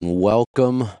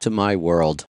Welcome to my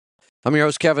world. I'm your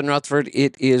host, Kevin Rutherford.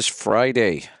 It is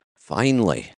Friday,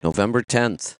 finally, November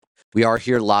 10th. We are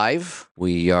here live.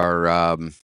 We are,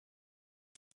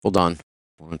 hold on,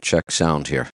 I want to check sound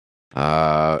here.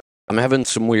 I'm having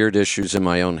some weird issues in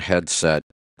my own headset,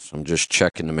 so I'm just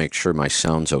checking to make sure my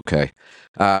sound's okay.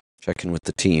 Checking with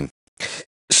the team.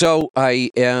 So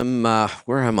I am,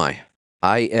 where am I?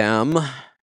 I am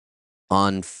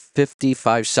on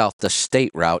 55 South, the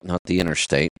state route, not the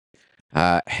interstate.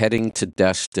 Heading to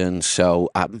Destin. So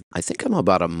I think I'm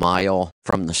about a mile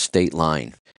from the state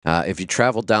line. If you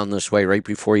travel down this way, right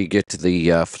before you get to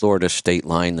the Florida state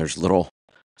line, there's a little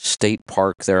state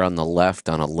park there on the left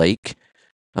on a lake.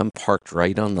 I'm parked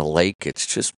right on the lake. It's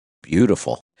just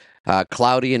beautiful.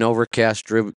 Cloudy and overcast,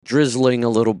 drizzling a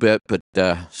little bit, but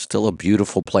still a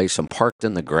beautiful place. I'm parked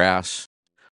in the grass,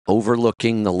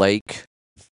 overlooking the lake.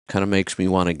 Kind of makes me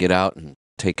want to get out and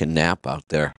take a nap out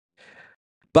there.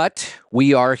 But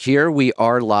we are here. We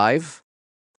are live.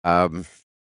 Does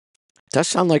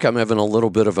sound like I'm having a little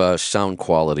bit of a sound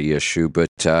quality issue, but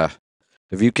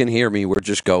if you can hear me, we're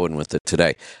just going with it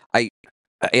today. I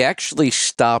actually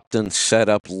stopped and set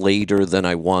up later than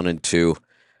I wanted to.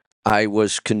 I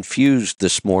was confused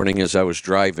this morning as I was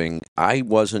driving. I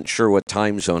wasn't sure what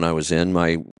time zone I was in.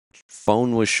 My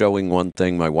phone was showing one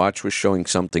thing, my watch was showing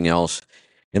something else.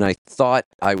 And I thought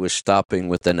I was stopping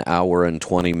with an hour and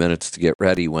 20 minutes to get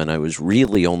ready when I was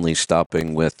really only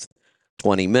stopping with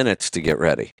 20 minutes to get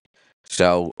ready.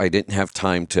 So I didn't have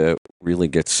time to really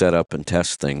get set up and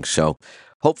test things. So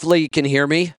hopefully you can hear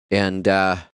me, and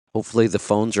hopefully the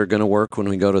phones are going to work when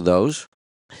we go to those.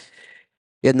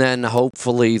 And then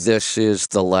hopefully this is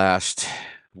the last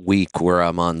week where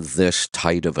I'm on this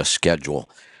tight of a schedule.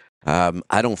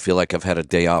 I don't feel like I've had a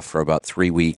day off for about 3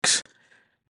 weeks.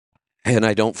 And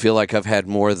I don't feel like I've had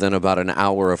more than about an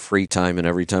hour of free time. And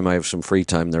every time I have some free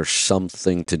time, there's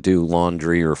something to do,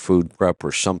 laundry or food prep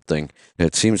or something.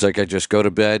 It seems like I just go to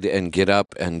bed and get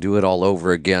up and do it all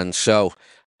over again. So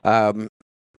kind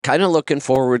of looking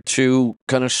forward to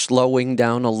kind of slowing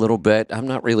down a little bit. I'm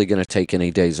not really going to take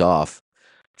any days off.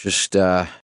 Just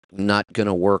not going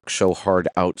to work so hard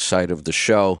outside of the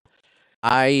show.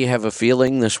 I have a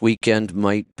feeling this weekend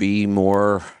might be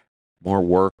more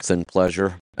work than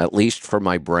pleasure, at least for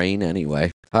my brain anyway.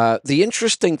 The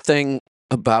interesting thing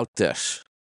about this,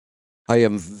 I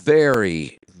am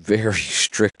very, very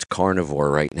strict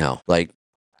carnivore right now. Like,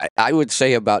 I would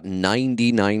say about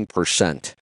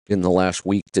 99% in the last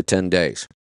week to 10 days.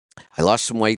 I lost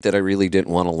some weight that I really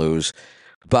didn't want to lose.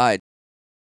 But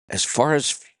as far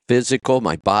as physical,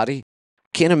 my body,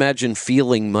 can't imagine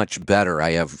feeling much better.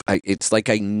 It's like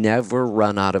I never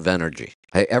run out of energy.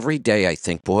 Every day I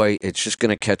think, boy, it's just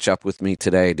going to catch up with me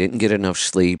today. I didn't get enough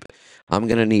sleep. I'm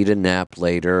going to need a nap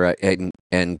later. And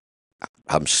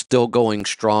I'm still going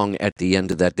strong at the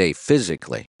end of that day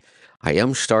physically. I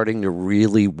am starting to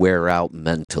really wear out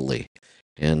mentally.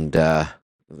 And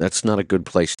that's not a good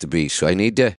place to be. So I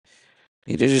need to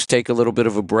just take a little bit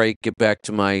of a break, get back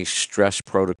to my stress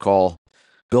protocol,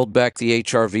 build back the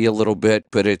HRV a little bit,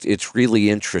 but it's really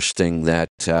interesting that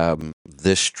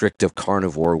this strict of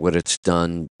carnivore, what it's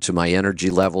done to my energy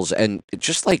levels, and it's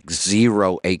just like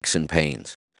zero aches and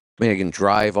pains. I mean, I can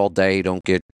drive all day, don't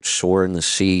get sore in the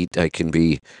seat. I can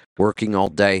be working all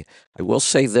day. I will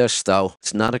say this, though.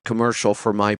 It's not a commercial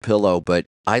for My Pillow, but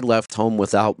I left home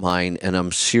without mine, and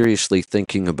I'm seriously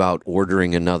thinking about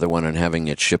ordering another one and having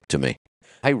it shipped to me.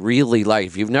 I really like,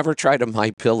 if you've never tried a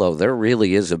My Pillow, there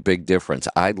really is a big difference.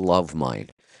 I love mine.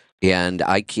 And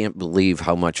I can't believe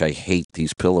how much I hate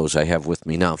these pillows I have with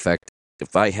me now. In fact,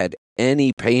 if I had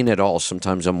any pain at all,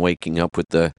 sometimes I'm waking up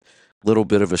with a little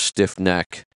bit of a stiff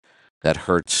neck that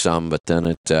hurts some, but then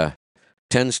it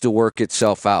tends to work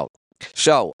itself out.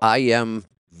 So I am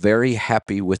very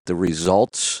happy with the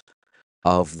results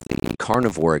of the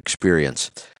carnivore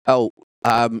experience. I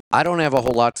don't have a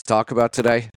whole lot to talk about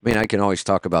today. I mean, I can always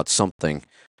talk about something,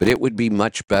 but it would be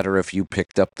much better if you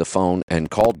picked up the phone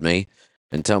and called me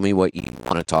and tell me what you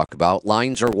want to talk about.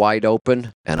 Lines are wide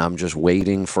open, and I'm just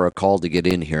waiting for a call to get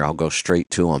in here. I'll go straight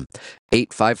to them.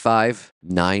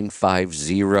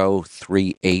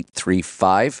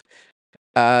 855-950-3835.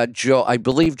 Joe, I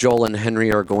believe Joel and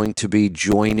Henry are going to be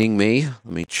joining me.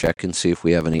 Let me check and see if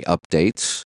we have any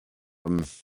updates.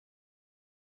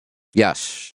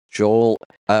 Yes, Joel.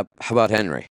 How about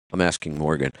Henry? I'm asking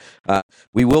Morgan.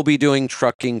 We will be doing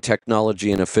trucking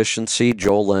technology and efficiency.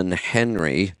 Joel and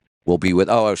Henry will be with.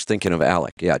 Oh, I was thinking of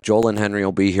Alec. Yeah, Joel and Henry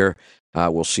will be here.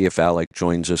 We'll see if Alec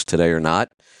joins us today or not.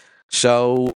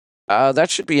 So that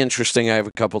should be interesting. I have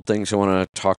a couple things I want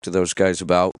to talk to those guys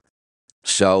about.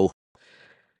 So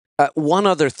One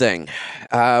other thing.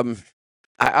 Um,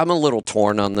 I'm a little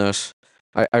torn on this.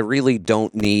 I really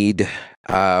don't need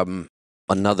um,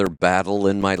 another battle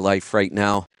in my life right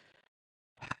now.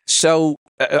 So,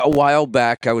 a while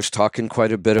back, I was talking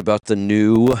quite a bit about the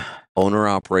new Owner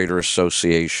Operator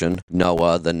Association,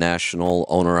 NOAA, the National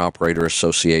Owner Operator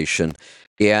Association,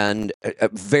 and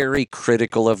very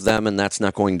critical of them, and that's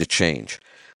not going to change.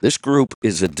 This group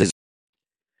is a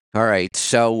all right.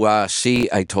 So, see,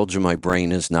 I told you my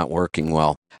brain is not working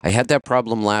well. I had that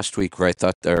problem last week where I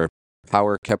thought their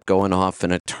power kept going off,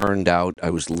 and it turned out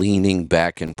I was leaning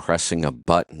back and pressing a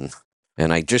button.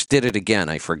 And I just did it again.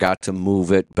 I forgot to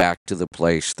move it back to the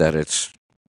place that it's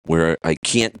where I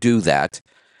can't do that.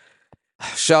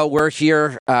 So, we're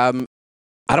here. I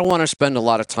don't want to spend a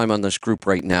lot of time on this group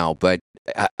right now, but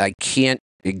I can't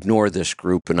ignore this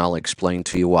group, and I'll explain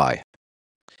to you why.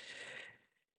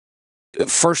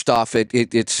 First off,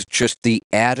 it's just the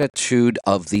attitude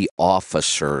of the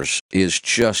officers is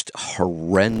just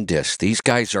horrendous. These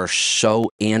guys are so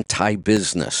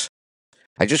anti-business.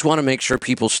 I just want to make sure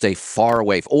people stay far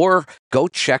away, or go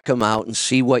check them out and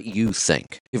see what you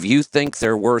think. If you think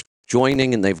they're worth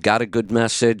joining and they've got a good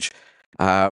message,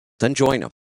 then join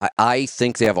them. I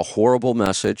think they have a horrible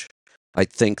message. I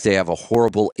think they have a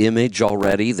horrible image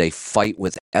already. They fight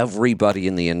with everybody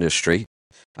in the industry.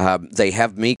 They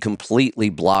have me completely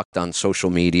blocked on social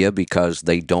media because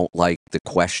they don't like the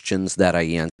questions that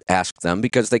I ask them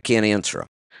because they can't answer them.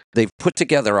 They've put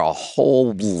together a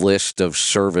whole list of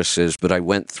services, but I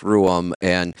went through them,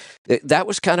 and that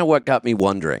was kind of what got me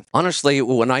wondering. Honestly,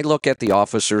 when I look at the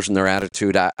officers and their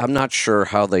attitude, I'm not sure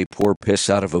how they pour piss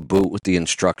out of a boot with the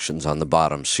instructions on the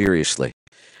bottom, seriously.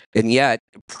 And yet,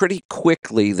 pretty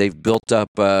quickly, they've built up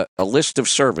a list of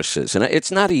services. And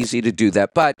it's not easy to do that.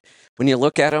 But when you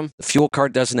look at them, the fuel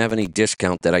card doesn't have any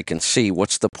discount that I can see.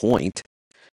 What's the point?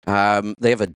 They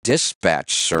have a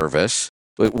dispatch service,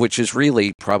 which is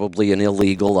really probably an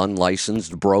illegal,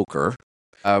 unlicensed broker.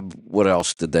 What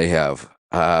else did they have?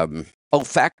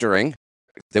 Factoring.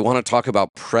 They want to talk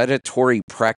about predatory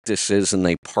practices, and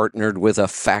they partnered with a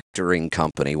factoring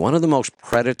company. One of the most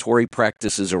predatory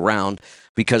practices around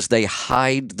because they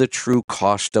hide the true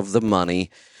cost of the money.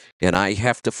 And I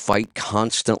have to fight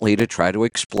constantly to try to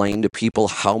explain to people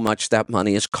how much that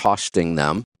money is costing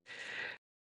them.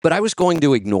 But I was going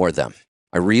to ignore them.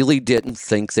 I really didn't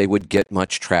think they would get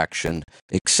much traction,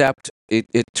 except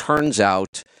it turns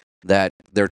out that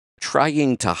they're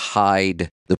trying to hide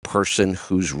the person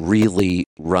who's really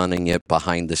running it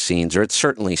behind the scenes, or it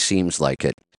certainly seems like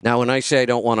it. Now, when I say I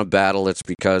don't want to battle, it's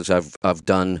because I've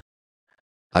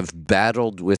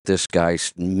battled with this guy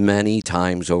many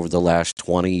times over the last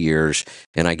 20 years,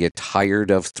 and I get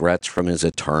tired of threats from his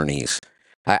attorneys.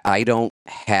 I don't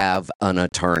have an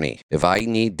attorney. If I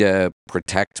need to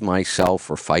protect myself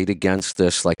or fight against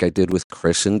this like I did with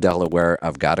Chris in Delaware,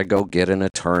 I've got to go get an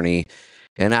attorney.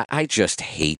 And I just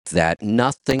hate that.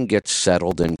 Nothing gets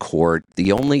settled in court.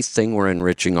 The only thing we're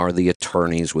enriching are the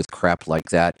attorneys with crap like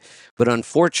that. But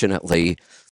unfortunately,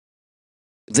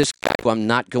 this guy who I'm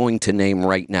not going to name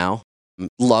right now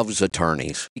loves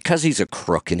attorneys because he's a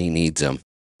crook and he needs them.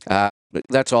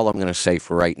 That's all I'm going to say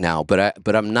for right now.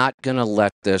 But I'm not going to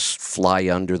let this fly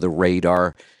under the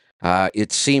radar.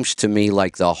 It seems to me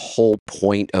like the whole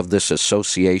point of this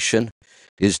association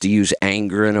is to use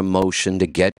anger and emotion to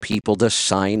get people to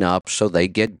sign up so they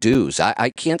get dues. I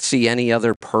can't see any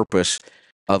other purpose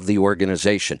of the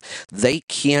organization. They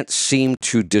can't seem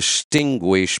to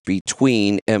distinguish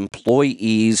between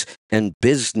employees and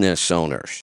business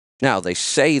owners. Now, they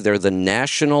say they're the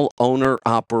National Owner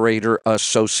Operator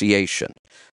Association.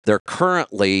 They're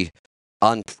currently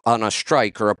on a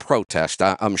strike or a protest.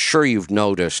 I'm sure you've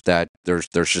noticed that there's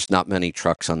just not many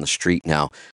trucks on the street now.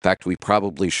 In fact, we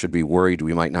probably should be worried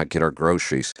we might not get our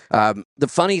groceries. The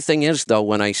funny thing is, though,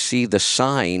 when I see the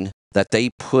sign that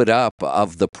they put up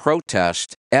of the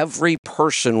protest, every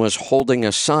person was holding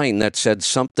a sign that said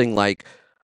something like,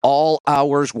 "All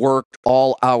hours worked,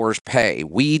 all hours pay.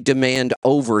 We demand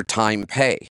overtime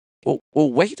pay." Well,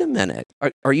 wait a minute.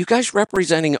 Are you guys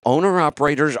representing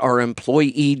owner-operators or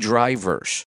employee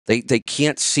drivers? They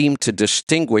can't seem to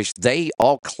distinguish. They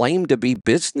all claim to be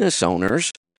business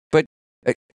owners, but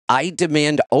I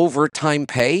demand overtime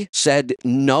pay said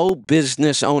no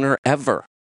business owner ever.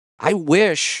 I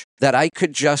wish that I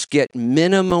could just get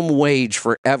minimum wage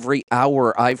for every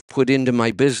hour I've put into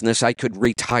my business. I could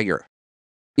retire.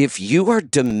 If you are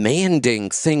demanding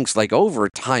things like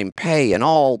overtime pay and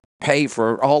all pay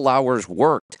for all hours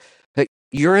worked,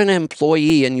 you're an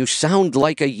employee and you sound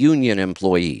like a union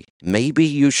employee. Maybe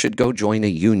you should go join a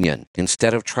union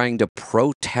instead of trying to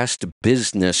protest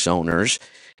business owners.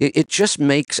 It just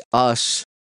makes us,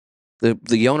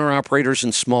 the owner-operators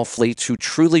in small fleets who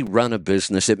truly run a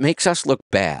business, it makes us look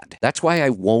bad. That's why I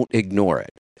won't ignore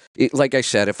it. Like I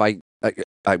said, if I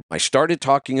started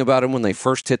talking about them when they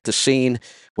first hit the scene.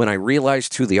 When I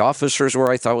realized who the officers were,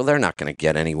 I thought, well, they're not going to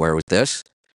get anywhere with this.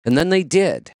 And then they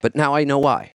did. But now I know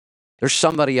why. There's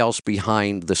somebody else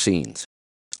behind the scenes.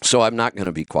 So I'm not going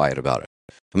to be quiet about it.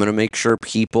 I'm going to make sure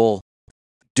people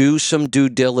do some due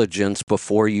diligence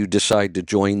before you decide to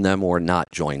join them or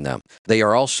not join them. They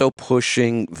are also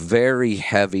pushing very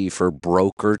heavy for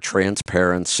broker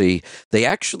transparency. They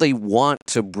actually want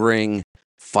to bring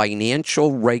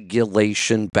financial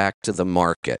regulation back to the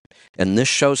market. And this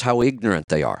shows how ignorant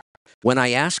they are. When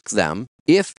I ask them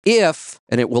if,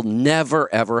 and it will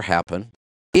never, ever happen,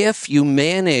 if you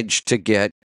manage to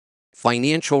get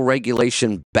financial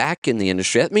regulation back in the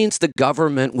industry, that means the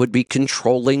government would be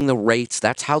controlling the rates.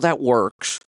 That's how that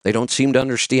works. They don't seem to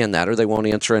understand that, or they won't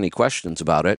answer any questions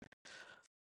about it.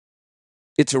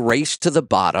 It's a race to the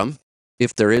bottom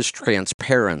if there is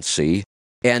transparency.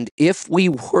 And if we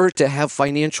were to have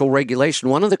financial regulation,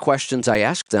 one of the questions I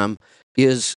ask them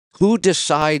is, who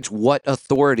decides what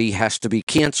authority has to be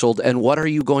canceled, and what are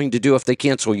you going to do if they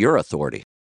cancel your authority?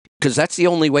 Because that's the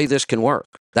only way this can work.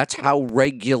 That's how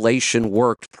regulation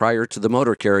worked prior to the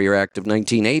Motor Carrier Act of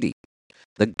 1980.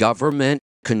 The government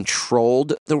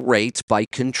controlled the rates by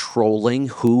controlling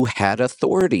who had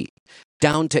authority,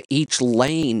 down to each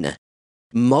lane.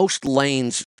 Most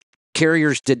lanes,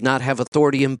 carriers did not have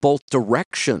authority in both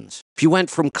directions. If you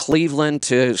went from Cleveland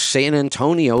to San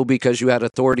Antonio because you had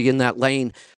authority in that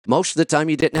lane, most of the time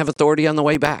you didn't have authority on the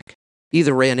way back.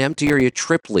 Either ran empty or you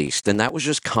trip leased, and that was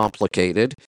just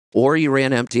complicated. Or you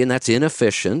ran empty, and that's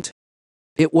inefficient.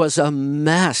 It was a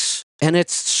mess, and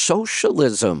it's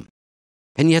socialism.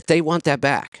 And yet they want that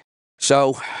back.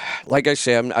 So, like I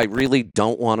say, I really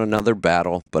don't want another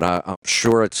battle, but I'm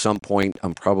sure at some point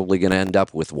I'm probably going to end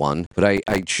up with one. But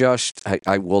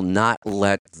I will not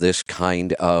let this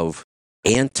kind of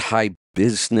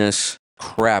anti-business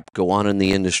crap go on in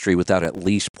the industry without at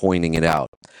least pointing it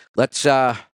out. Let's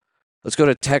go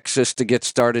to Texas to get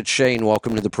started. Shane,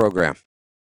 welcome to the program.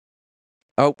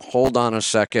 Oh, hold on a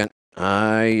second.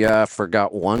 I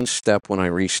forgot one step when I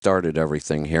restarted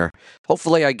everything here.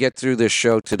 Hopefully I get through this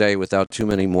show today without too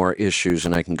many more issues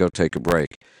and I can go take a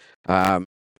break.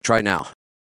 Try now.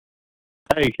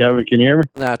 Hey, Kevin, can you hear me?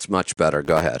 That's much better.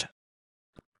 Go ahead.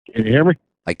 Can you hear me?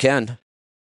 I can.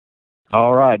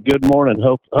 All right. Good morning.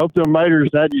 Hope the maters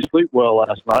had you sleep well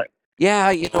last night. Yeah,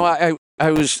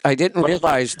 I didn't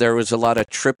realize there was a lot of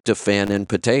tryptophan in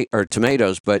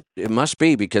tomatoes, but it must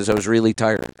be because I was really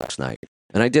tired last night.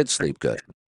 And I did sleep good.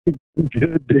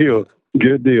 Good deal.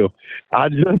 Good deal. I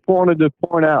just wanted to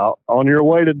point out, on your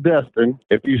way to Destin,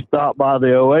 if you stop by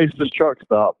the Oasis truck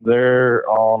stop there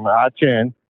on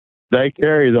I-10, they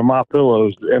carry the My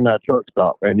Pillows in that truck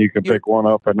stop, and you can pick one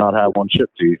up and not have one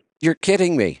shipped to you. You're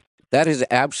kidding me. That is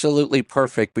absolutely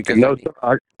perfect because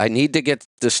I need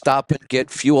to stop and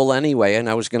get fuel anyway, and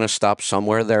I was going to stop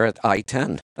somewhere there at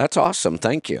I-10. That's awesome.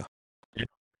 Thank you.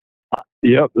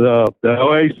 Yep, the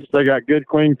Oasis, they got good,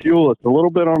 clean fuel. It's a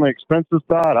little bit on the expensive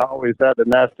side. I always had the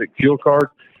NASTC fuel card,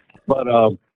 but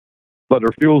their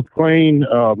fuel's clean,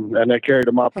 and they carry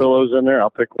the My Pillows in there. I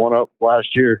picked one up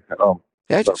last year.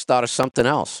 I just thought of something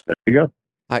else. There you go.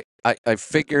 I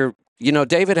figure,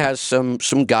 David has some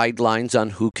guidelines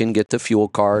on who can get the fuel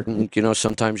card, and,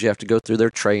 sometimes you have to go through their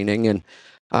training, and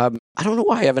I don't know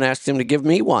why I haven't asked him to give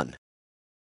me one.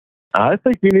 I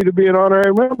think you need to be an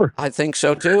honorary member. I think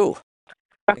so, too.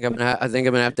 I think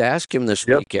I'm gonna have to ask him this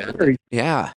weekend. Sure.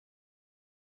 Yeah,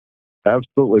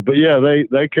 absolutely. But yeah,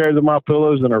 they carry the My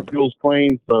Pillows and our fuel's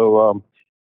clean. So,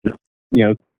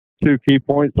 2 key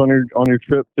points on your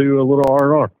trip to a little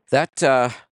R&R.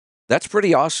 That's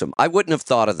pretty awesome. I wouldn't have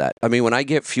thought of that. I mean, when I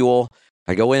get fuel,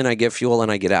 I go in, I get fuel,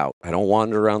 and I get out. I don't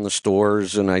wander around the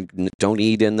stores, and I don't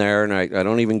eat in there, and I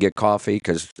don't even get coffee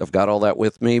because I've got all that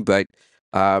with me. But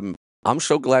I'm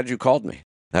so glad you called me.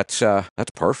 That's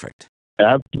perfect.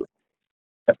 Absolutely.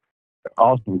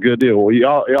 Awesome. Good deal. Well,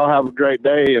 y'all have a great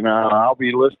day, and I'll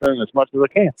be listening as much as I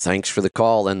can. Thanks for the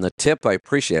call and the tip. I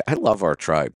appreciate it. I love our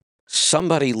tribe.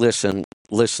 Somebody listening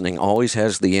always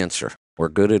has the answer or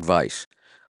good advice.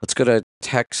 Let's go to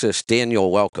Texas. Daniel,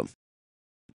 welcome.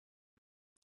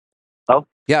 Oh?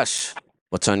 Yes.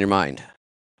 What's on your mind?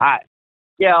 Hi.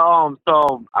 Yeah,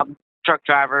 so I'm a truck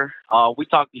driver. We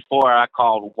talked before. I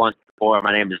called once before.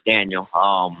 My name is Daniel.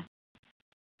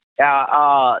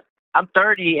 I'm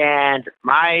 30, and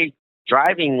my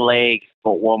driving leg,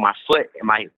 well, my foot and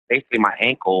basically my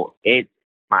ankle.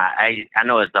 I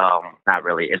know it's not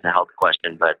really it's a health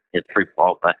question, but it's free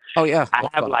fault. But Oh yeah, I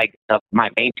that's have fine. like my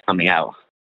veins coming out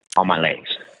on my legs,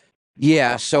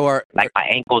 Yeah. So like my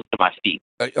ankles to my feet.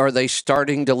 are they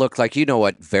starting to look like, you know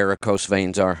what varicose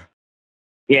veins are?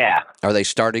 Yeah, Are they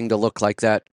starting to look like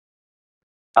that?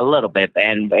 a little bit.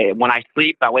 And when I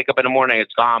sleep, I wake up in the morning,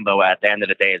 it's gone. But at the end of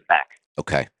the day, it's back.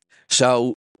 Okay.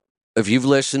 So if you've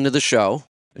listened to the show,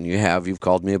 and you've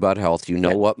called me about health, you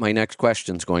know Yeah. what my next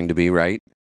question's going to be, right?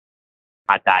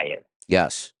 My diet.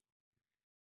 Yes.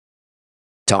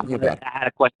 Tell me about it. I had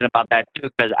a question about that too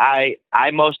because I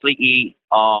mostly eat.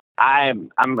 I'm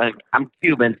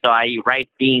Cuban, so I eat rice,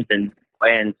 beans, and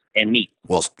meat.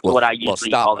 Well, That's what I well, usually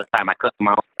eat stop all the it. time. I cook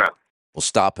my own stuff. Well,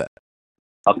 stop it.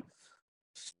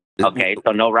 Okay,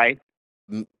 so no rice.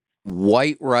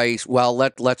 White rice. Well,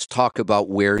 let's talk about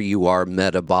where you are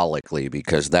metabolically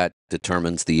because that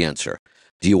determines the answer.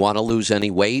 Do you want to lose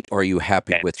any weight, or are you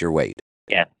happy Okay. with your weight?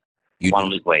 Yeah, You want do.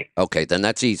 to lose weight. Okay, then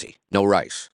that's easy. No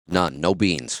rice, none, no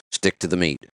beans. Stick to the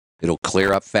meat. It'll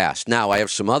clear up fast. Now, I have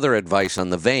some other advice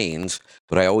on the veins,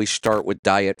 but I always start with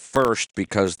diet first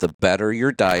because the better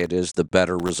your diet is, the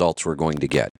better results we're going to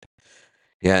get.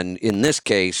 And in this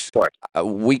case, Of course.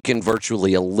 we can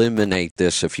virtually eliminate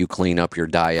this if you clean up your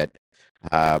diet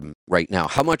right now.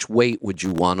 How much weight would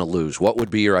you want to lose? What would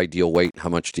be your ideal weight? How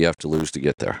much do you have to lose to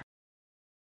get there?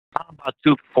 I'm about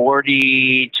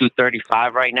 240,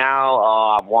 235 right now.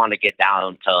 I want to get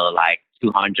down to like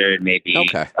 200, maybe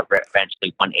Okay.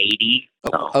 eventually 180.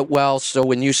 So. Well, so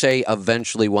when you say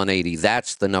eventually 180,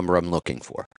 that's the number I'm looking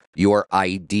for. Your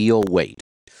ideal weight.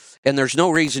 And there's no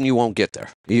reason you won't get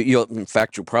there. In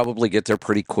fact, you'll probably get there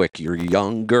pretty quick. You're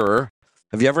younger.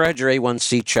 Have you ever had your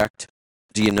A1C checked?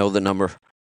 Do you know the number?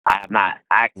 I have not.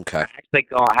 I Okay. actually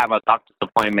gonna have a doctor's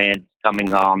appointment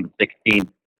coming on the 16th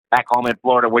back home in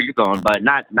Florida where you're going, but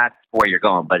not where you're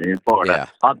going, but in Florida. Yeah.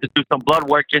 I'll have to do some blood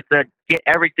work just to get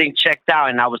everything checked out.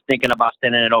 And I was thinking about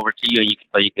sending it over to you,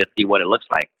 so you can see what it looks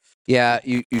like. Yeah,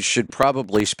 you should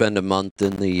probably spend a month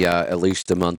in the at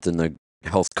least a month in the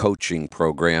health coaching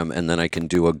program, and then I can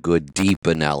do a good deep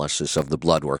analysis of the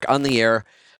blood work on the air.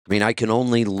 I mean, I can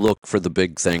only look for the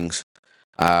big things.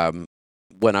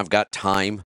 When I've got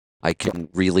time, I can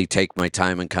really take my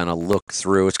time and kind of look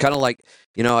through. It's kind of like,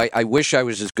 I wish I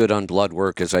was as good on blood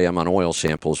work as I am on oil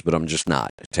samples, but I'm just not.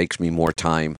 It takes me more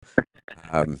time.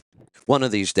 One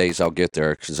of these days I'll get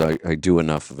there because I do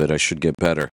enough of it. I should get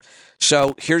better.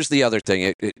 So here's the other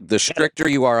thing. The stricter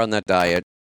you are on that diet,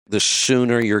 the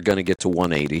sooner you're going to get to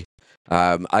 180.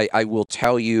 I will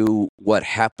tell you what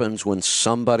happens when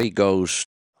somebody goes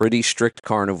pretty strict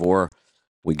carnivore.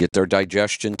 We get their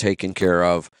digestion taken care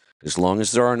of. As long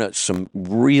as there aren't some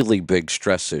really big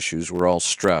stress issues, we're all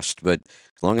stressed, but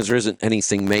as long as there isn't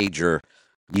anything major,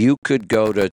 you could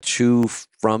go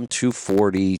from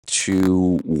 240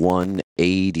 to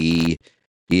 180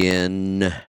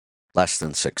 in less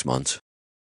than 6 months.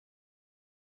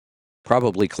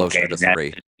 Probably closer to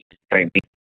 3.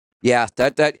 Yeah,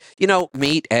 that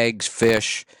meat, eggs,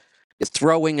 fish,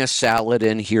 throwing a salad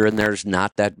in here and there's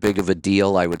not that big of a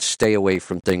deal. I would stay away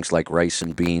from things like rice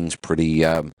and beans, pretty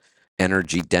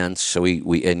energy dense. So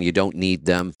and you don't need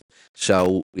them.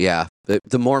 So yeah,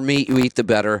 the more meat you eat, the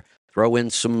better. Throw in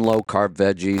some low carb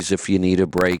veggies if you need a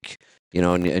break,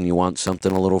 and you want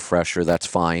something a little fresher. That's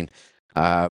fine.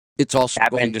 It's also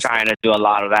I've been trying to do a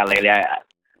lot of that lately.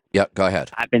 Yeah, go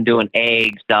ahead. I've been doing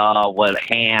eggs with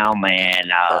ham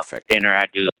and Perfect. dinner. I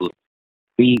do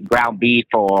ground beef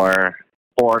or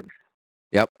pork.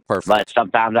 Yep, perfect. But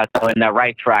sometimes I throw in the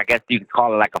rice for, I guess you could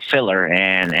call it like a filler,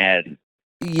 and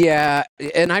yeah,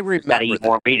 and I remember gotta eat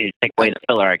more meat to take away the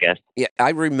filler, I guess. Yeah,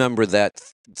 I remember that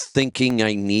thinking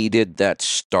I needed that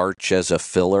starch as a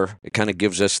filler. It kind of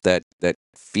gives us that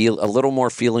a little more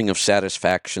feeling of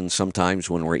satisfaction sometimes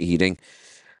when we're eating.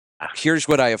 Here's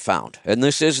what I have found, and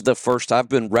this is the first I've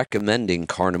been recommending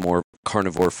carnivore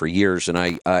for years,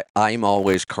 and I'm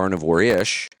always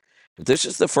carnivore-ish. This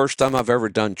is the first time I've ever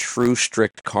done true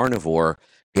strict carnivore,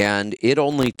 and it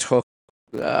only took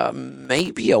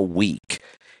maybe a week.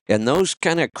 And those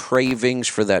kind of cravings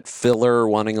for that filler,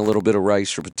 wanting a little bit of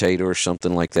rice or potato or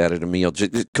something like that at a meal,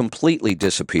 just completely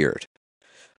disappeared.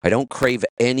 I don't crave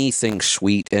anything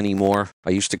sweet anymore. I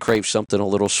used to crave something a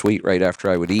little sweet right after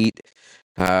I would eat.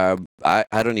 I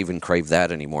don't even crave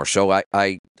that anymore. So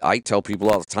I tell people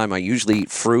all the time I usually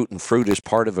eat fruit, and fruit is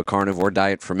part of a carnivore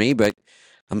diet for me, but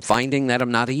I'm finding that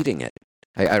I'm not eating it.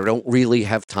 I don't really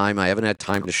have time. I haven't had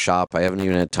time to shop. I haven't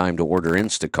even had time to order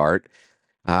Instacart.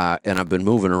 And I've been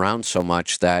moving around so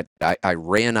much that I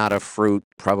ran out of fruit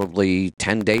probably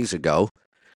 10 days ago.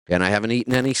 and I haven't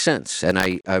eaten any since. And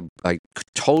I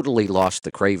totally lost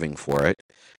the craving for it.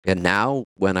 And now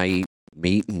when I eat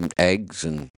meat and eggs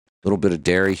and a little bit of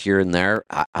dairy here and there,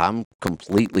 I'm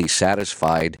completely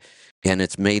satisfied. And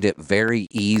it's made it very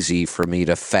easy for me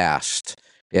to fast.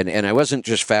 And I wasn't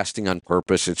just fasting on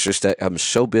purpose. It's just that I'm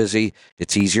so busy,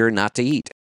 it's easier not to eat.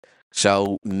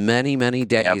 So many, many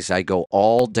days I go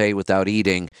all day without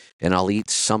eating, and I'll eat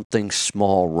something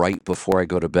small right before I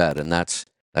go to bed. And that's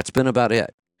been about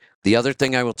it. The other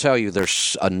thing I will tell you,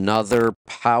 there's another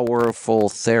powerful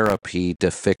therapy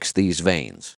to fix these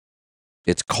veins.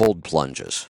 It's cold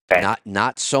plunges. Okay.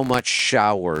 Not so much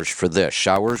showers for this.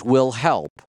 Showers will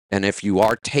help. And if you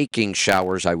are taking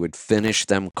showers, I would finish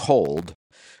them cold.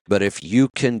 But if you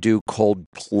can do cold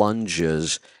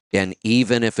plunges, and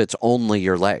even if it's only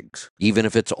your legs, even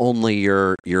if it's only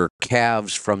your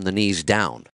calves from the knees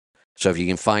down. So if you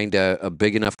can find a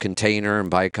big enough container and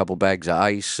buy a couple bags of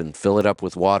ice and fill it up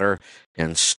with water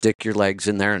and stick your legs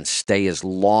in there and stay as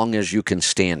long as you can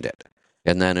stand it.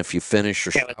 And then if you finish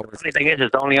your Yeah, but shower, the funny thing is,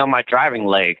 it's only on my driving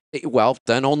leg. well,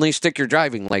 then only stick your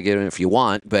driving leg in if you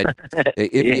want. But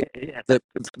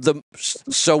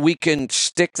so we can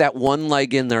stick that one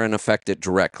leg in there and affect it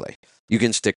directly. You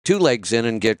can stick two legs in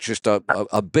and get just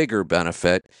a bigger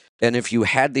benefit. And if you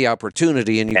had the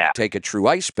opportunity and you could take a true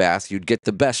ice bath, you'd get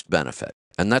the best benefit.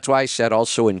 And that's why I said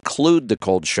also include the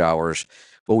cold showers,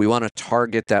 but we want to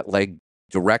target that leg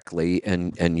directly,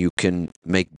 and you can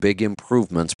make big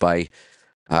improvements by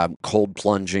cold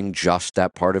plunging just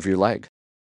that part of your leg.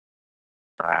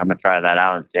 I'm gonna try that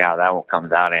out and see how that one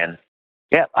comes out. And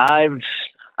yeah, I've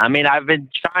been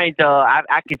trying to.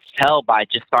 I could tell by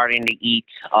just starting to eat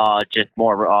just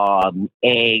more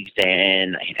eggs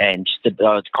and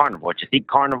just carnivore. Just eat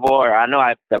carnivore. I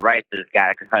know the rice is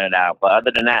got I can cut it out, but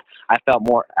other than that, I felt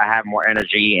more. I have more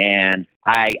energy, and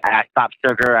I stopped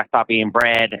sugar. I stopped eating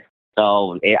bread,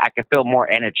 so I can feel more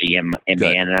energy in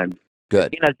me. And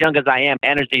Good. being as young as I am,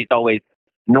 energy is always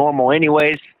normal,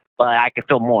 anyways. But I can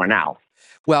feel more now.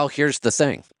 Well, here's the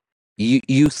thing.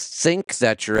 You think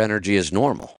that your energy is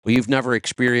normal. Well, you've never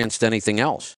experienced anything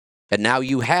else. And now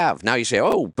you have. Now you say,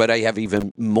 oh, but I have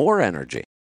even more energy.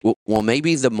 Well,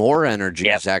 maybe the more energy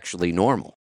is actually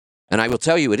normal. And I will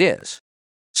tell you it is.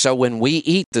 So when we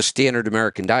eat the standard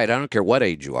American diet, I don't care what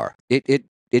age you are, it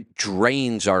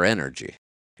drains our energy.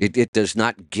 It does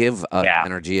not give us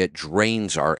energy. It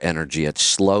drains our energy. It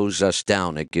slows us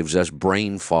down. It gives us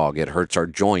brain fog. It hurts our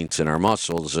joints and our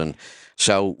muscles. And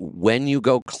so when you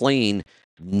go clean,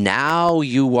 now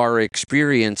you are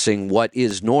experiencing what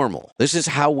is normal. This is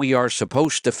how we are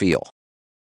supposed to feel.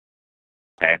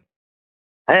 Okay.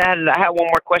 And I have one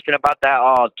more question about that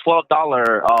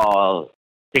 $12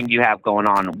 thing you have going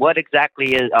on. What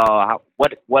exactly is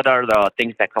what are the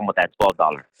things that come with that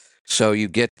 $12? So you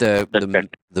get the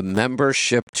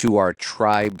membership to our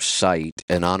tribe site,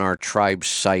 and on our tribe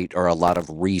site are a lot of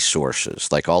resources.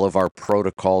 Like all of our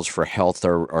protocols for health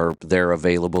are there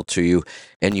available to you,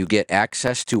 and you get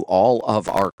access to all of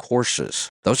our courses.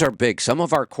 Those are big. Some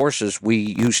of our courses we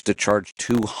used to charge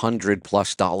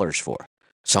 $200+ for.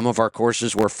 Some of our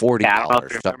courses were $40. Yeah, I don't know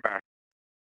if you remember.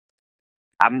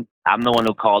 I'm the one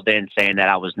who called in saying that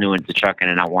I was new into trucking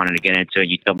and I wanted to get into it.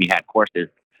 You told me you had courses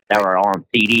that were on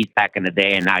CDs back in the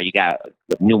day, and now you got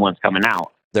new ones coming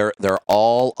out. They're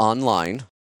all online.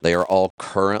 They are all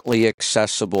currently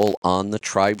accessible on the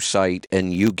tribe site,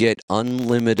 and you get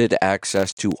unlimited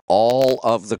access to all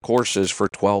of the courses for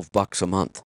 $12 a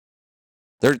month.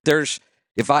 There's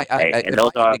if I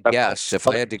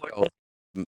had to go.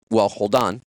 Well, hold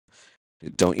on.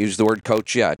 Don't use the word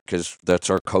coach yet, because that's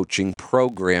our coaching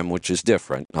program, which is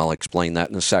different. I'll explain that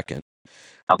in a second.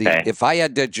 Okay. If I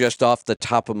had to just off the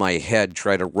top of my head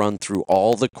try to run through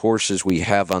all the courses we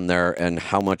have on there and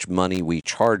how much money we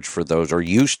charge for those or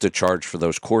used to charge for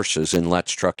those courses in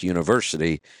Let's Truck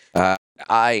University,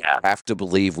 I have to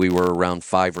believe we were around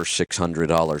 $500 or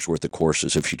 $600 worth of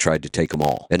courses if you tried to take them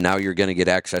all. And now you're going to get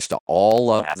access to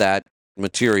all of that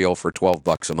material for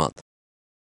 $12 a month.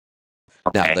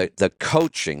 Okay. Now, the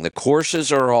coaching, the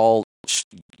courses are all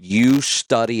you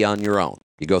study on your own.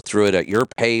 You go through it at your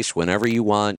pace whenever you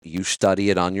want. You study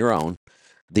it on your own.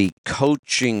 The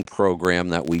coaching program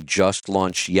that we just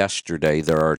launched yesterday,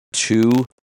 there are 2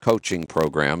 coaching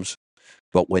programs,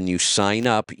 but when you sign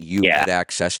up, you get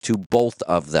access to both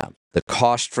of them. The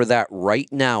cost for that right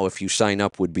now, if you sign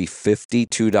up, would be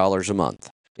 $52 a month.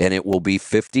 And it will be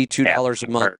 $52 a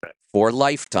month for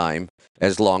lifetime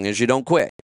as long as you don't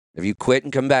quit. If you quit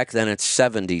and come back, then it's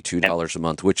 $72 a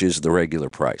month, which is the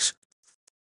regular price.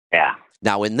 Yeah.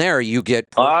 Now, in there, you get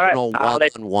All right. personal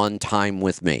one-on-one time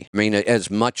with me. I mean, as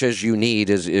much as you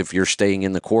need, as if you're staying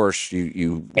in the course,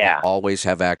 you Yeah. always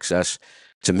have access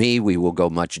to me. We will go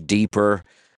much deeper.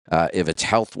 If it's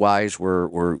health-wise,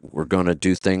 we're going to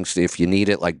do things if you need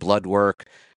it, like blood work.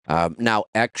 Now,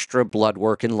 extra blood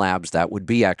work in labs, that would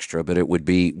be extra, but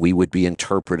we would be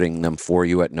interpreting them for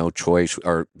you at no choice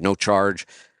or no charge.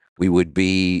 We would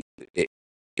be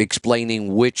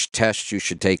explaining which tests you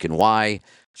should take and why.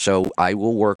 So I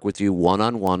will work with you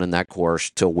one-on-one in that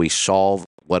course till we solve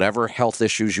whatever health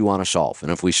issues you want to solve. And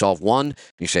if we solve one,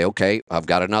 you say, okay, I've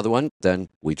got another one, then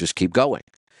we just keep going.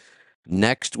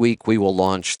 Next week, we will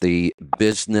launch the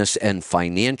business and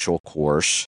financial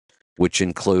course, which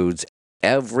includes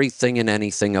everything and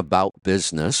anything about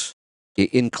business,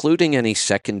 including any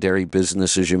secondary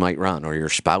businesses you might run or your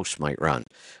spouse might run.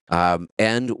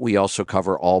 And we also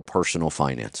cover all personal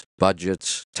finance,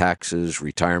 budgets, taxes,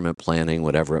 retirement planning,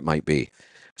 whatever it might be.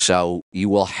 So you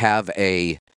will have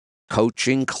a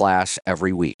coaching class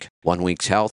every week. 1 week's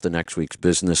health, the next week's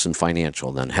business and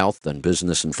financial, then health, then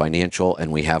business and financial,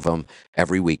 and we have them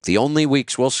every week. The only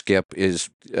weeks we'll skip is,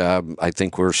 I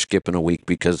think we're skipping a week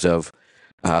because of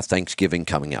Thanksgiving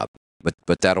coming up.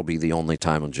 But that'll be the only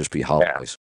time. It'll just be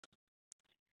holidays.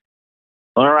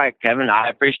 All right, Kevin. I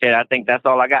appreciate it. I think that's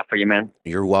all I got for you, man.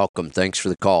 You're welcome. Thanks for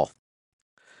the call.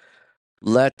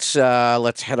 Let's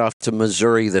head off to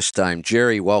Missouri this time.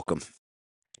 Jerry, welcome.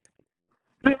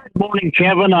 Good morning,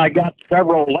 Kevin. I got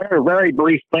several very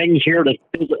brief things here to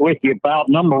visit with you about.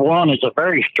 Number one is a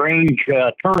very strange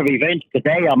turn of events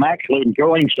today. I'm actually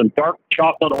enjoying some dark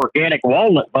chocolate organic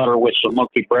walnut butter with some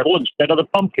monkey brittle instead of the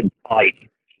pumpkin spice.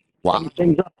 Wow.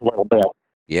 Things up a little bit.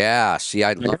 Yeah. See,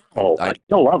 I still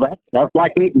love that. That's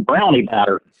like eating brownie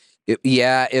batter.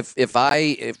 If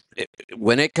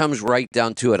when it comes right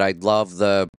down to it, I'd love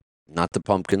not the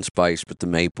pumpkin spice, but the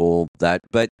maple.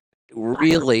 But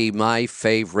really, my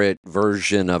favorite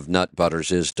version of nut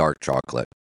butters is dark chocolate.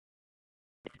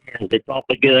 And it's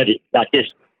awfully good. That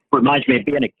just reminds me of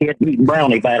being a kid eating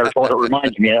brownie batter. Is what it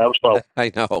reminds me of. So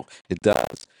I know it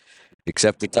does,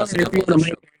 except it doesn't.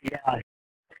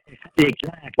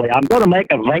 Exactly. I'm going to make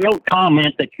a veiled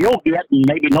comment that you'll get, and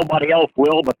maybe nobody else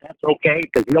will, but that's okay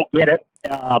because you'll get it.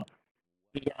 The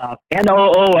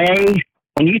NOOA,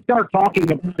 when you start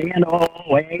talking about the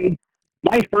NOOA,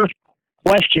 my first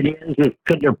question is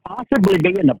could there possibly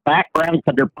be in the background,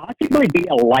 could there possibly be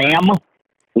a lamb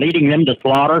leading them to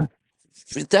slaughter?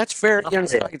 That's very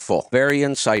insightful. Very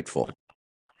insightful.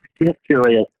 Just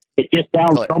curious. It just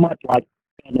sounds so much like,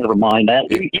 never mind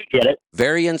that. You get it.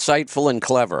 Very insightful and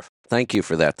clever. Thank you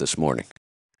for that this morning.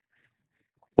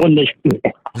 When this, if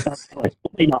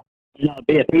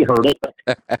he heard it,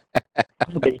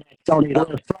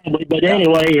 probably. But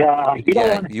anyway,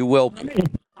 you will.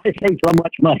 I save so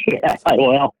much money.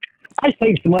 Well, I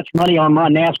save so much money on my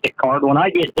NASDAQ card. When I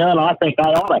get done, I think I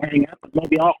ought to hang up and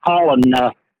maybe I'll call and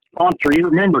sponsor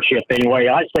your membership anyway.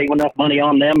 I save enough money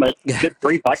on them at good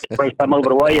grief. I could throw some over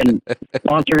the way and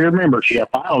sponsor your membership.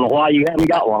 I don't know why you haven't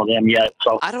got one of them yet.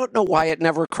 So I don't know why it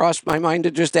never crossed my mind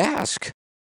to just ask.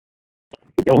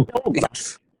 Don't know,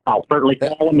 but I'll certainly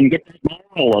call them and get that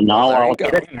ball rolling. I'll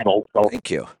get it handled. So.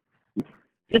 Thank you.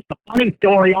 Just a funny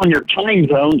story on your time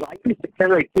zones. I used to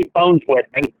carry 2 phones with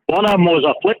me. One of them was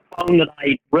a flip phone that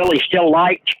I really still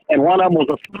liked, and one of them was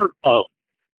a smartphone.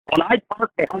 When I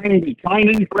parked behind the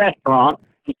Chinese restaurant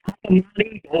in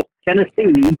Tucumcari,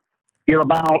 Tennessee, you're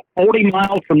about 40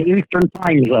 miles from the Eastern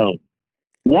time zone.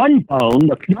 One phone,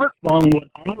 the smartphone, would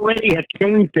already have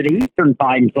changed to the Eastern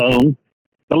time zone.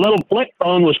 The little flip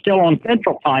phone was still on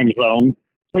Central time zone.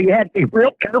 So you had to be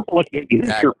real careful if you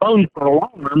use your phone for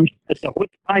alarms as to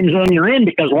which time zone you're in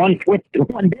because one switched to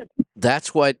one didn't.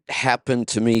 That's what happened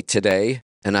to me today.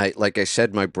 And like I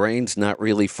said, my brain's not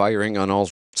really firing on all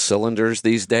cylinders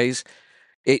these days.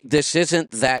 This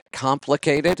isn't that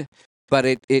complicated, but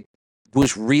it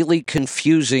was really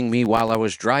confusing me while I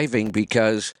was driving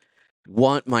because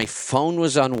my phone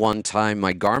was on one time,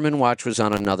 my Garmin watch was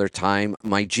on another time,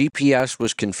 my GPS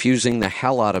was confusing the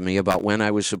hell out of me about when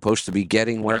I was supposed to be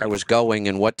getting where I was going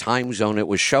and what time zone it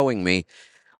was showing me.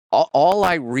 All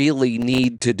I really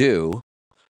need to do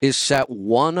is set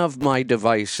one of my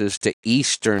devices to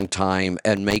Eastern time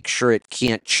and make sure it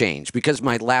can't change because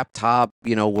my laptop,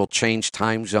 will change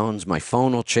time zones. My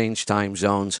phone will change time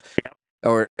zones.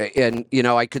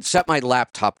 I could set my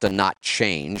laptop to not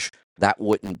change. That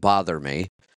wouldn't bother me.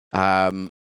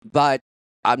 But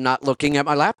I'm not looking at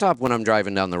my laptop when I'm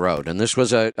driving down the road. And this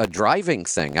was a driving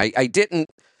thing. I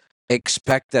didn't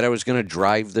expect that I was going to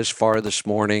drive this far this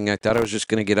morning. I thought I was just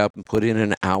going to get up and put in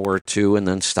an hour or two and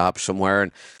then stop somewhere.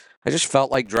 And I just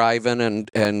felt like driving,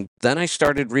 and then I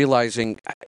started realizing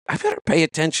I better pay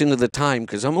attention to the time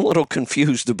because I'm a little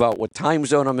confused about what time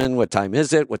zone I'm in, what time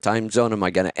is it, what time zone am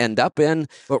I going to end up in.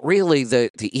 But really,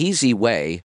 the easy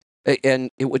way,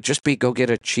 and it would just be go get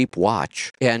a cheap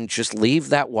watch and just leave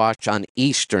that watch on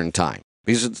Eastern time.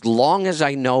 Because as long as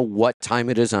I know what time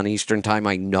it is on Eastern time,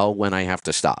 I know when I have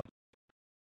to stop.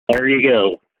 There you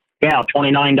go. Yeah,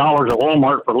 $29 at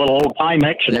Walmart for a little old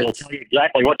Timex, and it'll tell you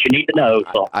exactly what you need to know.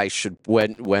 So I should,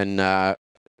 when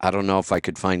I don't know if I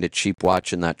could find a cheap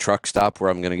watch in that truck stop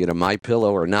where I'm going to get a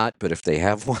MyPillow or not, but if they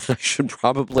have one, I should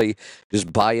probably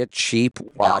just buy a cheap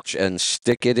watch and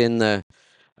stick it in the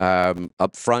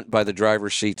up front by the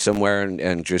driver's seat somewhere,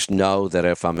 and just know that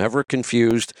if I'm ever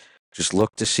confused, just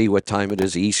look to see what time it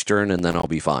is Eastern, and then I'll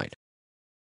be fine.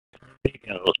 there you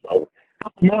go. So a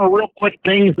couple more real quick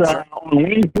things. On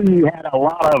Wednesday, you had a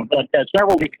lot of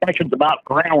several discussions about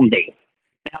grounding.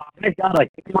 Now, you've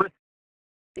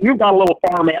got a little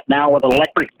farmette now with an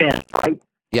electric fence, right?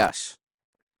 Yes.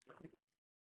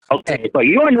 Okay, so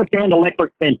you understand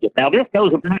electric fences. Now, this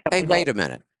goes back. Hey, wait a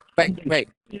minute. Wait.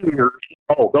 Years.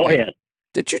 Oh, go ahead.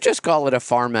 Did you just call it a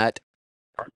farmette?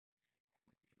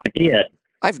 I did.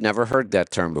 I've never heard that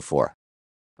term before.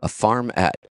 A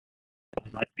farmette.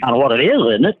 That's kind of what it is,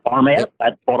 isn't it? Farmette. Yep.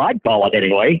 That's what I'd call it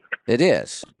anyway. It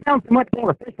is. It sounds much more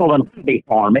official than hobby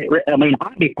farm.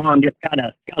 Hobby farm just kind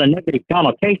of got a negative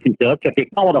connotation to it. So if you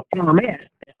call it a farmette,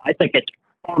 I think it's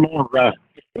far more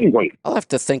distinguished. I'll have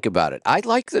to think about it. I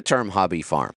like the term hobby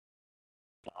farm.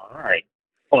 All right.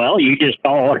 Well, you just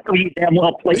call it you damn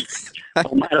well, please.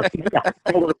 No matter if you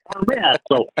call it a farmette.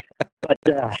 So, but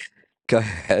Go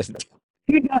ahead.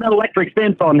 you got an electric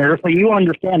fence on there, so you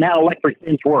understand how electric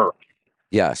fence works.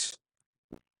 Yes.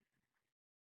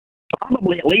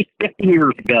 Probably at least 50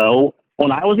 years ago,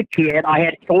 when I was a kid, I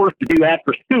had chores to do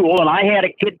after school, and I had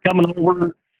a kid coming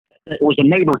over. It was a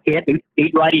neighbor kid.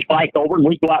 He'd ride his bike over, and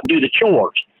we'd go out and do the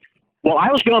chores. Well,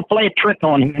 I was going to play a trick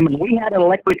on him, and we had an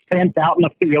electric fence out in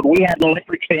the field. We had an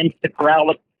electric fence to corral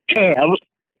the calves.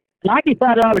 And I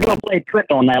decided I was going to play a trick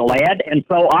on that lad. And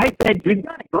so I said, you've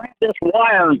got to grab this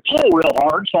wire and pull real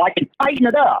hard so I can tighten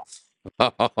it up.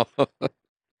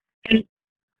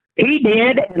 And he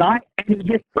did, and he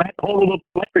just grabbed hold of the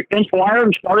electric fence wire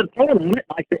and started pulling on it.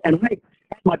 I had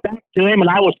my back to him, and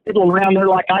I was fiddling around there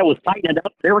like I was tightening it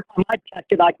up. But every time I touch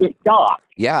it, I get shocked.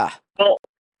 Yeah. Well,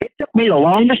 it took me the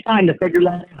longest time to figure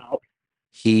that out.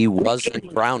 He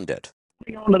wasn't grounded.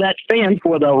 Onto that fence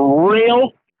with a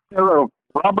real pair of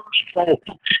rubber sole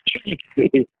shoes.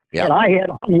 Yeah. And I had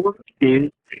on work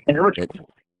shoes, and every time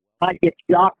I get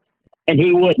shocked, and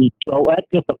he wouldn't. So that's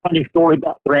just a funny story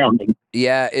about grounding.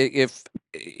 Yeah, if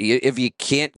you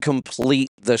can't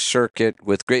complete the circuit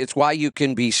with it's why you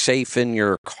can be safe in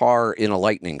your car in a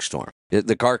lightning storm.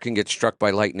 The car can get struck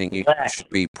by lightning. You should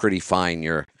be pretty fine.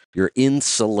 You're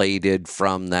insulated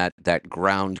from that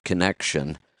ground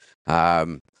connection.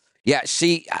 Yeah,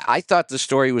 see, I thought the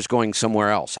story was going somewhere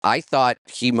else. I thought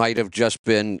he might have just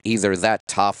been either that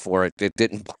tough or it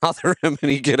didn't bother him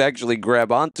and he could actually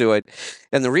grab onto it.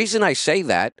 And the reason I say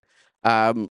that,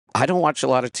 I don't watch a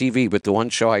lot of TV, but the one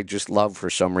show I just love for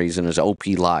some reason is OP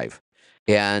Live.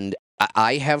 And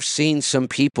I have seen some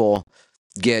people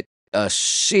get a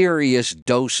serious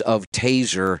dose of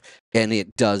taser and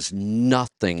it does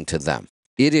nothing to them.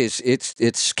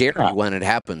 It's scary when it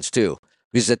happens too.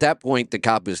 Because at that point, the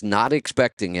cop is not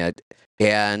expecting it,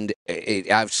 and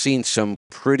I've seen some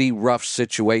pretty rough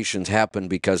situations happen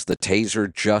because the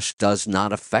taser just does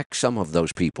not affect some of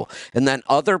those people. And then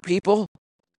other people,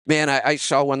 man, I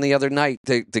saw one the other night.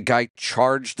 The guy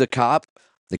charged the cop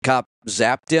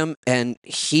zapped him, and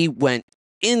he went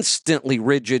instantly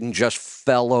rigid and just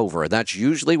fell over. That's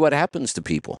usually what happens to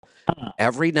people.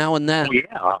 Every now and then.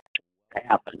 Yeah.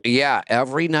 Happen. Yeah,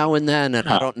 every now and then, and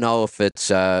I don't know if it's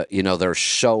they're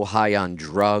so high on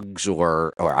drugs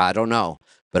or I don't know,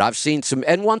 but I've seen some,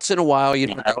 and once in a while,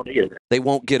 they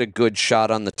won't get a good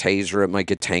shot on the taser. It might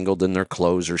get tangled in their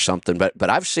clothes or something. But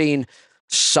I've seen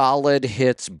solid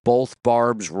hits, both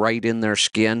barbs right in their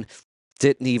skin,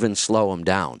 didn't even slow them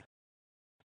down.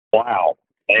 Wow.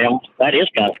 Well, that is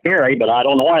kind of scary, but I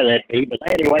don't know why that'd be. But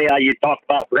anyway, you talked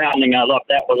about grounding. I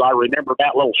remember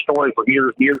that little story from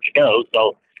years and years ago.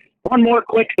 So one more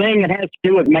quick thing that has to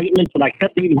do with maintenance, and I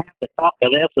couldn't even have to talk to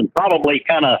this and probably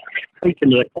kind of preaching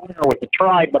to the choir with the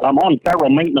tribe, but I'm on several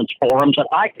maintenance forums, and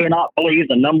I cannot believe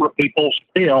the number of people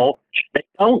still that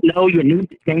don't know you need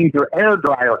to change your air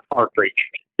dryer cartridge.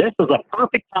 This is a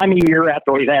perfect time of year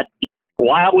after we've had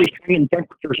wildly swinging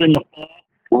temperatures in the fall.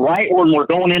 right when we're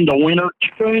going into winter,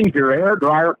 change your air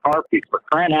dryer cartridge for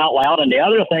crying out loud. And the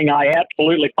other thing I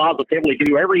absolutely positively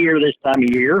do every year this time of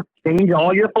year, change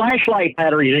all your flashlight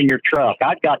batteries in your truck.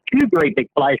 I've got 2 great big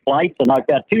flashlights and I've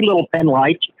got 2 little pen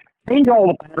lights. Change all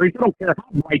the batteries. I don't care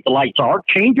how bright the lights are.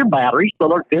 Change your batteries so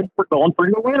they're good for going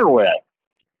through the winter with.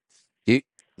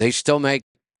 They still make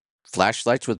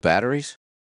flashlights with batteries?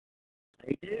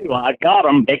 They do. I got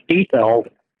them. Big details.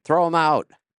 Throw them out.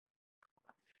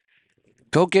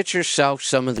 Go get yourself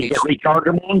some of You these. get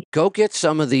rechargeable ones. Go get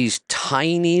some of these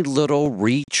tiny little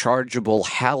rechargeable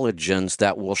halogens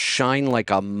that will shine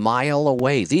like a mile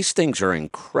away. These things are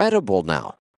incredible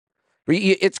now.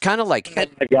 It's kind of like I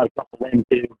got a couple of them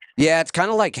too. yeah, it's kind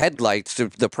of like headlights.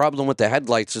 The problem with the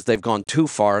headlights is they've gone too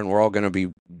far, and we're all going to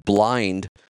be blind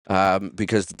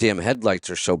because the damn headlights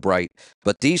are so bright.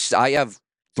 But I have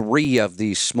 3 of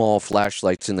these small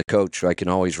flashlights in the coach, so I can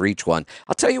always reach one.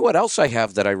 I'll tell you what else I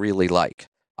have that I really like.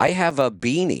 I have a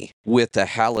beanie with a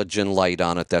halogen light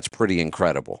on it that's pretty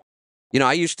incredible. You know,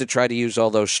 I used to try to use all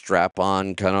those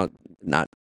strap-on kind of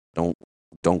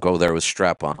don't go there with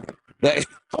strap-on.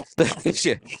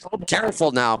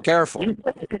 Careful now, careful.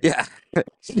 Yeah.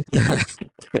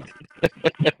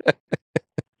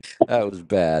 That was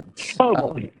bad.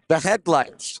 The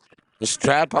headlights, the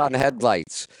strap-on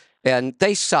headlights, and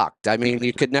they sucked. I mean,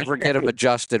 you could never get them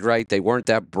adjusted right. They weren't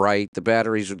that bright. The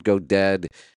batteries would go dead.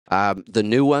 The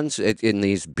new ones in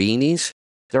these beanies,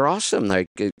 they're awesome.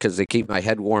 Because they keep my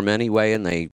head warm anyway, and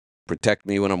they protect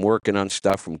me when I'm working on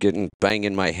stuff from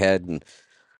banging my head. And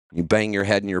you bang your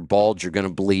head and your bulge, you're going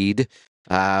to bleed.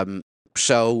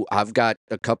 So I've got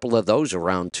a couple of those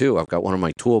around too. I've got one in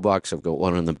my toolbox. I've got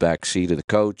one in the back seat of the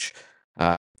coach.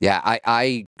 I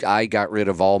got rid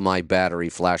of all my battery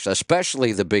flash,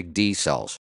 especially the big D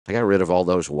cells. I got rid of all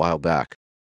those a while back.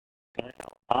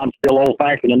 I'm still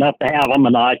old-fashioned enough to have them,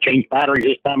 and I change batteries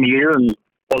this time of year, and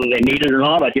whether they need it or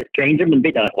not, I just change them and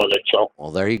be done with it. So,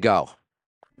 well, there you go.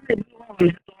 that's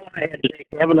all I had today,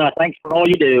 Kevin. Thanks for all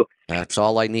you do. That's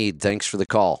all I need. Thanks for the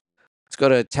call. Let's go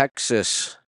to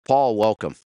Texas. Paul,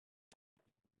 welcome.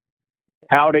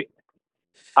 Howdy.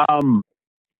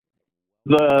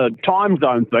 The time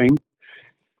zone thing,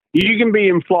 you can be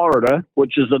in Florida,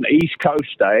 which is an East Coast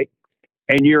state,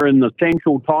 and you're in the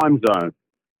Central Time Zone.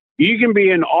 You can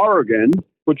be in Oregon,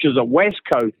 which is a West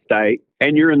Coast state,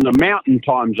 and you're in the Mountain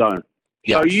Time Zone.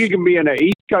 Yes. So you can be in an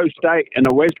East Coast state and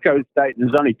a West Coast state, and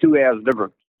there's only 2 hours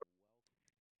difference.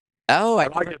 Oh, I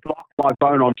just lock my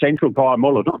phone on Central Time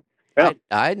all the time. Yeah.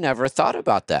 I never thought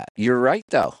about that. You're right,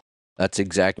 though. That's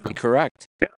exactly correct.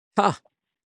 Yeah. Huh.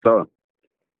 So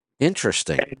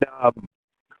Interesting. and,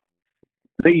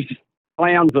 these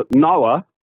clowns at NOAA,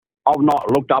 I've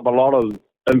not looked up a lot of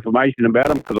information about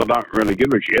them because I don't really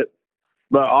give a shit.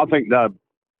 But I think they're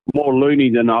more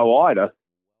loony than OIDA.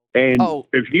 And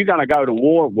if you're going to go to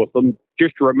war with them,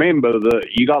 just remember that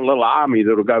you got a little army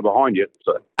that'll go behind you.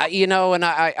 So. And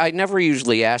I never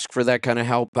usually ask for that kind of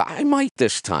help, but I might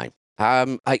this time.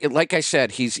 Like I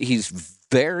said, he's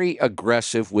very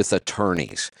aggressive with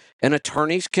attorneys, and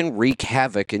attorneys can wreak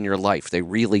havoc in your life. They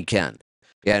really can.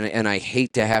 And I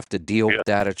hate to have to deal with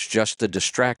that. It's just a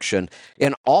distraction.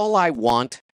 And all I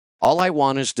want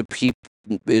is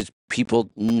people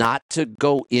not to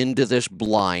go into this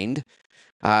blind.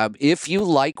 If you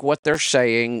like what they're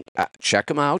saying, check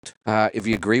them out. If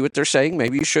you agree with what they're saying,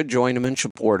 maybe you should join them and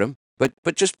support them.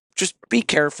 But just be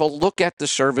careful. Look at the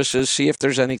services. See if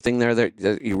there's anything there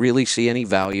that you really see any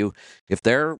value. If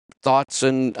their thoughts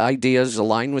and ideas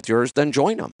align with yours, then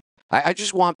join them. I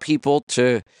just want people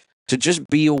to just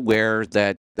be aware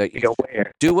that you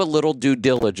do a little due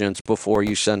diligence before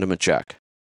you send them a check.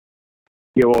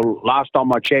 Yeah, well, last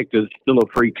time I checked, it's still a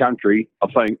free country, I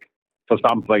think, for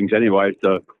some things anyway.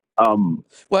 So,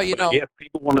 if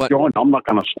people want to join, I'm not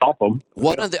going to stop them.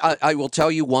 I will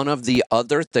tell you one of the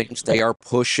other things they are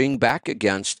pushing back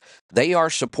against. They are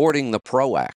supporting the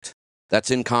PRO Act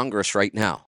that's in Congress right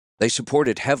now. They support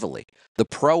it heavily. The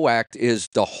PRO Act is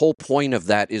the whole point of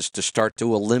that is to start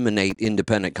to eliminate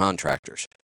independent contractors.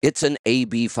 It's an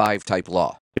AB5 type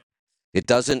law. It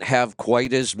doesn't have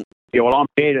quite as... Yeah, well,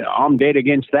 I'm dead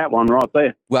against that one right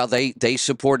there. Well, they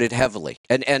support it heavily.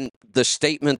 And the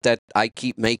statement that I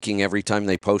keep making every time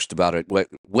they post about it,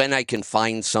 when I can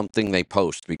find something they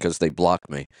post because they block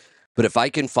me. But if I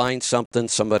can find something,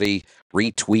 somebody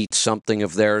retweets something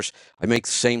of theirs, I make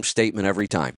the same statement every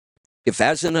time. If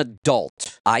as an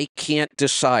adult, I can't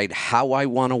decide how I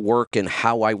want to work and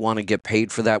how I want to get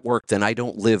paid for that work, then I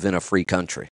don't live in a free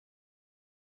country.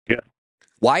 Yeah.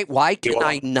 Why can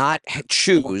I not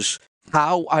choose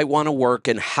how I want to work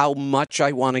and how much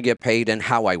I want to get paid and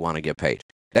how I want to get paid?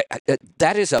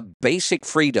 That is a basic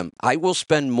freedom. I will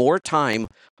spend more time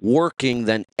working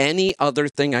than any other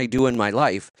thing I do in my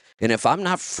life. And if I'm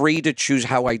not free to choose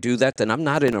how I do that, then I'm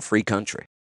not in a free country.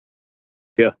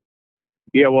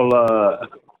 Yeah, well,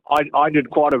 I did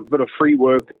quite a bit of free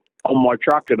work on my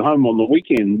truck at home on the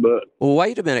weekend, but Well,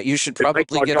 wait a minute. You should it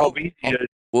makes probably my get job over. easier.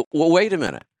 Well, wait a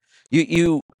minute.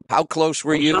 How close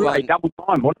were you? Sunday, double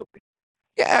time. What?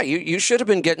 Yeah, you should have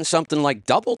been getting something like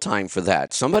double time for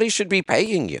that. Somebody should be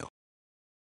paying you.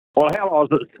 Well, hell,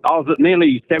 I was at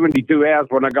nearly 72 hours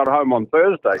when I got home on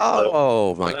Thursday.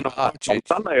 Oh, my and then God. on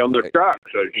Sunday on the truck.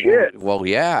 So shit. Well,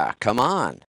 yeah, come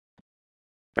on.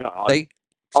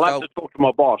 I'll have to talk to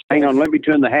my boss. Hang on, let me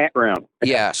turn the hat around.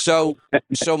 Yeah, so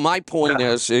my point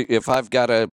is, if I've got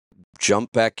to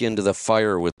jump back into the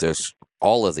fire with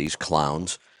all of these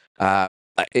clowns,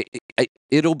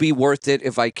 it'll be worth it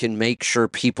if I can make sure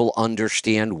people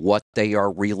understand what they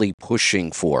are really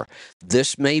pushing for.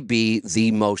 This may be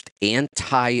the most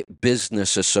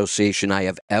anti-business association I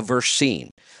have ever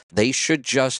seen. They should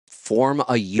just form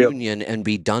a union and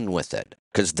be done with it,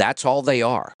 because that's all they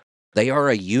are. They are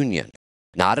a union,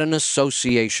 not an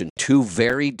association. Two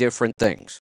very different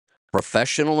things.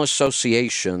 Professional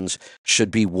associations should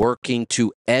be working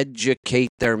to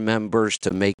educate their members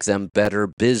to make them better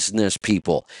business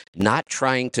people, not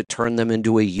trying to turn them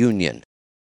into a union.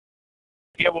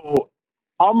 Yeah, well,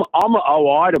 I'm an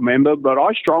OIDA member, but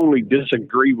I strongly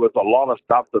disagree with a lot of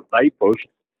stuff that they push.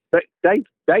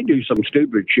 They do some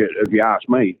stupid shit, if you ask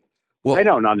me. Well, they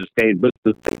don't understand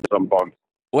business things sometimes.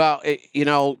 Well,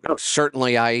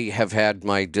 certainly I have had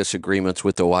my disagreements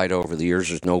with OIDA over the years.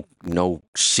 There's no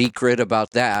secret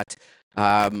about that.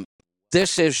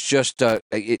 This is just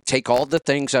take all the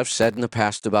things I've said in the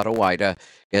past about OIDA,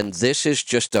 and this is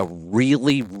just a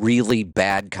really, really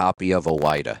bad copy of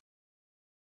OIDA.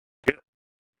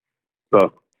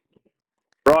 So,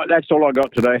 right, that's all I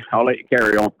got today. I'll let you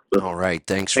carry on. So, all right,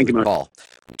 thanks for the call.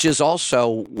 Which is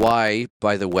also why,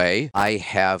 by the way, I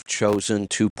have chosen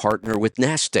to partner with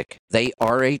NASTIC. They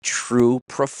are a true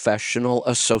professional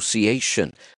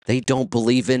association. They don't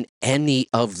believe in any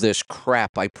of this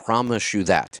crap, I promise you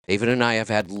that. David and I have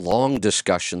had long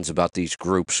discussions about these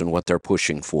groups and what they're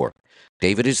pushing for.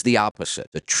 David is the opposite,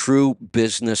 the true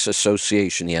business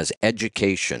association. He has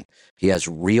education. He has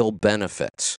real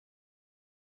benefits.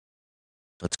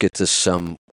 Let's get to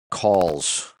some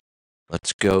calls.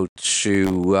 Let's go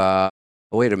to,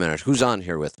 wait a minute. Who's on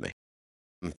here with me?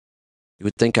 You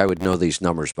would think I would know these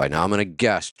numbers by now. I'm going to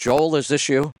guess. Joel, is this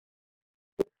you?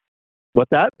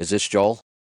 What's that? Is this Joel?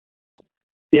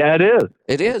 Yeah, it is.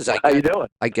 It is. How you doing?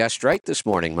 I guessed right this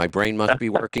morning. My brain must be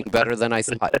working better than I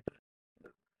thought.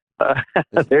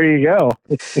 There you go.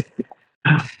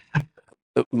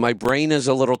 My brain is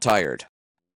a little tired.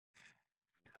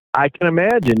 I can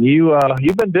imagine.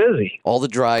 You've been busy. All the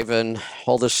driving,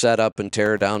 all the setup and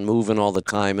tear down, moving all the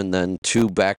time, and then 2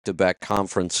 back-to-back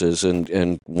conferences,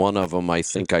 and one of them I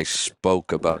think I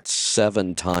spoke about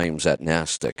 7 times at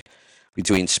NASTIC,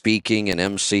 between speaking and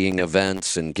emceeing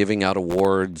events and giving out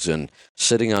awards and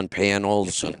sitting on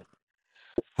panels. And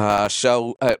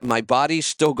so my body's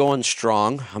still going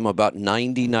strong. I'm about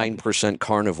 99%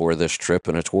 carnivore this trip,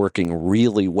 and it's working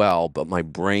really well, but my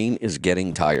brain is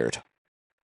getting tired.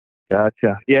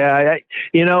 Gotcha. Yeah,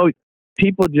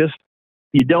 people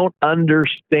you don't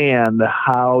understand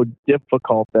how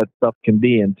difficult that stuff can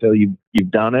be until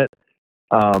you've done it.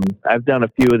 I've done a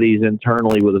few of these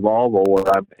internally with Volvo, where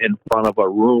I'm in front of a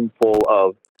room full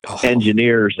of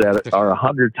engineers that are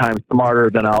 100 times smarter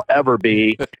than I'll ever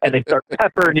be, and they start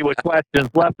peppering you with questions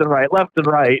left and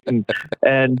right,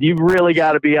 and you've really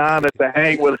got to be on it to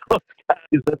hang with those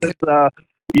guys.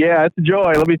 Yeah, it's a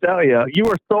joy. Let me tell you, you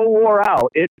are so wore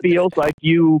out. It feels like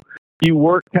you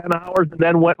worked 10 hours and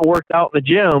then went and worked out in the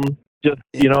gym. Just,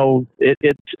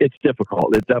 it's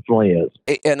difficult. It definitely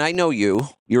is. And I know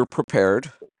you're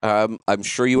prepared. I'm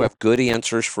sure you have good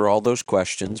answers for all those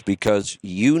questions, because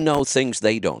you know things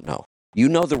they don't know. You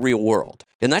know the real world,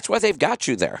 and that's why they've got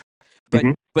you there.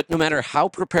 But no matter how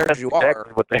prepared you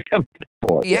are, what they come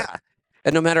for. Yeah.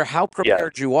 And no matter how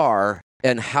prepared you are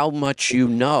and how much you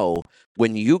know,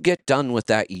 when you get done with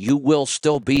that, you will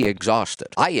still be exhausted.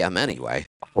 I am anyway.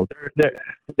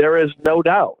 There is no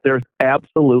doubt. There's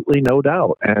absolutely no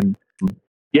doubt. And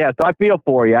yeah, so I feel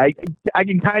for you. I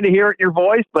can kind of hear it in your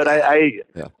voice, but I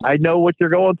know what you're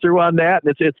going through on that.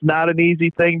 And it's not an easy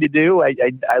thing to do. I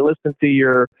listened to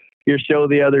your show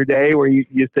the other day where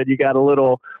you said you got a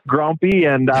little grumpy,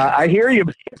 and I hear you.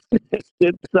 It's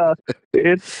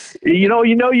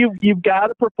you've got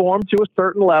to perform to a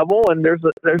certain level, and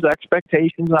there's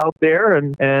expectations out there,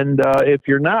 and if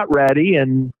you're not ready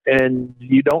and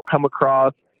you don't come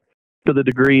across to the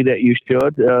degree that you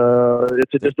should,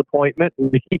 it's a disappointment,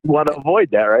 and you want to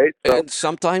avoid that, right? So, And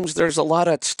sometimes there's a lot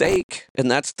at stake, and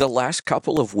that's the last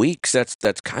couple of weeks. That's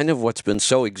kind of what's been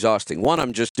so exhausting. One,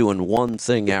 I'm just doing one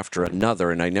thing after another,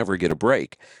 and I never get a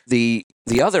break. The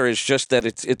other is just that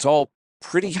it's all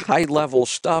pretty high level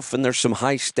stuff, and there's some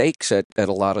high stakes at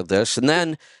a lot of this. And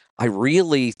then I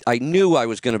knew I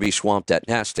was going to be swamped at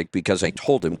Nastic because I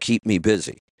told him keep me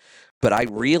busy. But I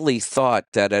really thought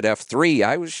that at F3,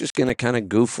 I was just going to kind of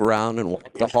goof around and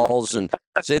walk the halls and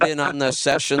sit in on the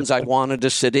sessions I wanted to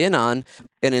sit in on.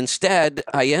 And instead,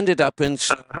 I ended up in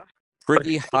some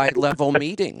pretty high-level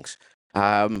meetings.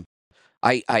 I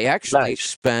actually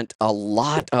spent a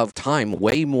lot of time,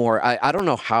 way more. I don't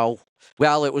know how.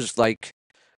 Well, it was like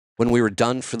when we were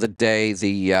done for the day,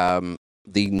 the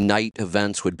night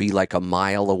events would be like a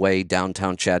mile away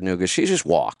downtown Chattanooga. So you just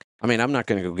walk. I mean, I'm not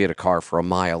going to go get a car for a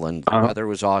mile, and the weather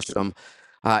was awesome.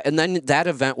 And then that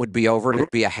event would be over, and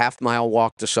it'd be a half-mile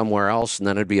walk to somewhere else, and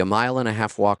then it'd be a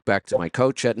mile-and-a-half walk back to my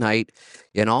coach at night.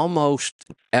 And almost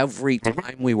every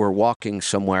time we were walking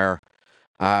somewhere,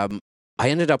 I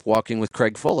ended up walking with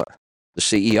Craig Fuller, the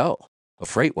CEO of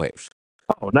FreightWaves.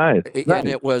 oh, nice. And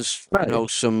it was,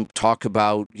 some talk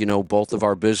about, both of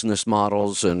our business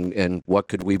models and what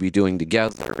could we be doing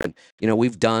together. And,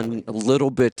 we've done a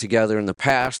little bit together in the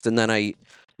past. And then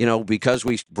because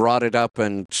we brought it up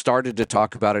and started to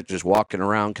talk about it, just walking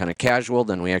around kind of casual,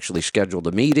 then we actually scheduled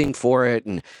a meeting for it.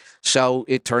 And so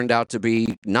it turned out to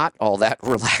be not all that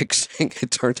relaxing.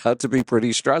 It turned out to be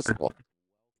pretty stressful.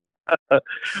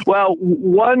 Well,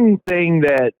 one thing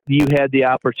that you had the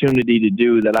opportunity to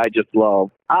do that I just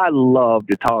love, I love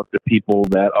to talk to people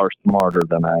that are smarter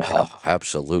than I am. Oh,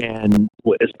 absolutely. And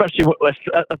especially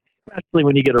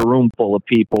when you get a room full of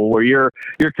people where you're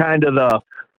kind of the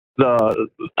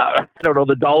I don't know,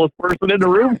 the dullest person in the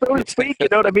room, so to speak. You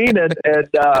know what I mean? And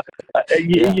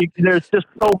there's just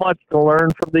so much to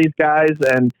learn from these guys,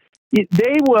 and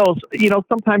they will,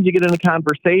 sometimes you get into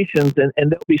conversations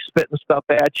and they'll be spitting stuff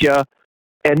at you,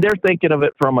 and they're thinking of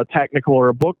it from a technical or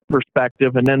a book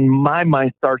perspective, and then my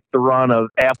mind starts to run of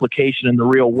application in the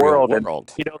real world. And they'll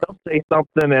say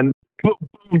something, and boom,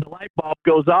 the light bulb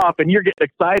goes off, and you're getting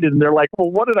excited, and they're like, "Well,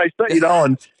 what did I say?"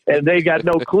 And they got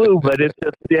no clue. But it's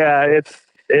just,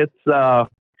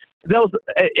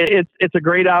 it's a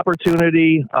great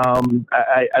opportunity.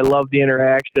 I love the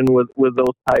interaction with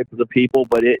those types of people,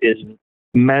 but it is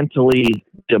mentally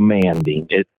demanding.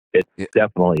 It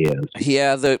definitely is.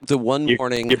 Yeah, the one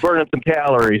morning you're burning some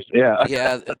calories. Yeah.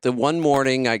 Yeah, the one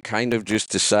morning I kind of just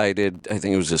decided. I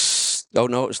think it was it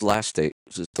was the last day.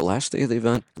 Was it the last day of the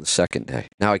event? The second day.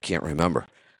 Now I can't remember.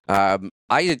 I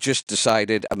had just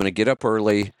decided I'm going to get up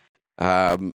early.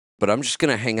 But I'm just going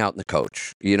to hang out in the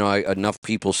coach. Enough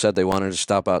people said they wanted to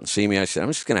stop out and see me. I said, I'm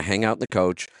just going to hang out in the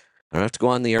coach. I don't have to go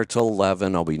on the air till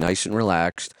 11. I'll be nice and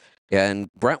relaxed. And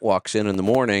Brent walks in the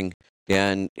morning,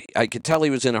 and I could tell he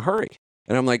was in a hurry.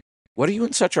 And I'm like, what are you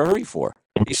in such a hurry for?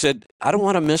 He said, I don't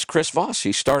want to miss Chris Voss.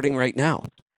 He's starting right now.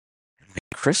 I'm like,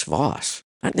 Chris Voss?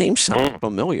 That name sounds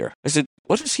familiar. I said,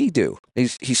 what does he do? He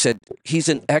said, he's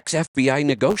an ex-FBI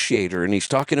negotiator, and he's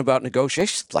talking about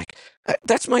negotiations. Like,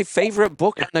 that's my favorite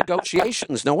book on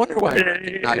negotiations. No wonder why I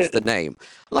recognize the name.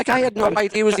 Like, I had no idea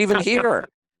he was even here.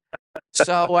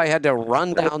 So I had to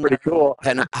run down there. Cool.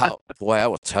 And I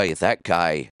will tell you, that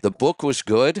guy, the book was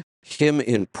good. Him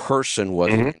in person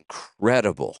was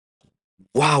incredible.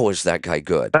 Wow, is that guy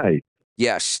good? Nice.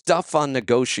 Yeah, stuff on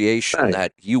negotiation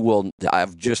that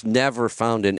I've just never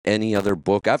found in any other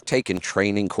book. I've taken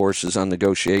training courses on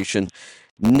negotiation,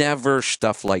 never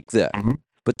stuff like this.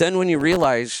 But then when you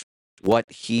realize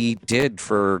what he did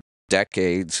for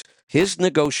decades, his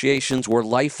negotiations were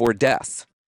life or death.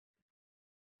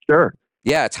 Sure.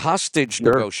 Yeah, it's hostage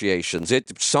negotiations.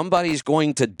 Somebody's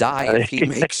going to die if he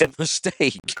makes a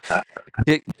mistake.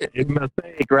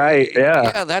 Mistake, right? Yeah.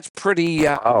 Yeah, that's pretty.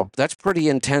 That's pretty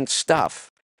intense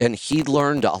stuff. And he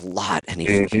learned a lot, and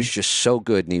he's just so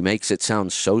good, and he makes it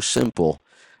sound so simple.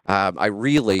 I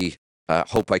really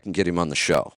hope I can get him on the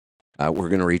show. We're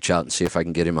going to reach out and see if I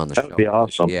can get him on the show. That'd be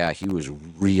awesome. Yeah, he was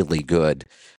really good,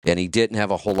 and he didn't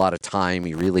have a whole lot of time.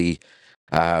 He really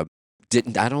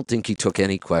didn't. I don't think he took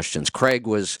any questions. Craig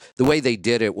was, the way they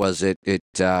did it was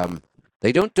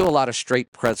they don't do a lot of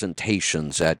straight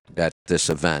presentations at this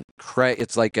event. Craig,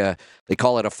 it's like they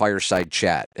call it a fireside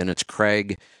chat, and it's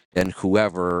Craig and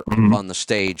whoever on the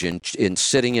stage and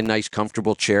sitting in nice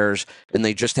comfortable chairs, and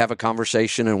they just have a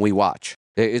conversation and we watch.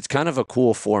 It's kind of a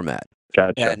cool format.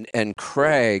 Gotcha. And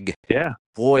Craig,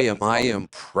 boy, am I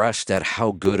impressed at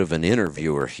how good of an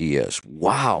interviewer he is.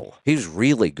 Wow, he's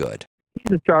really good.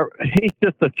 He's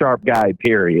just a sharp guy.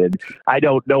 Period. I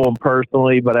don't know him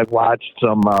personally, but I've watched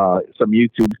some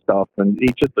YouTube stuff, and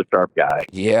he's just a sharp guy.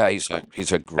 Yeah,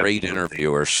 he's a great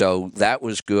interviewer. So that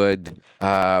was good.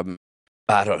 I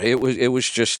don't. It was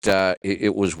just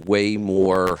it was way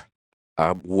more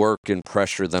work and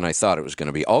pressure than I thought it was going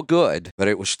to be. All good, but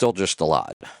it was still just a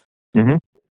lot. Mm-hmm.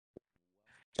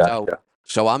 So Gotcha.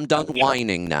 so I'm done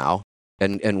whining now,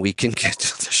 and we can get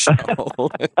to the show.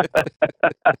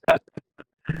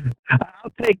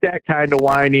 I'll take that kind of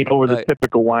whining over the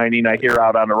typical whining I hear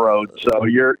out on the road. So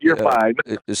you're fine.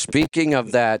 Speaking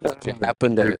of that, did you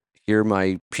happen to hear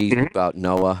my piece about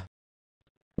NOAA?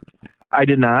 I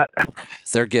did not.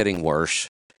 They're getting worse.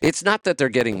 It's not that they're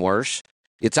getting worse.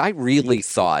 It's I really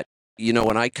thought,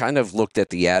 when I kind of looked at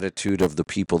the attitude of the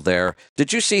people there.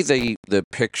 Did you see the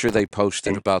picture they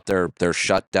posted about their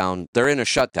shutdown? They're in a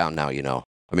shutdown now,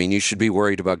 I mean, you should be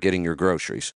worried about getting your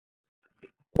groceries.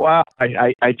 Well,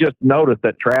 I just noticed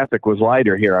that traffic was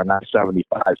lighter here on I-75,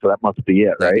 so that must be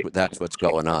it, right? That's what's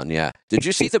going on, yeah. Did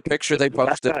you see the picture they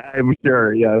posted? I'm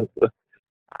sure, yes.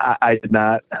 I did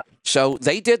not. So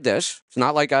they did this. It's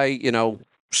not like I,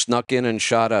 snuck in and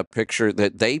shot a picture.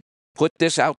 That they put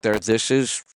this out there. This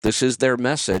is their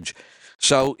message.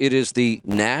 So it is the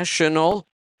National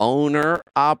Owner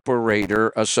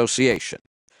Operator Association,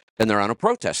 and they're on a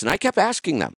protest. And I kept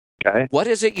asking them, okay, what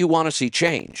is it you want to see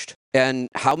changed? And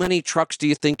how many trucks do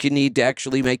you think you need to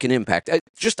actually make an impact?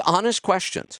 Just honest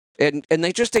questions. And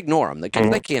they just ignore them because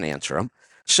they can't answer them.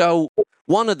 So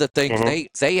one of the things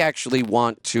they actually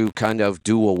want to kind of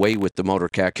do away with the Motor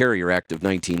Carrier Act of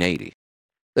 1980.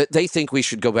 They think we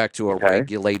should go back to a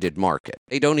regulated market.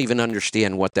 They don't even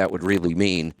understand what that would really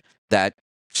mean, that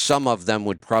some of them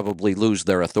would probably lose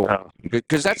their authority.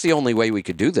 Because that's the only way we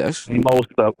could do this. Most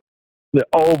of the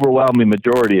overwhelming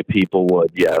majority of people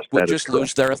would, yes. Would just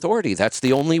lose their authority. That's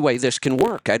the only way this can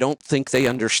work. I don't think they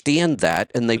understand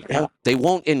that, and they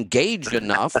won't engage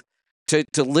enough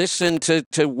to listen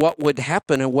to what would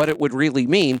happen and what it would really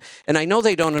mean. And I know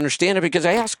they don't understand it because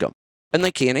I ask them, and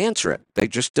they can't answer it. They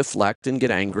just deflect and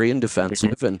get angry and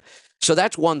defensive. And so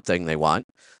that's one thing they want.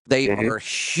 They are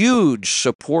huge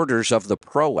supporters of the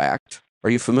PRO Act. Are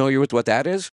you familiar with what that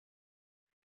is?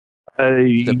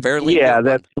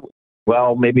 That's...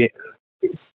 Well, maybe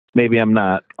I'm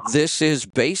not. This is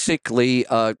basically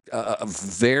a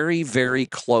very, very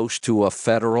close to a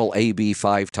federal AB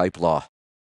 5 type law.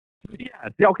 Yeah.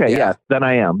 Okay. Yeah. Then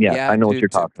I am. Yeah. I know what you're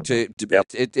talking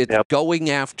about. It's going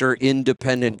after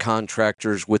independent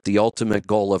contractors with the ultimate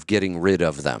goal of getting rid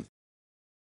of them.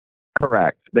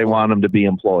 Correct. They want them to be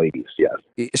employees.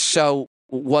 Yes. So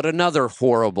what another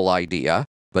horrible idea,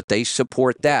 but they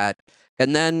support that.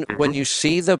 And then when you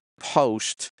see the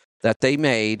post that they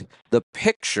made, the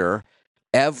picture,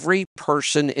 every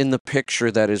person in the picture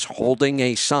that is holding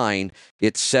a sign,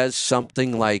 it says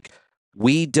something like,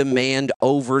 "We demand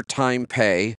overtime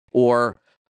pay," or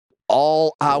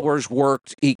 "all hours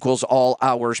worked equals all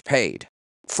hours paid."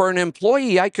 For an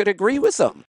employee, I could agree with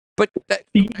them. But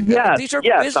these are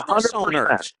business 100%.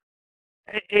 Owners.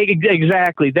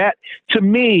 Exactly. That, to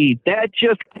me, that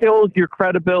just kills your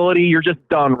credibility. You're just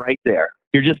done right there.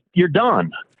 You're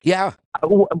done. Yeah.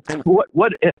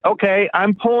 What? Okay,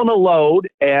 I'm pulling a load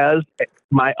as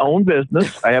my own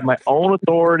business. I have my own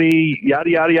authority, yada,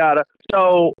 yada, yada.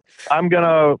 So I'm going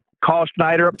to call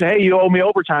Schneider up to, hey, you owe me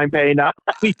overtime pay now.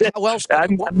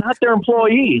 I'm not their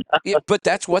employee. Yeah, but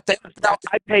that's what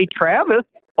I pay Travis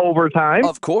overtime.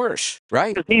 Of course,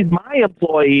 right. Because he's my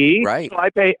employee. Right. So I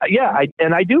pay,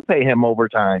 I do pay him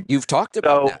overtime. You've talked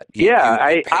about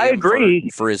that. I agree.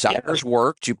 For his hours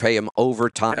worked, you pay him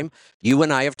overtime. You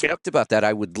and I have talked about that.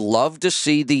 I would love to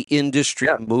see the industry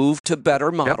move to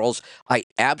better models. I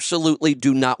absolutely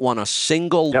do not want a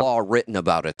single law written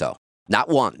about it, though. Not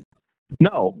one.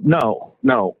 No.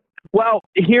 Well,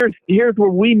 here's where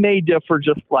we may differ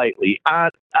just slightly.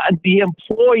 On the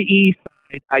employee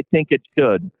side, I think it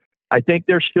should. I think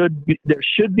there should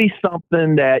be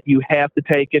something that you have to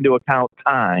take into account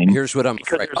time. Here's what I'm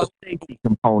afraid. There's a safety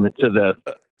component to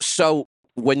this. So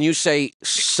when you say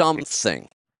something,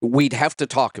 we'd have to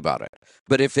talk about it.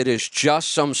 But if it is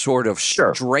just some sort of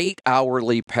straight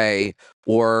hourly pay,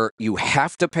 or you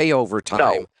have to pay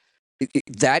overtime,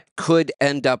 that could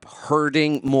end up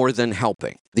hurting more than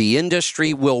helping. The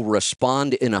industry will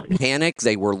respond in a panic.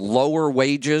 They will lower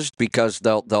wages because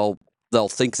they'll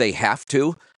think they have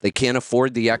to. They can't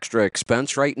afford the extra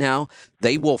expense right now.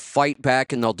 They will fight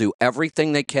back, and they'll do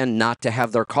everything they can not to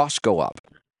have their costs go up.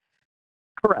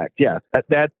 Correct. Yeah,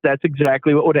 that's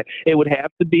exactly what it would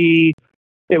have to be.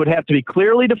 It would have to be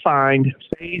clearly defined,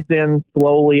 phased in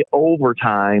slowly over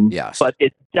time, Yes. but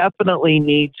it definitely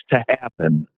needs to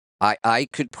happen. I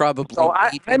could probably So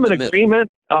meet I'm in in the middle.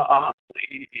 agreement.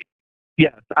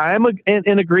 Yes, I'm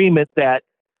in agreement that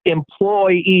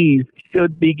employees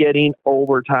should be getting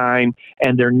overtime,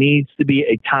 and there needs to be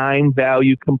a time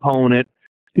value component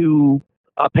to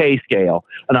a pay scale.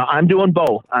 Now, I'm doing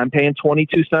both. I'm paying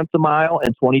 22 cents a mile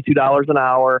and $22 an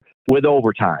hour with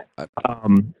overtime.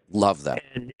 Love that.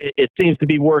 And it seems to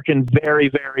be working very,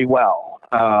 very well.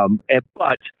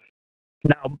 But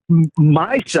now,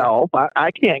 myself, I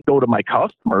can't go to my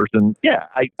customers and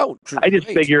I just right.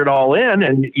 figure it all in,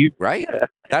 and you Right. yeah,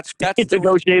 That's you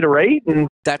negotiate a rate, and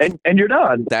you're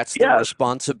done. That's the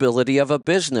responsibility of a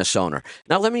business owner.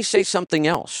 Now, let me say something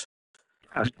else.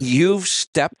 You've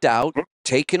stepped out,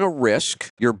 taken a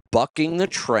risk. You're bucking the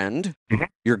trend.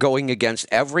 You're going against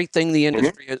everything the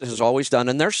industry has always done,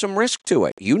 and there's some risk to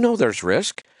it. You know there's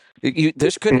risk.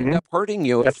 This could end up hurting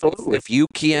you if you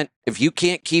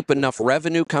can't keep enough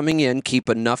revenue coming in, keep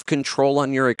enough control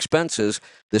on your expenses.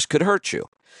 This could hurt you.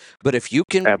 But if you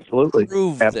can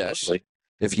prove this,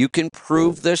 if you can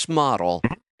prove this model,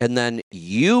 and then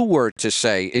you were to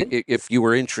say, if you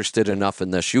were interested enough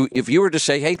in this, if you were to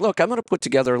say, hey, look, I'm going to put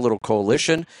together a little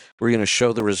coalition. We're going to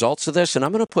show the results of this, and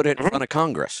I'm going to put it in front of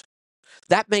Congress.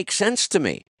 That makes sense to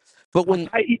me. But when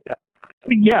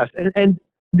yes, and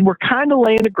we're kind of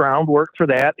laying the groundwork for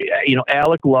that. You know,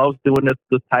 Alec loves doing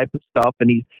this type of stuff,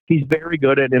 and he's very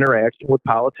good at interaction with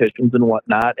politicians and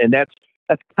whatnot. And that's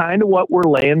kind of what we're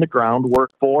laying the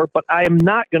groundwork for. But I am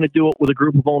not going to do it with a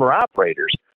group of owner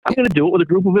operators. I'm going to do it with a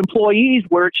group of employees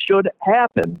where it should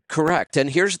happen. Correct. And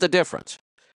here's the difference.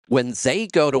 When they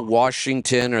go to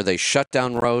Washington, or they shut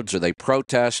down roads, or they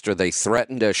protest, or they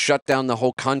threaten to shut down the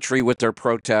whole country with their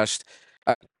protest,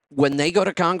 when they go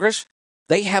to Congress,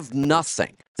 they have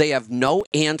nothing. They have no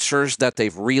answers that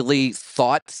they've really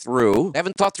thought through. They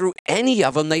haven't thought through any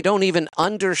of them. They don't even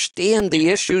understand the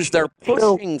issues they're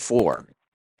pushing for.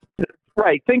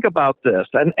 Right. Think about this.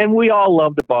 And we all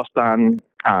love to bust on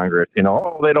Congress. You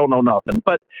know, they don't know nothing.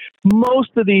 But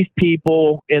most of these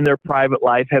people in their private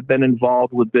life have been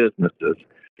involved with businesses.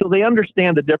 So they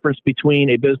understand the difference between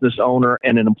a business owner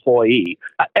and an employee.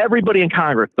 Everybody in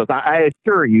Congress does. I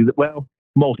assure you that, well,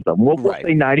 most of them. We'll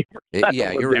say 90%.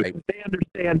 Yeah, you're right. They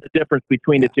understand the difference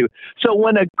between the two. So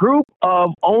when a group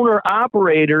of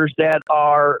owner-operators that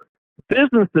are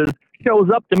businesses shows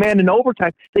up demanding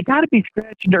overtime, they got to be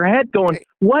scratching their head going,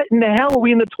 what in the hell? Are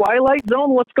we in the twilight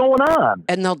zone? What's going on?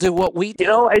 And they'll do what we do. You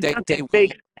know,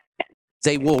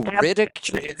 they will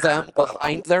ridicule them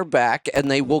behind their back,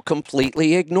 and they will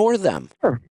completely ignore them.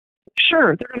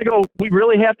 Sure. They're going to go, we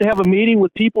really have to have a meeting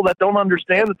with people that don't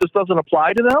understand that this doesn't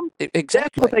apply to them? Exactly.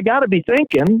 That's what they got to be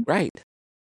thinking. Right.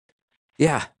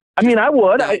 Yeah. I mean, I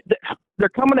would. They're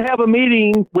coming to have a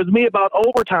meeting with me about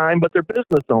overtime, but they're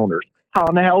business owners. How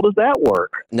in the hell does that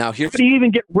work? Now, how do you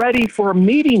even get ready for a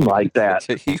meeting like that?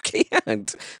 You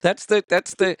can't. That's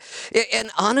the,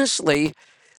 and honestly,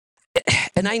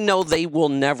 and I know they will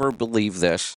never believe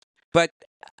this, but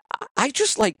I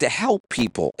just like to help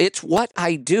people. It's what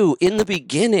I do. In the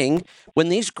beginning, when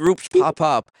these groups pop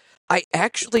up, I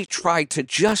actually try to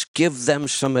just give them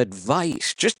some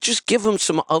advice. Just give them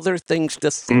some other things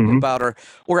to think about,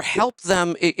 or help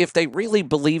them if they really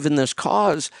believe in this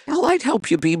cause. Hell, I'd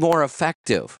help you be more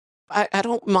effective. I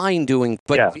don't mind doing,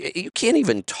 but you can't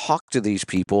even talk to these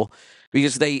people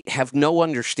because they have no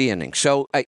understanding. So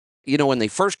when they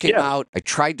first came out, I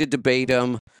tried to debate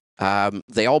them.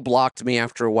 They all blocked me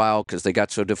after a while because they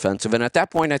got so defensive. And at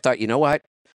that point, I thought, you know what?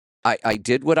 I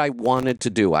did what I wanted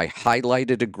to do. I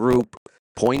highlighted a group,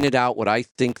 pointed out what I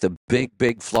think the big,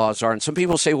 big flaws are. And some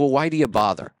people say, well, why do you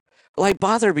bother? Well, I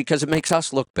bother because it makes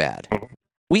us look bad.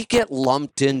 We get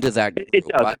lumped into that group. It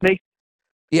does.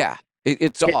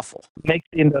 It's awful. It makes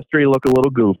the industry look a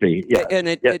little goofy. Yeah, and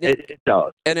it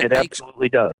does. And it absolutely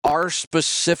does. Our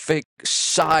specific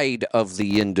side of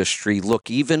the industry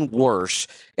look even worse.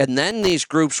 And then these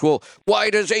groups will, why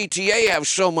does ATA have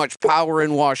so much power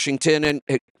in Washington? And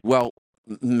well,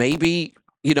 maybe,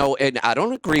 and I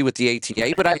don't agree with the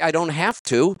ATA, but I don't have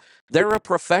to. They're a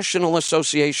professional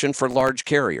association for large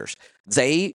carriers.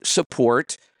 They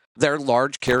support their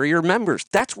large carrier members.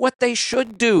 That's what they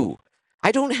should do.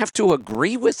 I don't have to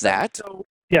agree with that. So,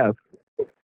 yes.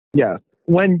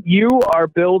 When you are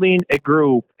building a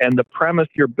group and the premise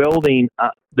you're building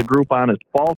the group on is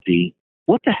faulty,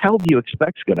 what the hell do you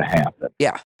expect is going to happen?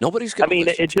 Yeah, nobody's going to. I mean,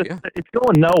 it's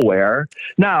going nowhere.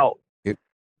 Now,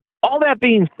 all that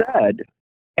being said,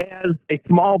 as a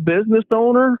small business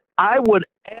owner, I would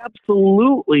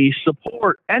absolutely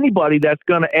support anybody that's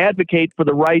going to advocate for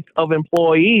the rights of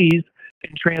employees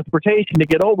in transportation to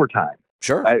get overtime.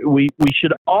 Sure. We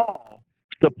should all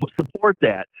support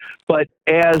that. But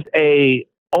as a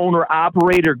owner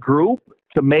operator group,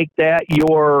 to make that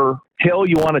your hill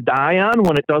you want to die on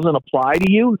when it doesn't apply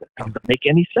to you, that doesn't make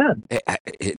any sense.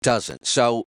 It doesn't.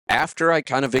 So after I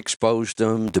kind of exposed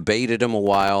them, debated them a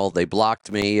while, they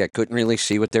blocked me. I couldn't really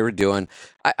see what they were doing.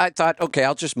 I thought, okay,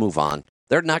 I'll just move on.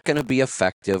 They're not going to be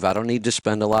effective. I don't need to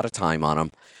spend a lot of time on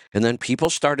them. And then people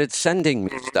started sending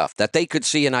me stuff that they could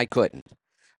see and I couldn't.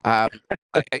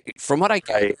 From what I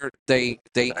gather, they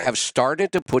have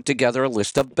started to put together a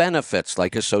list of benefits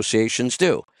like associations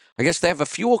do. I guess they have a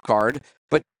fuel card,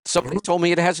 but somebody told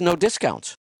me it has no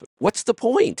discounts. What's the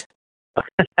point?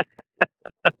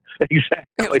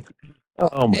 Exactly.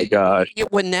 Oh my gosh.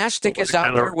 When NASTC is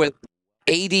out there with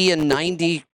 80 and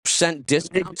 90%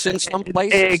 discounts in some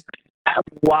places.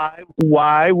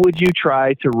 Why would you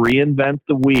try to reinvent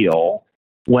the wheel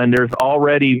when there's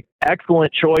already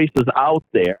excellent choices out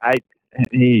there?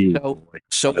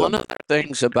 So one of the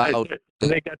things about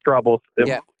they got troubles.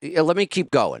 Yeah, let me keep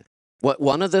going.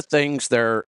 One of the things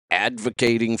they're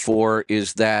advocating for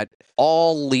is that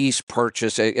all lease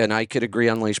purchase, and I could agree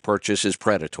on lease purchase, is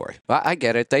predatory. I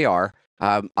get it. They are.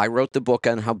 I wrote the book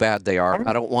on how bad they are.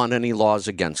 I don't want any laws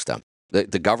against them.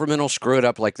 The government will screw it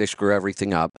up like they screw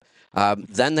everything up.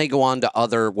 Then they go on to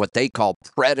other what they call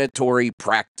predatory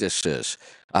practices.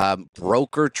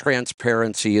 Broker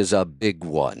transparency is a big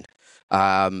one.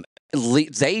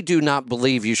 They do not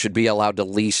believe you should be allowed to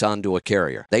lease onto a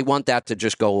carrier. They want that to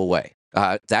just go away.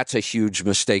 That's a huge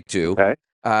mistake too. Okay.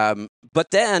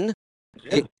 But then,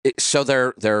 so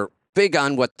they're big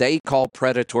on what they call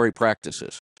predatory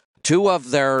practices. Two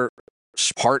of their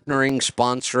partnering,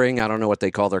 sponsoring, I don't know what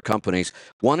they call their companies.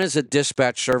 One is a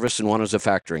dispatch service and one is a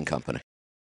factoring company.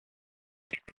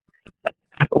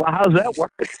 Well, how's that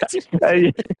work?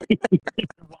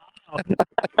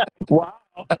 Wow.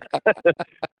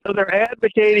 So they're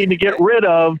advocating to get rid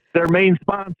of their main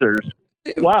sponsors.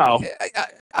 Wow.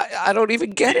 I don't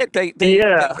even get it. They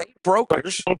hate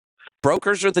brokers.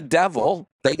 Brokers are the devil.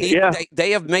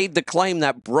 They have made the claim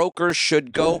that brokers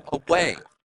should go away.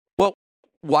 Well,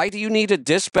 why do you need a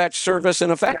dispatch service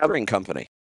and a factoring company?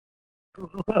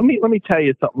 Let me tell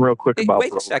you something real quick about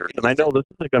brokers. And I know this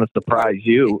isn't going to surprise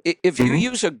you. If you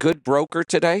use a good broker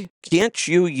today, can't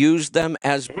you use them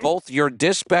as both your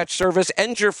dispatch service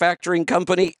and your factoring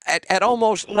company at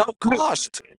almost no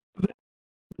cost?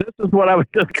 This is what I was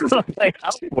just going to lay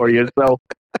out for you. So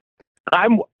I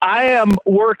am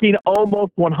working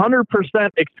almost 100%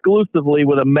 exclusively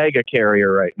with a mega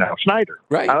carrier right now, Schneider.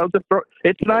 Right.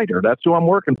 It's Schneider. That's who I'm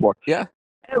working for. Yeah.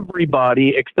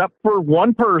 Everybody except for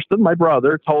one person, my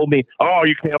brother, told me, "Oh,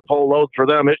 you can't pull loads for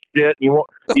them. It's shit." It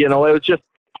was just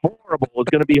horrible. It was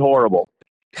going to be horrible.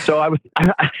 So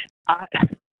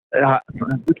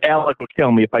Alec will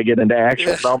kill me if I get into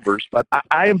actual numbers, but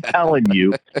I am telling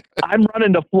you, I'm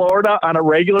running to Florida on a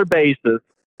regular basis,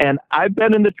 and I've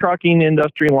been in the trucking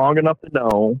industry long enough to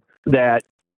know that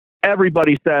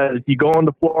everybody says you go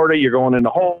into Florida, you're going in the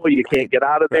hole, you can't get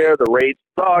out of there, the rates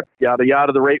suck, yada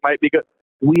yada. The rate might be good.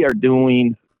 We are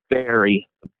doing very,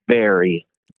 very,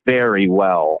 very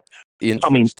well.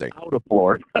 Interesting. Out of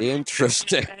Florida.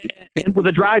 Interesting. And with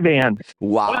a dry van.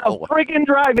 Wow. Well, freaking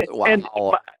drive it. Wow. And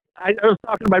I was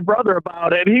talking to my brother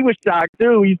about it. He was shocked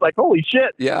too. He's like, "Holy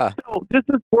shit!" Yeah. So this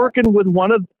is working with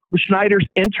one of Schneider's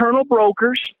internal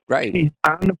brokers. Right. He's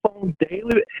on the phone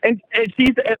daily, and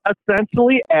she's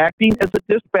essentially acting as a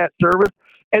dispatch service.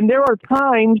 And there are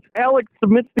times Alex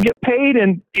submits to get paid,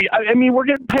 and I mean, we're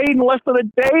getting paid in less than a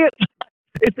day.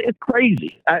 It's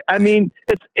crazy. I mean,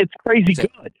 it's crazy good.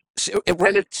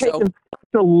 And it's taking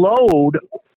such a load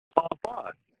off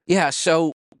us. Yeah,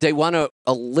 so they want to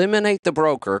eliminate the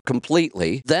broker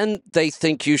completely. Then they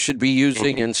think you should be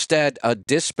using instead a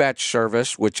dispatch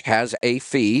service, which has a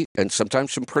fee and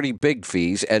sometimes some pretty big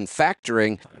fees, and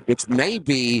factoring, which may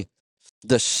be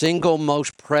the single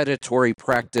most predatory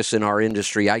practice in our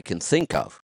industry I can think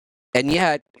of. And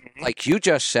yet, like you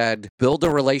just said, build a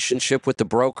relationship with the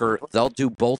broker. They'll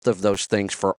do both of those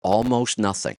things for almost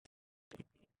nothing.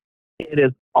 It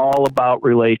is all about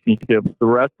relationships. The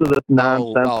rest of this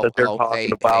nonsense that they're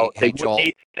talking about, they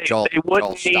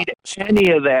wouldn't need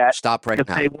any of that. Stop right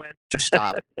now. Just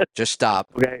stop. Just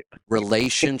stop. Okay.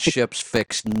 Relationships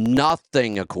fix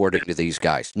nothing, according to these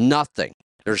guys. Nothing.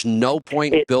 There's no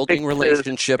point in building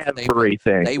relationships.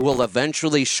 They will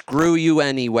eventually screw you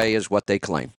anyway, is what they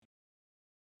claim.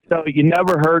 So you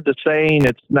never heard the saying,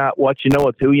 "It's not what you know,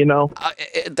 it's who you know"?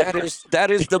 That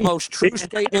is the most true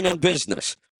statement in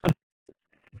business.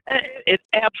 It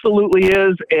absolutely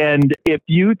is. And if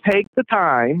you take the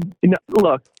time,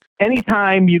 look,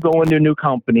 anytime you go into a new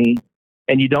company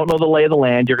and you don't know the lay of the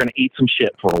land, you're going to eat some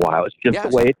shit for a while. It's just Yes.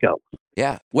 the way it goes.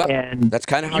 Yeah. Well, And that's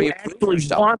kind of how you prove actually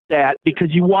yourself. want that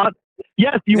because you want,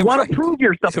 yes, you You're want right. to prove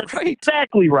yourself. You're That's right.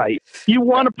 exactly right. You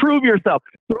want to prove yourself.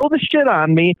 Throw the shit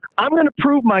on me. I'm going to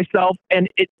prove myself. And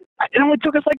it only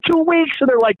took us like 2 weeks. So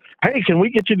they're like, hey, can we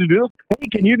get you to do this? Hey,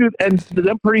 can you do? And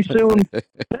then pretty soon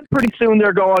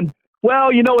they're going, well,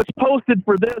 it's posted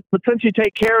for this, but since you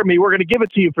take care of me, we're going to give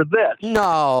it to you for this.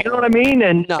 No. You know what I mean?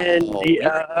 And No.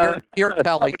 You're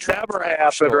telling never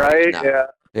happened, stories right? now.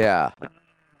 Yeah.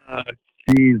 Yeah.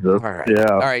 Jesus. All right.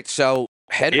 Yeah. All right. So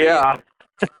Henry, Yeah.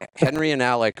 Henry and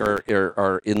Alec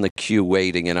are in the queue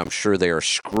waiting, and I'm sure they are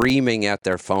screaming at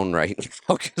their phone right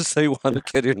now because they want to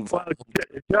get involved.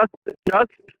 Well,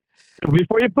 just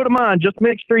before you put them on, just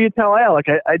make sure you tell Alec.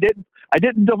 I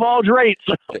didn't divulge rates.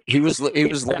 He was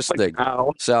listening.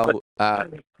 Now. So I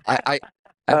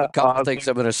have a couple things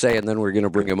I'm going to say, and then we're going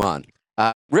to bring him on.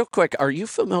 Real quick, are you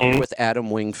familiar with Adam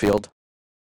Wingfield?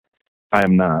 I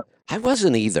am not. I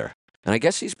wasn't either. And I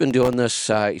guess he's been doing this.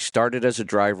 He started as a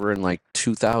driver in like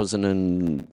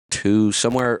 2002,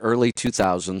 somewhere early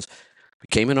 2000s.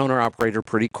 Became an owner-operator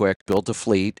pretty quick, built a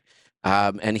fleet.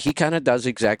 And he kind of does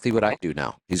exactly what I do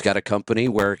now. He's got a company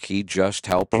where he just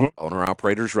helps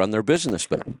owner-operators run their business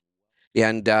better.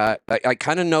 And I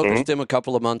kind of noticed him a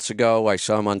couple of months ago. I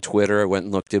saw him on Twitter. I went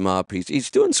and looked him up.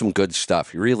 He's doing some good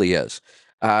stuff. He really is.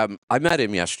 I met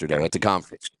him yesterday at the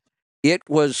conference. It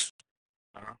was...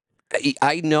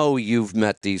 I know you've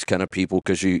met these kind of people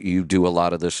because you do a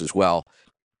lot of this as well.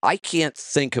 I can't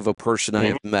think of a person I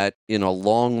have met in a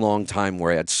long, long time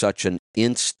where I had such an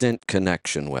instant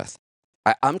connection with.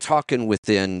 I'm talking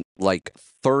within like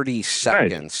 30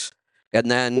 seconds. And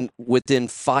then within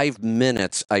 5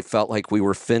 minutes, I felt like we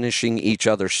were finishing each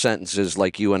other's sentences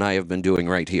like you and I have been doing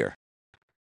right here.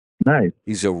 Nice.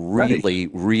 He's a really,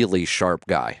 really sharp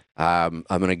guy. I'm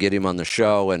going to get him on the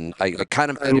show, and I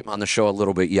kind of had him on the show a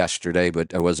little bit yesterday,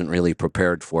 but I wasn't really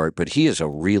prepared for it. But he is a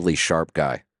really sharp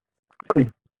guy.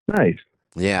 Nice.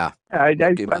 Yeah.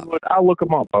 I'll look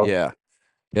him up. Yeah.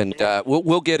 And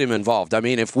we'll get him involved. I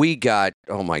mean, if we got,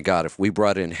 oh my God, if we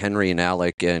brought in Henry and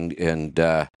Alec and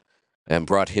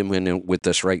brought him in with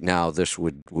us right now,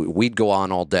 we'd go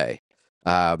on all day.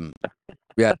 Yeah,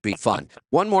 it'd be fun.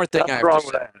 One more thing I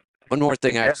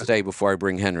have to say before I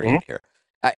bring Henry in here.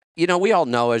 We all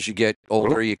know as you get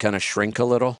older, you kind of shrink a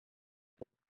little.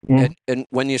 And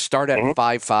when you start at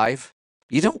 5'5",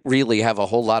 you don't really have a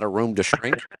whole lot of room to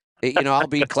shrink. I'll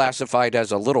be classified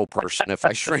as a little person if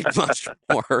I shrink much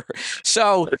more.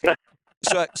 So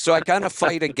I kind of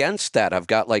fight against that. I've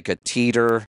got like a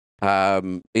teeter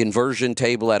inversion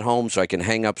table at home so I can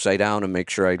hang upside down and make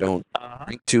sure I don't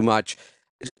drink too much.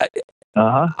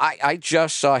 I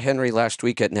just saw Henry last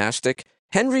week at NASTC.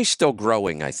 Henry's still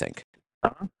growing, I think.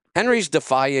 Henry's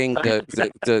defying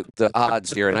the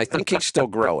odds here, and I think he's still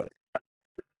growing.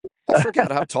 I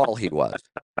forgot how tall he was.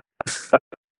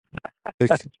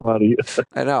 That's funny.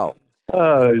 I know.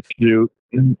 Oh, shoot.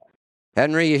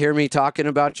 Henry, you hear me talking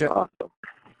about you?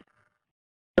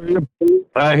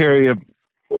 I hear you.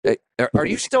 Are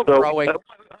you still growing?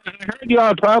 I heard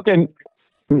y'all talking.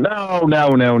 No.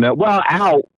 Well,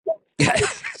 ow.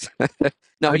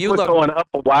 No, you was look going up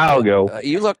a while ago.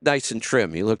 You look nice and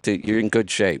trim. You're in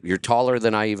good shape. You're taller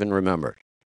than I even remember.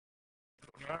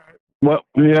 Well,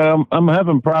 yeah, I'm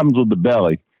having problems with the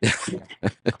belly.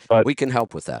 But we can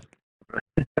help with that.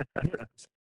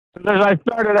 As I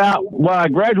started out, I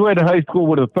graduated high school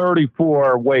with a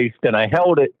 34 waist, and I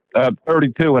held it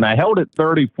 32, and I held it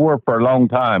 34 for a long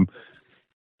time,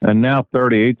 and now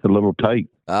 38's a little tight.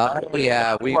 Oh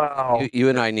yeah, you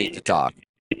and I need to talk.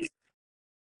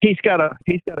 He's got a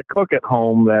cook at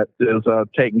home that is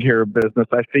taking care of business.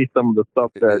 I see some of the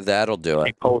stuff that'll do he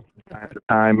it. posts from time to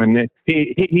time, and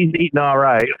he's eating all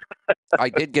right. I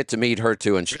did get to meet her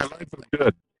too, and she's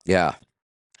good. Yeah.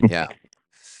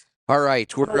 All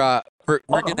right, we're gonna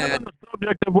add the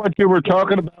subject of what you were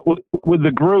talking about with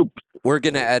the group. We're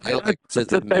gonna add Alec to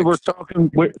the they were talking.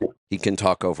 He can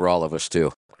talk over all of us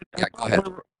too. Yeah, go ahead.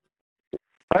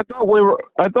 I thought we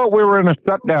were in a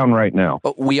shutdown right now.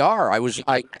 But we are.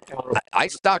 I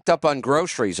stocked up on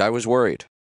groceries. I was worried.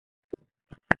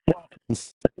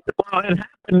 Well, it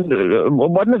happened.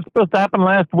 Wasn't it supposed to happen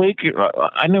last week?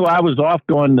 I knew I was off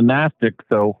going to NASTC,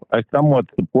 so I somewhat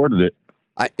supported it.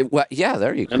 Yeah,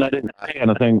 there you go. And I didn't say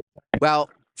anything. Well,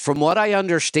 from what I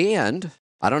understand,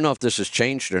 I don't know if this has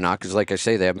changed or not, because like I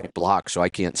say, they have me blocked, so I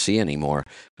can't see anymore.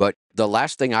 But the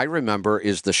last thing I remember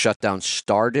is the shutdown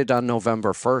started on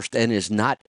November 1st and is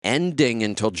not ending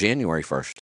until January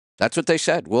 1st. That's what they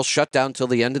said. We'll shut down till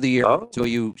the end of the year Oh. till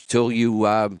you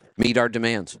meet our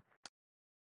demands.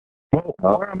 Well,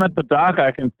 where I'm at the dock,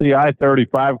 I can see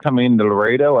I-35 coming into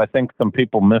Laredo. I think some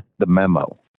people missed the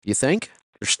memo. You think?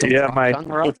 There's still Yeah, trucks on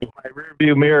the road?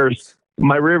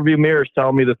 my rear view mirrors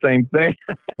tell me the same thing.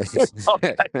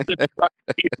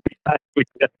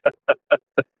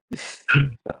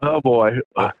 Oh boy.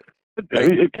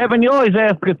 Kevin, you always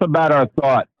ask us about our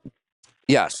thoughts.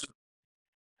 Yes.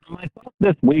 My thought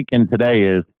this week and today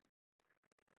is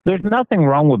there's nothing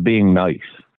wrong with being nice.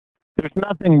 There's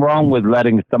nothing wrong with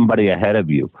letting somebody ahead of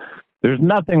you. There's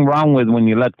nothing wrong with when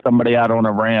you let somebody out on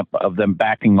a ramp of them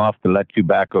backing off to let you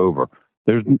back over.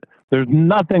 There's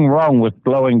nothing wrong with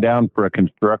slowing down for a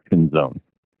construction zone.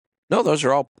 No, those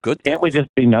are all good. Can't we just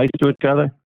be nice to each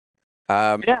other?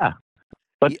 Yeah.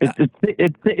 But Yeah.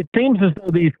 it seems as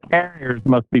though these carriers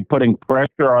must be putting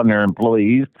pressure on their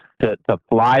employees to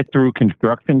fly through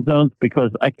construction zones,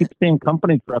 because I keep seeing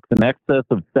company trucks in excess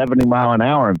of 70 mile an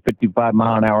hour and 55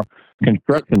 mile an hour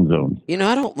construction zones. You know,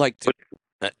 I don't like to.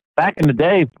 Back in the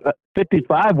day,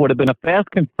 55 would have been a fast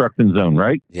construction zone,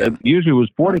 right? Yeah. Usually it was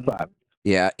 45.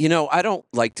 Yeah, you know, I don't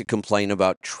like to complain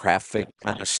about traffic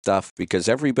kind of stuff because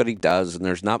everybody does, and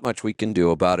there's not much we can do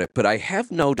about it. But I have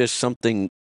noticed something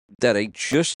that I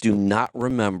just do not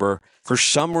remember. For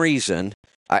some reason,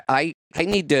 I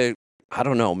need to, I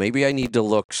don't know, maybe I need to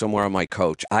look somewhere on my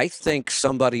coach. I think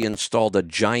somebody installed a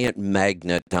giant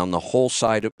magnet down the whole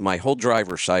side of my whole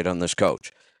driver's side on this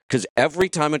coach. Because every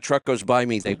time a truck goes by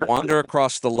me, they wander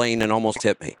across the lane and almost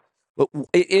hit me. But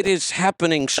it is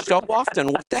happening so often.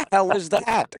 What the hell is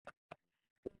that?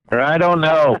 I don't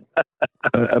know,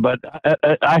 but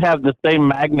I have the same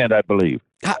magnet, I believe.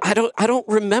 I don't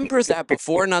remember that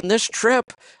before. And on this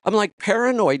trip, I'm like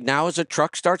paranoid now as a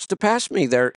truck starts to pass me.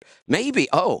 Maybe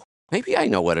I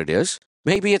know what it is.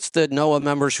 Maybe it's the NOAA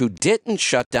members who didn't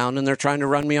shut down and they're trying to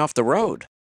run me off the road.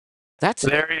 That's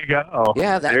There you go.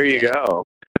 Yeah, there you go.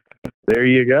 There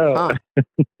you go.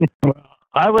 Huh.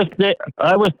 I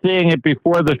was seeing it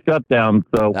before the shutdown,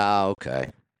 so.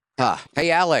 Okay.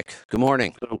 Hey, Alec. Good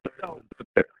morning.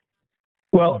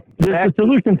 Well, there's a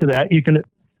solution to that. You can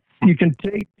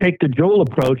take the Joel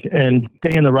approach and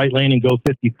stay in the right lane and go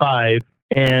 55,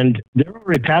 and they're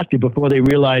already past you before they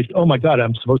realized, oh my God,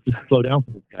 I'm supposed to slow down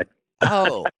for this guy.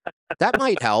 Oh, that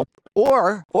might help.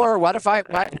 Or what if why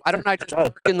don't I just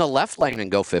park in the left lane and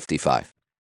go 55?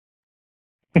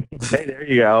 Hey, there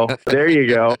you go. There you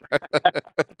go.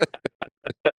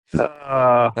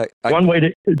 One way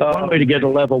to get a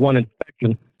level 1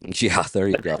 inspection. Yeah, there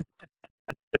you go.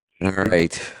 All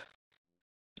right.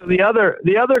 So the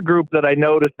other group that I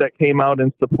noticed that came out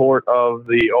in support of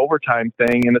the overtime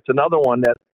thing, and it's another one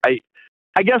that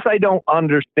I guess I don't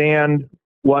understand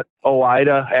what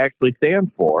OIDA actually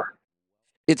stands for.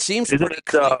 It seems Is pretty it,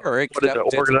 clear, what is except it,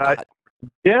 it's organized? not.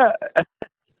 Yeah.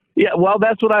 Yeah, well,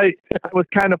 that's what I was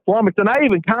kind of flummoxed. And I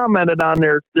even commented on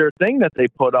their thing that they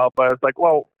put up. I was like,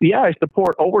 well, yeah, I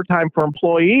support overtime for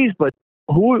employees, but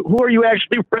who are you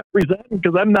actually representing?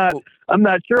 Because I'm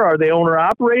not sure. Are they owner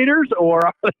operators or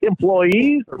are they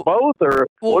employees or both? Or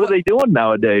what are they doing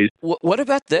nowadays? What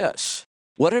about this?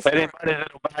 What if Anybody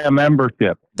that'll buy a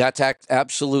membership. that's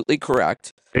absolutely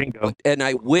correct? Bingo. And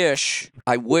I wish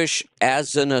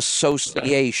as an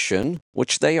association,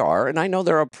 which they are, and I know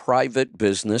they're a private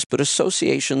business, but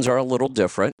associations are a little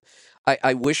different.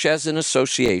 I wish as an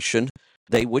association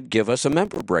they would give us a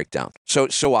member breakdown.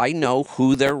 So I know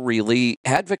who they're really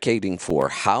advocating for.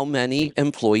 How many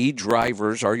employee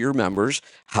drivers are your members?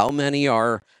 How many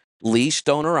are leased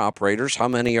owner operators? How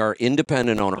many are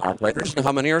independent owner operators? And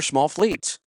how many are small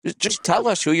fleets? Just tell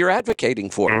us who you're advocating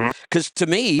for. Because to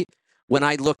me, when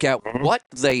I look at what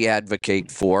they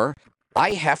advocate for,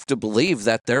 I have to believe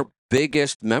that their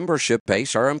biggest membership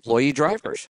base are employee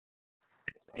drivers.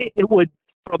 It would,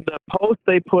 from the post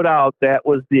they put out, that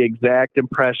was the exact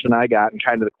impression I got, and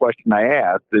kind of the question I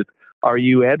asked is, are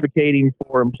you advocating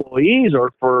for employees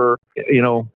or for,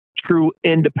 true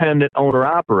independent owner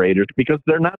operators? Because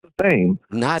they're not the same.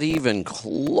 Not even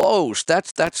close.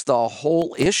 That's the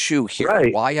whole issue here.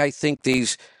 Right. Why I think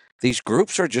these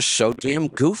groups are just so damn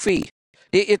goofy.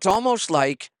 It's almost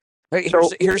like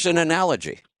here's an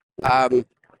analogy.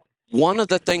 One of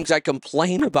the things I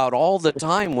complain about all the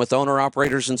time with owner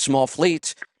operators and small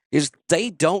fleets is they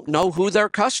don't know who their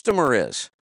customer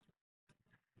is.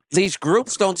 These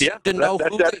groups don't seem to know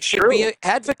who they should be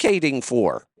advocating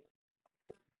for.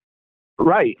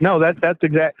 Right. No, that's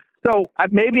exact. So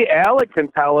maybe Alec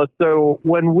can tell us. So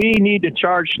when we need to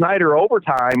charge Schneider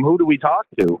overtime, who do we talk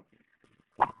to?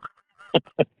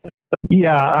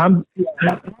 Yeah,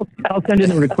 I'll send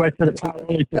in a request for the power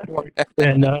only support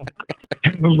and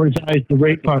have them revise the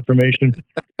rate confirmation.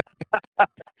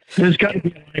 There's got to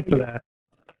be a line for that.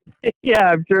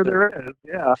 Yeah, I'm sure there is.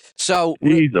 Yeah. So,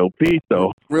 Piso.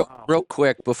 real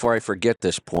quick before I forget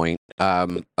this point,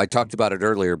 I talked about it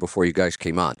earlier before you guys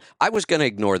came on. I was going to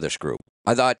ignore this group.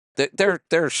 I thought that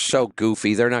they're so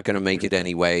goofy, they're not going to make it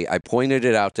anyway. I pointed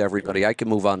it out to everybody. I can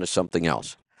move on to something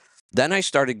else. Then I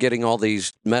started getting all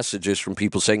these messages from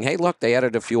people saying, "Hey, look, they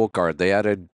added a fuel card, they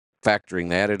added factoring,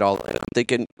 they added all." I'm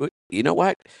thinking, you know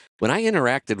what? When I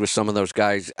interacted with some of those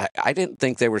guys, I didn't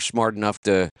think they were smart enough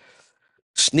to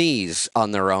sneeze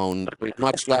on their own,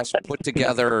 much less put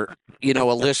together, a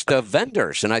list of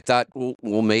vendors. And I thought,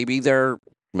 well, maybe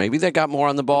they got more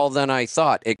on the ball than I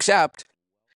thought. Except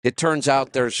it turns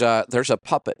out there's a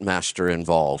puppet master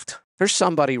involved. There's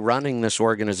somebody running this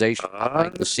organization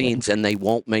behind the scenes, and they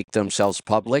won't make themselves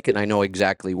public. And I know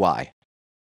exactly why.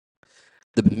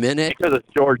 The minute Because it's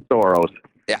George Soros.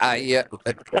 it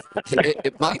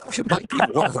might be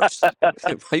worse.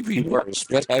 It might be worse,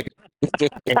 but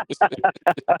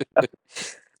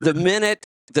the minute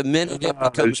it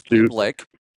becomes public,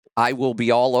 I will be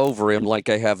all over him like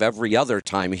I have every other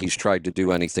time he's tried to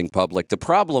do anything public. The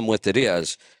problem with it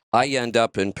is I end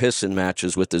up in pissing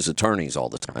matches with his attorneys all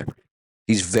the time.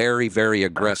 He's very, very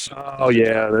aggressive. Oh,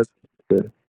 yeah. That's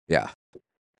good. Yeah.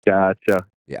 Gotcha.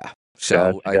 Yeah.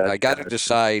 So Gotcha. I got to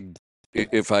decide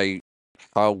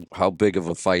how big of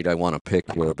a fight I want to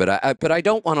pick here, but I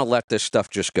don't want to let this stuff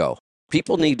just go.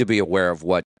 People need to be aware of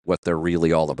what they're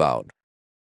really all about.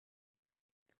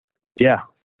 Yeah.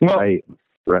 Well,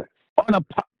 Right. on a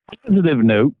positive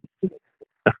note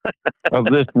of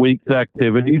this week's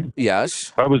activities,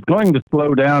 Yes. I was going to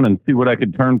slow down and see what I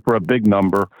could turn for a big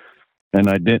number, and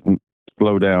I didn't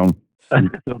slow down. I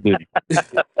still did.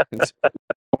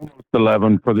 Almost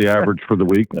 11 for the average for the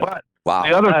week. But Wow.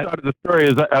 the other side of the story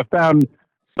is I found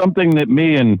something that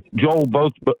me and Joel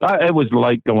both, it was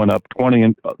light going up 20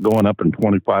 and going up and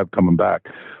 25 coming back.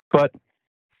 But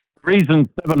reason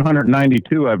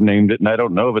 792, I've named it, and I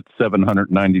don't know if it's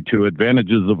 792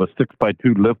 advantages of a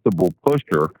 6x2 liftable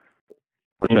pusher,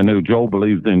 which I know Joel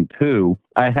believes in too.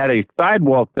 I had a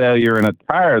sidewall failure in a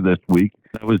tire this week.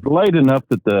 It was light enough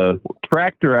that the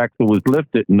tractor axle was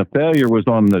lifted and the failure was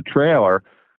on the trailer.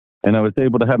 And I was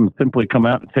able to have him simply come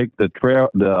out and take the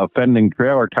offending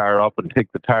trailer tire off and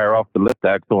take the tire off the lift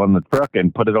axle on the truck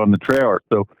and put it on the trailer.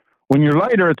 So when you're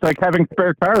lighter, it's like having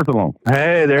spare tires along.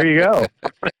 Hey, there you go.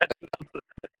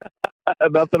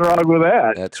 Nothing wrong with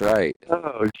that. That's right.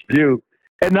 Oh, shoot.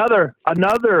 Another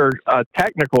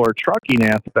technical or trucking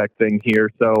aspect thing here.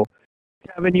 So,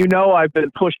 Kevin, I've been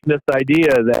pushing this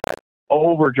idea that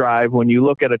overdrive, when you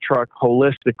look at a truck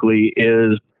holistically,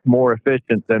 is more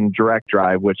efficient than direct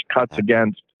drive, which cuts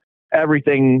against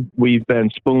everything we've been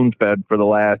spoon-fed for the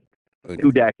last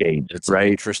 2 decades. It's right?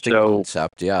 an interesting So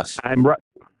concept, yes. I'm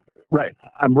right.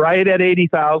 I'm right at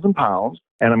 80,000 pounds,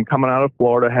 and I'm coming out of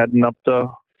Florida, heading up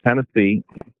to Tennessee,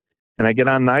 and I get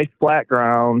on nice flat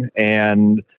ground,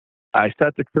 and I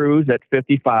set the cruise at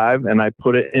 55, and I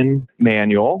put it in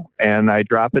manual, and I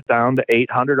drop it down to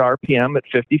 800 RPM at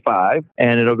 55,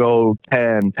 and it'll go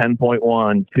 10,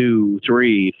 10.1, 2,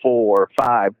 3, 4,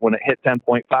 5. When it hit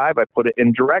 10.5, I put it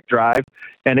in direct drive,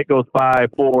 and it goes 5,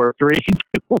 4, 3,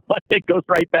 2, 1. It goes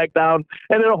right back down,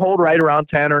 and it'll hold right around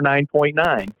 10 or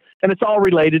 9.9. And it's all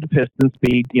related to piston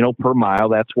speed, per mile.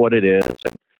 That's what it is.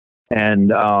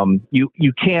 And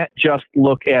you can't just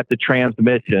look at the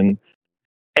transmission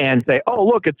and say, "Oh,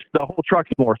 look, it's the whole truck's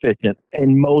more efficient."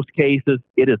 In most cases,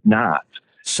 it is not.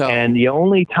 So, And the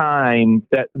only time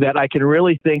that I can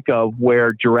really think of where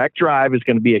direct drive is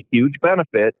going to be a huge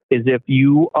benefit is if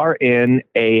you are in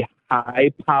a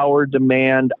high power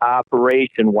demand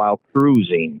operation while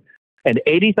cruising. And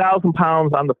 80,000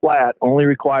 pounds on the flat only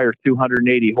requires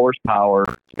 280 horsepower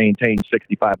to maintain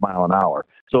 65 mile an hour.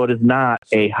 So it is not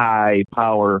a high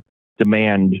power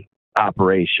demand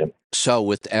operation. So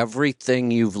with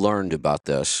everything you've learned about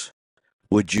this,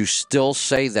 would you still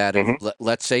say that if,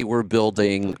 let's say we're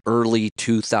building early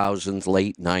 2000s,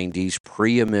 late 90s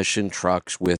pre-emission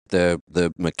trucks with the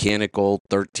mechanical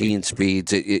 13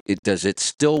 speeds, does it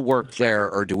still work there,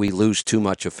 or do we lose too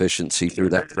much efficiency through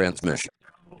that transmission?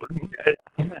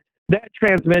 That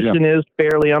transmission is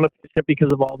fairly inefficient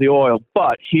because of all the oil.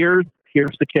 But here's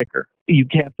the kicker. You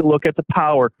have to look at the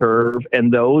power curve,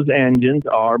 and those engines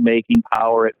are making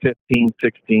power at 15,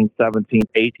 16, 17,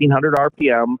 1800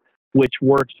 RPM, which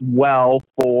works well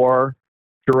for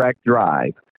direct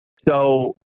drive.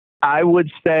 So I would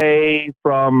say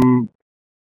from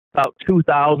about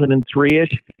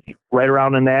 2003-ish, right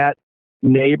around in that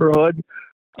neighborhood,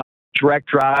 direct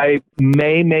drive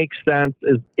may make sense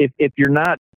is if you're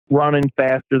not running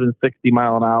faster than 60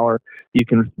 mile an hour, you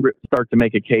can start to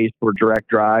make a case for direct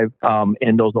drive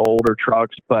in those older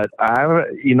trucks. But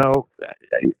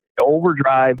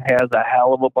overdrive has a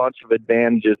hell of a bunch of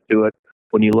advantages to it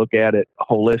when you look at it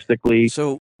holistically.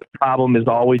 So the problem is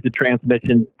always the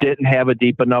transmission didn't have a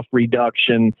deep enough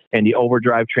reduction, and the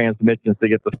overdrive transmissions to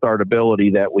get the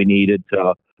startability that we needed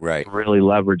to really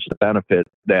leverage the benefit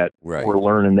that we're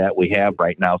learning that we have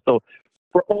right now. So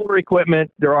for older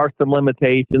equipment, there are some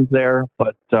limitations there,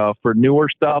 but for newer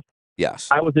stuff, yes,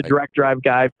 I was a direct drive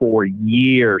guy for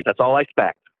years. That's all I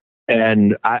spec,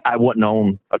 and I wouldn't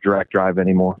own a direct drive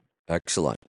anymore.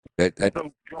 Excellent.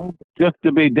 Just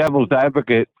to be devil's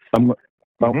advocate, I'm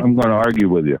going to argue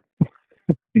with you.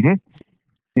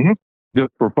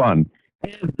 Just for fun.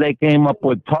 If they came up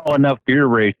with tall enough gear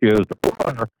ratios,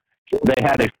 or they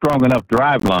had a strong enough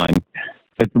drive line,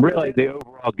 it's really the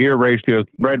overall gear ratio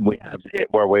spread we have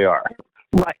where we are.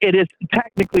 Right. It is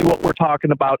technically what we're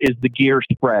talking about is the gear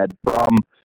spread from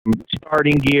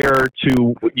starting gear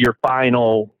to your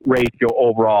final ratio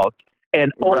overall.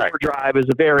 And overdrive is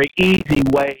a very easy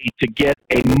way to get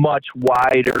a much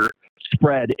wider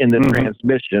spread in the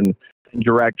transmission than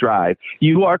direct drive.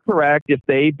 You are correct if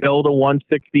they build a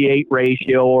 168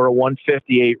 ratio or a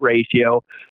 158 ratio.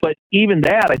 But even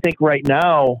that, I think right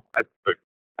now,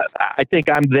 I think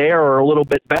I'm there or a little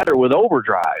bit better with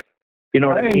overdrive. You know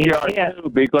what I mean? Yeah,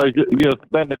 because you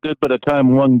spend a good bit of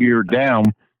time one gear down.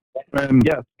 And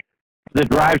yes. The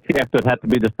drive shaft would have to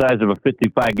be the size of a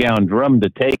 55-gallon drum to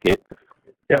take it.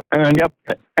 Yep.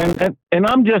 And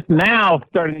I'm just now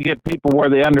starting to get people where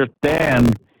they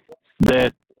understand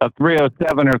that a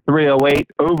 307 or 308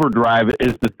 overdrive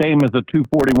is the same as a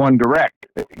 241 direct.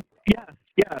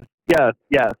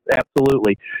 Yes,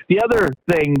 absolutely. The other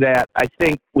thing that I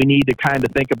think we need to kind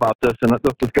of think about this, and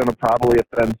this is going to probably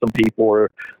offend some people, or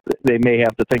they may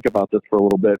have to think about this for a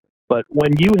little bit, but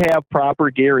when you have proper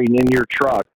gearing in your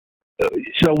truck,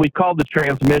 so we called the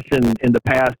transmission in the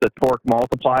past a torque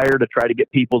multiplier to try to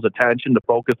get people's attention to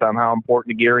focus on how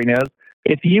important the gearing is.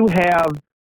 If you have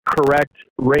correct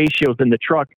ratios in the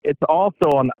truck, it's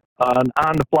also an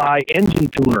on-the-fly engine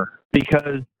tuner,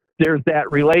 because there's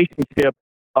that relationship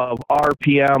of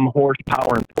RPM,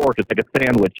 horsepower, and torque. It's like a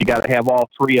sandwich. You got to have all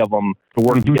three of them to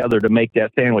work together to make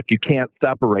that sandwich. You can't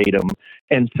separate them.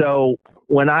 And so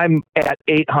when I'm at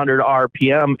 800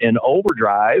 RPM in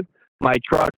overdrive, my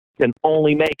truck can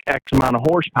only make X amount of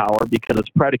horsepower because it's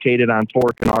predicated on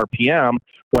torque and RPM.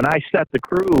 When I set the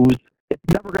cruise, it's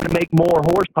never going to make more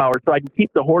horsepower. So I can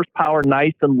keep the horsepower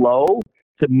nice and low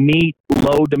to meet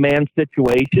low demand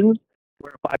situations,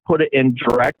 where if I put it in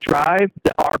direct drive,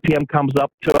 the RPM comes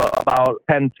up to about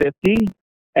 1050.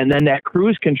 And then that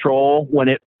cruise control, when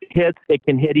it hits, it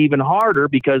can hit even harder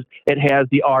because it has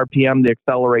the RPM to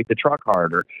accelerate the truck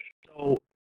harder. So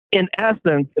in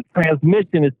essence, the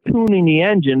transmission is tuning the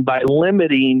engine by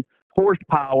limiting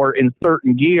horsepower in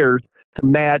certain gears to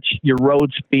match your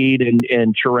road speed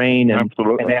and terrain and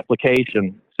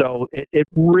application. So it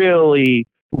really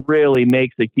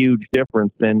makes a huge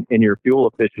difference in your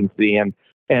fuel efficiency.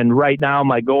 And right now,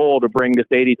 my goal to bring this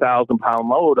 80,000 pound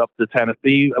load up to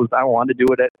Tennessee, I wanted to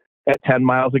do it at 10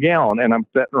 miles a gallon, and I'm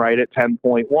sitting right at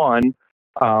 10.1.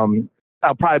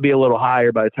 I'll probably be a little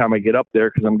higher by the time I get up there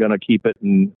because I'm going to keep it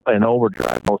in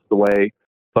overdrive most of the way.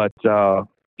 But them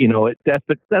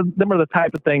are the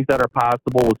type of things that are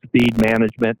possible with speed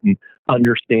management and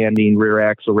understanding rear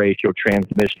axle ratio,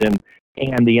 transmission,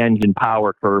 and the engine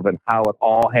power curve and how it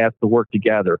all has to work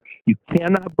together. You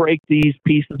cannot break these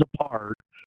pieces apart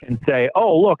and say,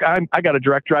 oh, look, I got a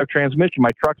direct drive transmission.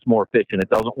 My truck's more efficient. It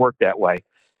doesn't work that way.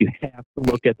 You have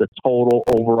to look at the total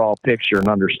overall picture and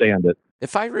understand it.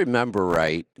 If I remember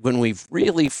right, when we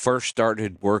really first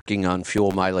started working on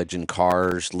fuel mileage in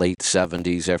cars, late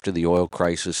 70s, after the oil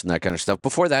crisis and that kind of stuff,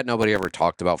 before that, nobody ever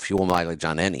talked about fuel mileage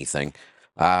on anything.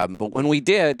 But when we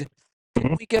did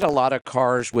we get a lot of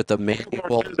cars with a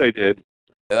manual? They did.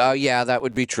 Yeah, that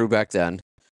would be true back then.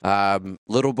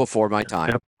 Little before my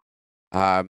time.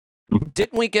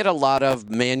 Didn't we get a lot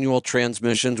of manual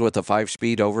transmissions with a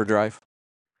 5-speed overdrive?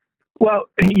 Well,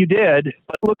 you did,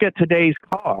 but look at today's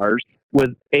cars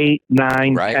with 8,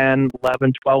 9, 10,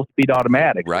 11, 12-speed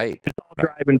automatics. Right. It's all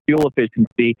driving fuel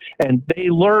efficiency, and they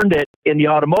learned it in the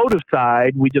automotive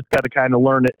side. We just got to kind of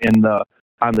learn it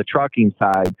on the trucking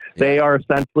side. Yeah. They are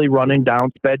essentially running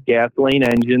down-sped gasoline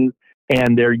engines,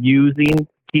 and they're using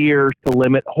gears to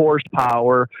limit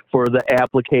horsepower for the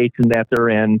application that they're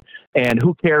in. And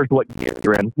who cares what gear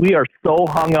you're in? We are so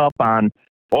hung up on,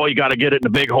 you got to get it in a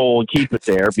big hole and keep it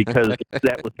there, because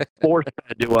that was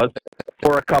force-fed to us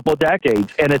for a couple of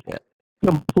decades. And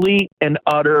complete and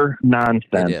utter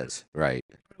nonsense. It is, right.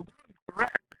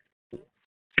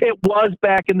 It was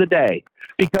back in the day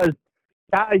because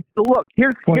guys, look,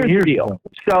 here's 20 the years deal. ago.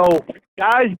 So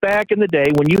guys, back in the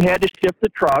day when you had to shift the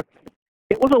truck,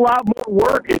 it was a lot more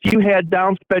work if you had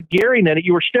downsped gearing in it.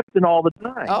 You were shifting all the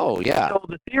time. Oh, yeah. So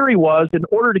the theory was, in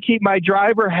order to keep my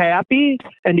driver happy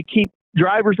and to keep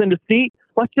drivers in the seat,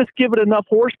 let's just give it enough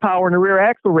horsepower in the rear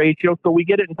axle ratio so we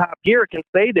get it in top gear, it can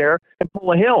stay there and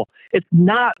pull a hill. It's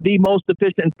not the most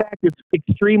efficient. In fact, it's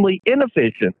extremely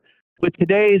inefficient. With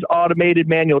today's automated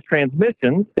manual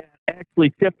transmissions that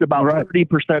actually shift about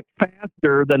 30%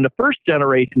 faster than the first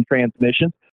generation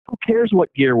transmissions, who cares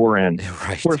what gear we're in?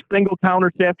 Right. We're a single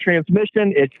countershaft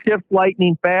transmission. It shifts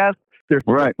lightning fast. They're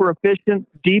super efficient,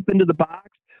 deep into the box.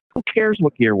 Who cares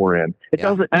what gear we're in? It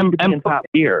doesn't need to be in top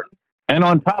gear. And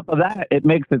on top of that, it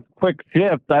makes it quick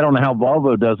shift. I don't know how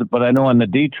Volvo does it, but I know on the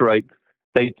Detroit,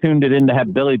 they tuned it in to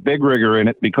have Billy Big Rigger in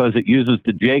it because it uses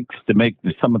the Jakes to make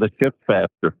some of the shifts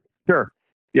faster. Sure.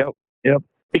 Yep.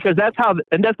 Because that's how,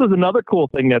 and this is another cool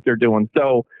thing that they're doing.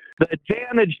 So the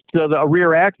advantage to the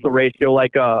rear axle ratio,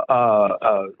 like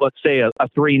let's say a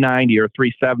 390 or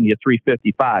 370, a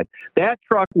 355, that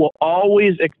truck will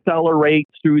always accelerate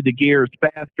through the gears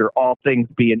faster, all things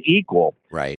being equal.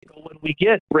 Right. So when we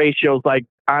get ratios like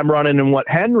I'm running and what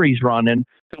Henry's running,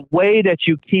 the way that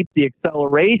you keep the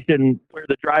acceleration where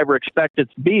the driver expects it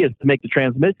to be is to make the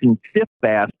transmission shift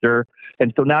faster.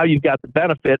 And so now you've got the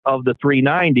benefit of the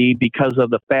 390 because of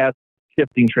the fast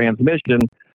shifting transmission.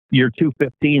 Your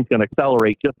 215 is going to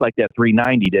accelerate just like that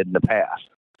 390 did in the past.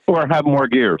 Or have more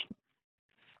gears.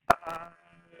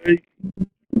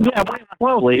 Yeah,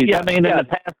 well, Yeah, I mean, in the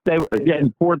past, they were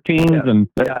getting 14s, and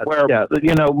where,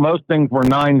 you know, most things were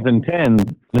 9s and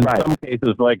 10s. In some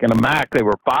cases, like in a Mac, they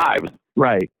were 5s.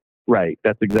 Right.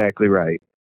 That's exactly right.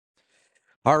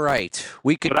 All right.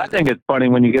 We could. But I think it's funny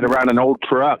when you get around an old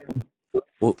truck,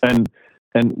 and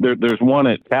there's one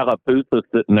at Tallapoosa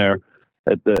sitting there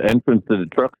at the entrance to the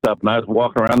truck stop, and I was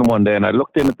walking around one day, and I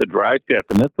looked in at the drive shaft,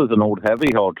 and this was an old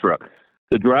heavy haul truck.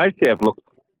 The drive shaft looked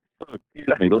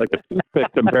like a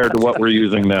toothpick compared to what we're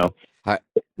using now.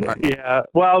 Yeah.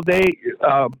 Well,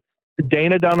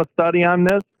 Dana done a study on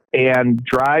this, and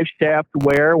drive shaft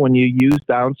wear when you use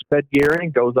downsped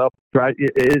gearing goes up.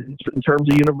 In terms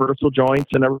of universal joints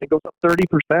and everything, goes up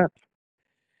 30%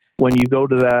 when you go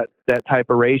to that type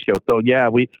of ratio. So yeah,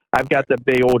 I've got that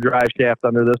big old drive shaft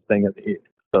under this thing.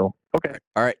 So okay.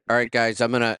 All right, guys.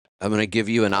 I'm gonna give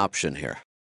you an option here.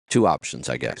 2 options,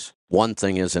 I guess. One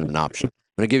thing isn't an option.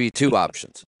 I'm gonna give you 2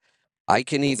 options. I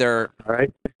can either. All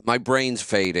right. My brain's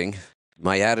fading.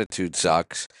 My attitude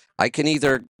sucks. I can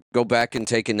either go back and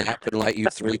take a nap and let you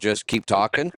 3 just keep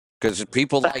talking because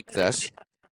people like this,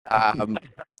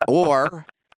 or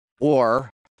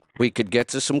we could get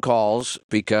to some calls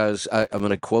because I'm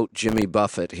going to quote Jimmy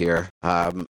Buffett here.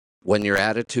 When your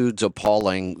attitude's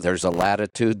appalling, there's a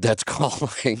latitude that's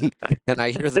calling, and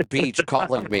I hear the beach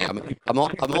calling me.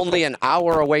 I'm only an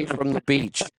hour away from the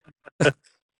beach. We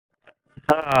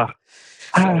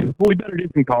better do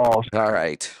some calls. All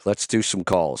right, let's do some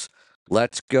calls.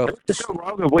 Let's go. What's so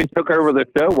wrong if we took over the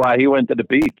show while he went to the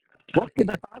beach? What could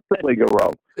possibly go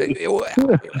wrong?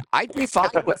 I'd be fine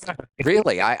with it.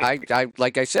 Really. I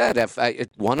like I said,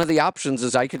 one of the options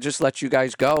is I could just let you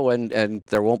guys go and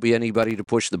there won't be anybody to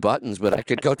push the buttons, but I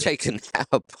could go take a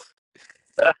nap.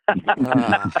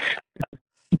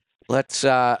 Let's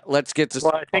get to.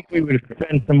 Well, I think we would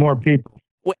offend some more people.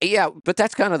 Well, yeah, but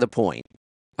that's kind of the point.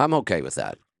 I'm okay with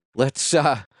that. Let's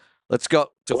go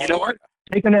to Florida.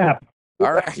 Take a nap.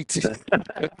 All right.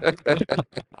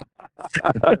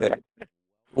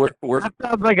 we're That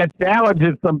sounds like a challenge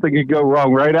if something could go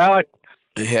wrong, right, Alex?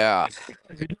 Yeah.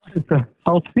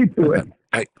 I'll see to it.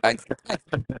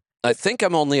 I think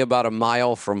I'm only about a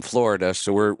mile from Florida,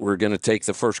 so we're going to take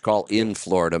the first call in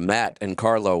Florida. Matt and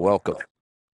Carlo, welcome.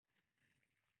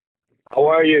 How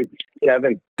are you,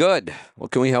 Kevin? Good.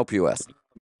 What can we help you with?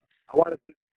 I want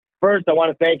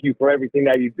to thank you for everything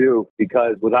that you do,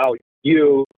 because without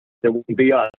you, there wouldn't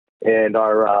be us. And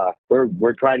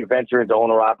we're trying to venture into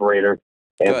owner operator,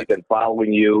 and we've been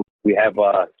following you. We have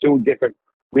two different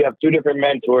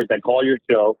mentors that call your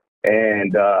show,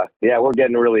 and we're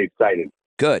getting really excited.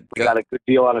 Good. We got a good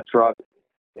deal on a truck,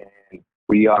 and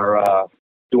we are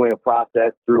doing a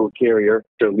process through a carrier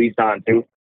to lease onto.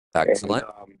 Excellent.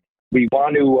 And, we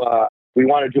want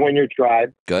to join your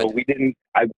tribe. Good. So we didn't.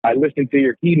 I listened to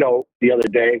your keynote the other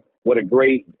day. What a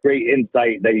great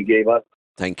insight that you gave us.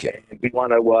 Thank you. And we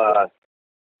want to.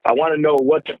 I want to know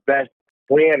what the best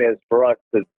plan is for us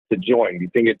to join. Do you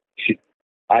think it?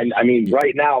 I mean,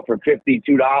 right now for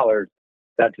 $52,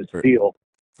 that's a steal.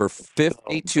 For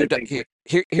 $52,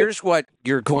 here's what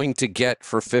you're going to get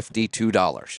for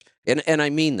 $52. And I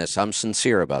mean this. I'm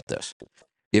sincere about this.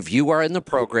 If you are in the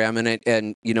program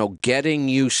and you know, getting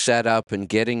you set up and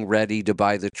getting ready to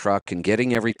buy the truck and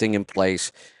getting everything in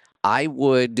place, I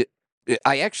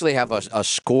actually have a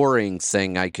scoring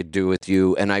thing I could do with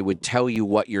you, and I would tell you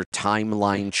what your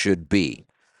timeline should be.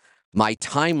 My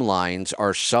timelines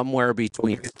are somewhere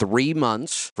between 3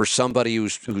 months for somebody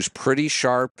who's pretty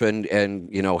sharp and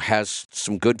you know, has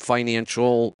some good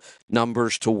financial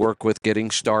numbers to work with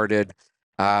getting started,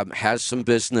 has some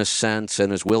business sense,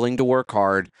 and is willing to work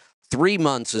hard. 3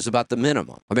 months is about the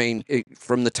minimum. I mean,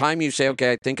 from the time you say,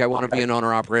 okay, I think I want to be an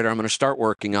owner operator, I'm going to start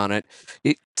working on it.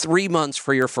 3 months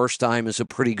for your first time is a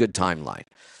pretty good timeline.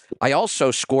 I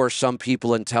also score some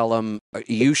people and tell them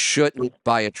you shouldn't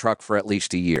buy a truck for at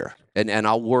least a year. And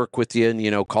I'll work with you and, you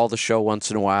know, call the show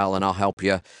once in a while and I'll help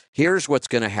you. Here's what's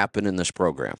going to happen in this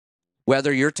program.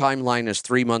 Whether your timeline is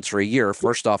 3 months or a year,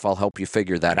 first off, I'll help you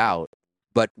figure that out.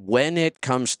 But when it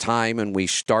comes time and we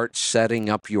start setting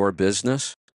up your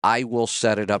business, I will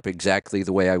set it up exactly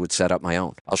the way I would set up my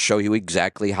own. I'll show you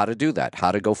exactly how to do that,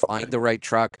 how to go find the right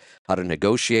truck, how to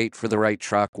negotiate for the right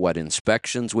truck, what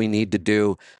inspections we need to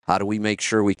do, how do we make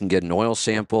sure we can get an oil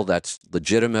sample that's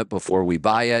legitimate before we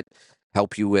buy it,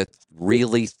 help you with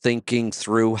really thinking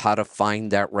through how to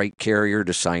find that right carrier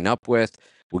to sign up with.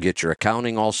 We'll get your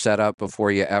accounting all set up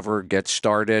before you ever get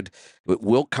started.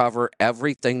 We'll cover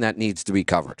everything that needs to be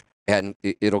covered, and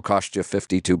it'll cost you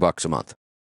 $52 a month.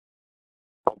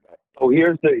 So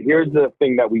here's the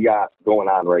thing that we got going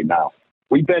on right now.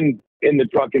 We've been in the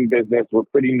trucking business. We're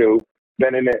pretty new.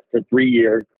 Been in it for 3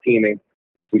 years, teaming.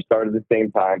 We started at the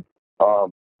same time.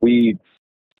 We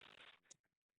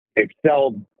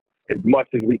excelled as much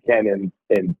as we can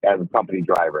in as a company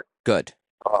driver. Good.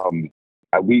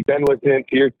 We've been listening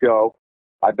to your show.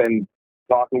 I've been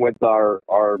talking with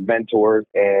our mentors,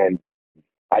 and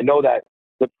I know that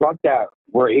the truck that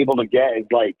we're able to get is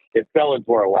like, it fell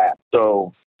into our lap.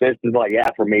 So this is like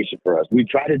affirmation for us. We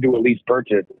tried to do a lease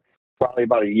purchase probably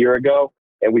about a year ago,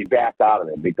 and we backed out of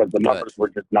it because the numbers were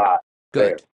just not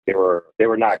good. There. They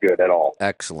were not good at all.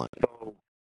 Excellent. So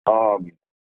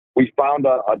we found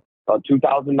a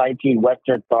 2019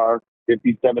 Western Star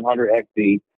 5700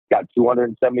 XE, got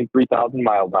 273,000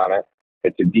 miles on it.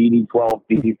 It's a DD12,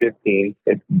 DD15.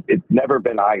 It's never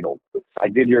been idle. I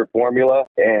did your formula,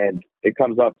 and it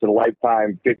comes up to the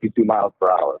lifetime 52 miles per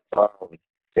hour.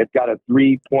 It's got a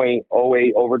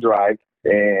 3.08 overdrive,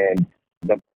 and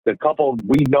the couple,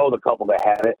 we know the couple that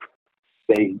had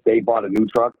it, they bought a new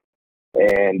truck,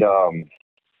 and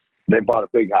they bought a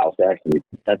big house, actually.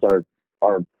 That's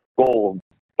our goal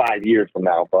 5 years from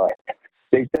now. But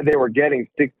they said they were getting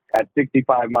at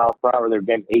 65 miles per hour, they're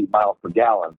getting 8 miles per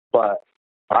gallon. But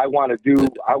I wanted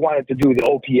to do the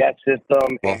OPS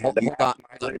system. Well, hold on.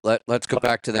 Let's go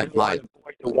back to that.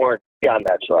 The warranty on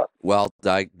that truck. Well,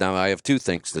 now I have two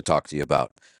things to talk to you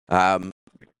about.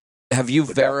 Have you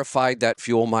verified that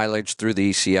fuel mileage through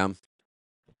the ECM?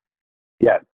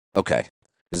 Yes. Okay.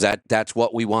 Because that's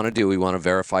what we want to do. We want to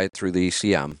verify it through the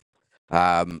ECM.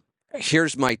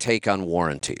 Here's my take on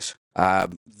warranties.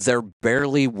 They're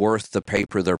barely worth the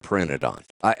paper they're printed on.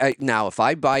 Now, if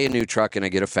I buy a new truck and I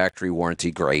get a factory warranty,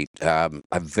 great. I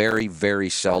very, very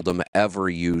seldom ever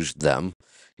used them.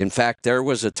 In fact, there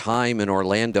was a time in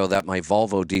Orlando that my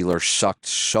Volvo dealer sucked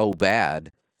so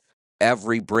bad.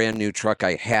 Every brand new truck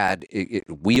I had,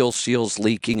 wheel seals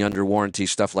leaking under warranty,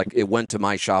 stuff like it went to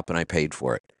my shop and I paid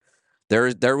for it.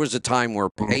 There was a time where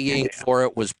paying for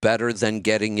it was better than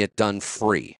getting it done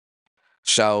free.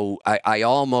 So I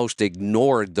almost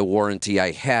ignored the warranty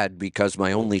I had because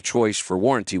my only choice for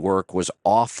warranty work was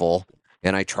awful,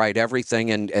 and I tried everything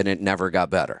and it never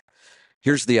got better.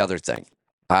 Here's the other thing.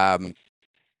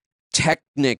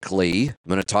 Technically, I'm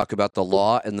going to talk about the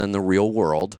law and then the real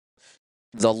world.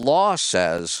 The law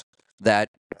says that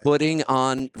putting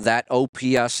on that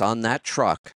OPS on that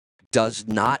truck does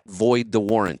not void the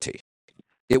warranty.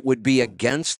 It would be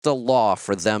against the law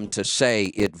for them to say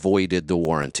it voided the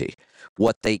warranty.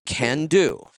 What they can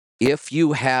do, if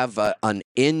you have an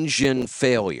engine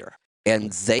failure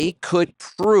and they could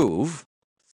prove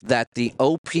that the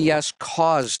OPS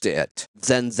caused it,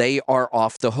 then they are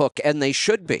off the hook, and they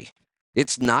should be.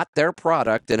 It's not their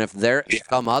product, and if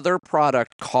some other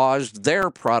product caused their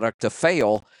product to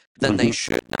fail, then they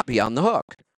should not be on the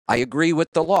hook. I agree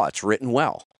with the law. It's written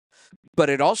well. But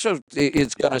it also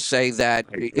is going to say that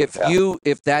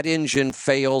if that engine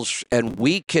fails and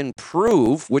we can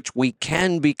prove, which we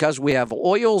can because we have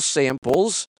oil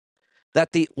samples,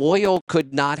 that the oil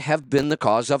could not have been the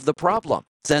cause of the problem,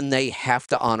 then they have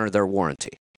to honor their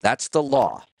warranty. That's the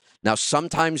law. Now,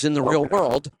 sometimes in the real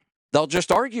world, they'll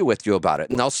just argue with you about it,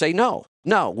 and they'll say, no,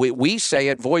 we say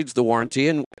it voids the warranty.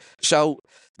 And so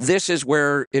this is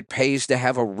where it pays to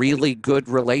have a really good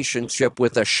relationship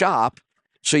with a shop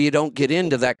so you don't get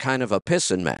into that kind of a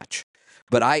pissing match.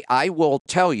 But I will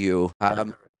tell you,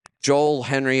 Joel,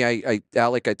 Henry,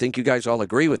 Alec, I think you guys all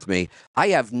agree with me. I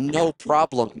have no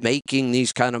problem making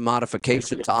these kind of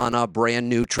modifications on a brand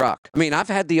new truck. I mean, I've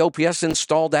had the OPS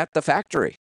installed at the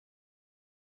factory.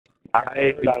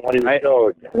 I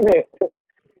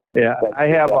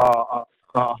have a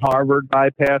Harvard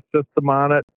bypass system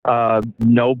on it.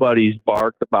 Nobody's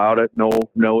barked about it.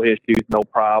 No issues, no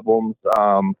problems.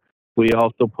 We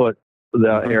also put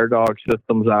the air dog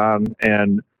systems on,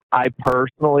 and I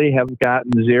personally have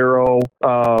gotten zero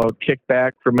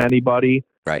kickback from anybody.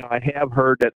 Right. I have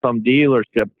heard that some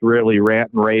dealerships really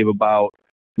rant and rave about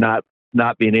not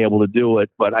being able to do it,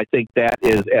 but I think that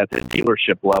is at the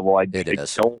dealership level. I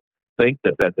don't think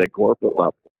that's at corporate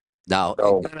level. No,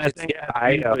 so, I think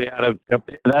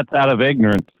that's out of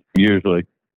ignorance usually.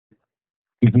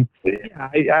 Yeah,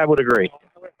 I would agree.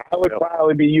 I would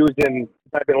probably be using.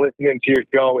 I've been listening to your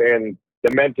show and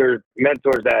the mentors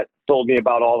that told me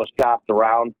about all the shops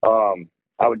around.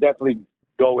 I would definitely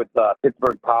go with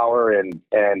Pittsburgh Power and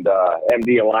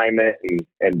MD Alignment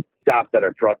and shops that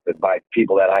are trusted by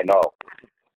people that I know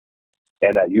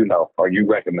and that you know or you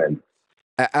recommend.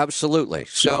 Absolutely.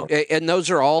 So, and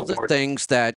those are all the things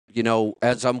that,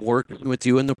 as I'm working with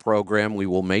you in the program, we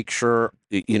will make sure,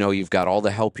 you've got all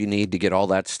the help you need to get all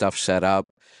that stuff set up.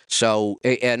 So,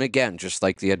 and again, just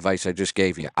like the advice I just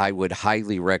gave you, I would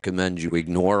highly recommend you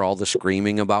ignore all the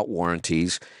screaming about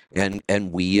warranties and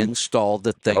we install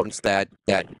the things that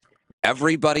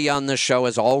everybody on the show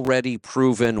has already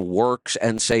proven works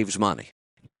and saves money.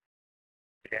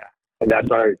 Yeah. And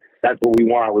that's what we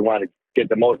want. We want to get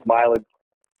the most mileage.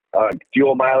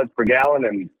 Fuel mileage per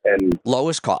gallon and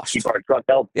lowest cost. Keep our truck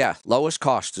healthy. Yeah, lowest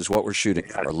cost is what we're shooting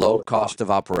for. Low cost of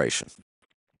operation.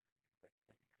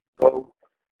 So,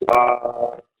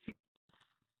 I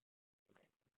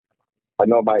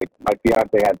know my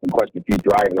fiance had some questions. She's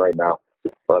driving right now,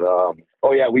 but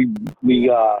we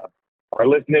are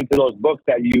listening to those books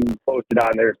that you posted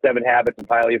on there. 7 Habits of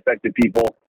Highly Effective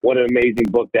People. What an amazing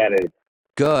book that is.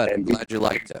 Good. I'm glad you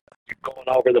liked it. Going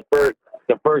over the first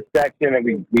section,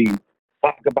 and we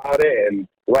talk about it and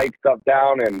write stuff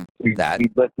down, and we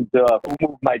listened to Who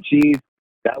Moved My Cheese.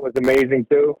 That was amazing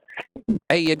too.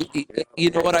 Hey, you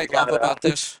know what I love about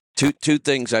this? Two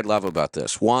things I love about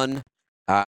this. One,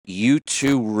 you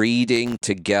two reading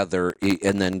together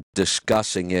and then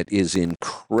discussing it is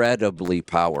incredibly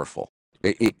powerful.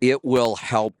 It will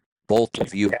help both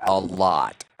of you a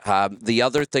lot. The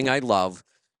other thing I love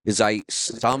is I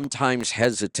sometimes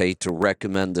hesitate to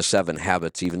recommend the 7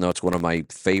 Habits, even though it's one of my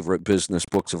favorite business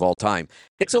books of all time.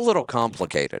 It's a little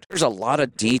complicated. There's a lot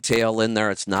of detail in there.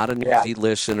 It's not an easy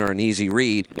listen or an easy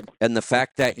read. And the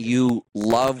fact that you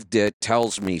loved it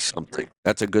tells me something.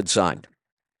 That's a good sign.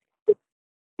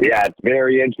 Yeah, it's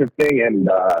very interesting, and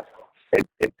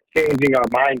it's changing our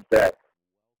mindset.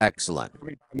 Excellent.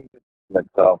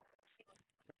 So,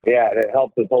 yeah, it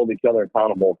helps us hold each other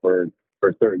accountable for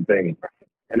certain things.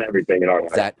 And everything in our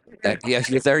life. Yes,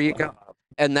 there you go.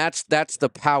 And that's the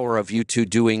power of you two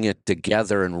doing it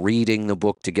together and reading the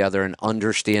book together and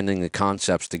understanding the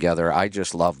concepts together. I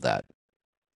just love that.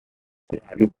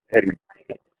 And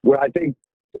I think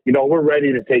we're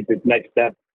ready to take this next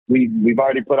step. We've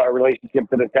already put our relationship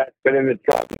to the test. Been in this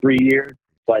truck for 3 years,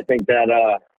 so I think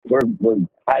that we're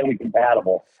highly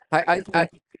compatible. I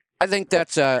think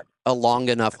that's a long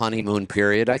enough honeymoon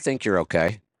period. I think you're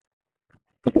okay.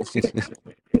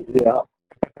 Yeah.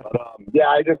 But,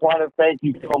 I just want to thank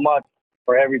you so much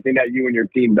for everything that you and your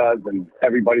team does and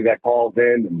everybody that calls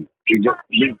in. And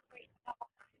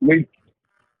we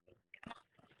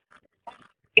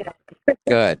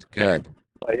Good.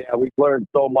 But yeah, we've learned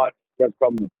so much just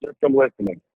from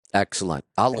listening. Excellent.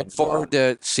 I'll look forward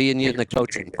to seeing you in the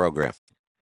coaching program.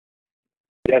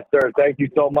 Yes, sir. Thank you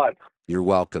so much. You're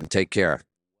welcome. Take care.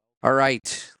 All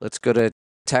right. Let's go to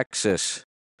Texas.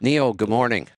 Neil, good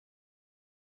morning.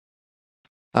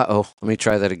 Uh-oh. Let me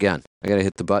try that again. I got to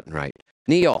hit the button right.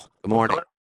 Neil, good morning.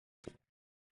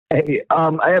 Hey,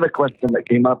 I had a question that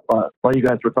came up while you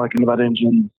guys were talking about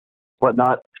engines,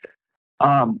 whatnot.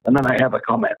 And then I have a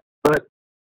comment. But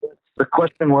the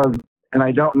question was, and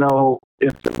I don't know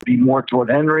if it would be more toward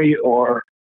Henry or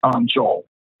Joel.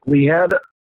 We had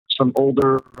some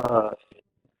older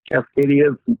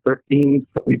Cascadias and 13s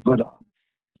that we put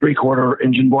 3/4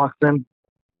 engine blocks in.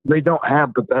 They don't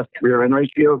have the best rear end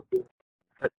ratio.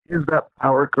 But is that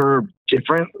power curve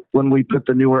different when we put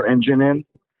the newer engine in?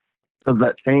 Does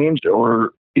that change,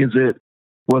 or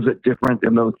was it different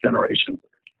in those generations?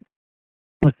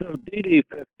 So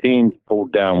DD15's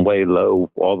pulled down way low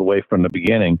all the way from the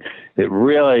beginning. It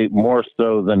really, more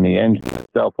so than the engine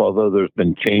itself, although there's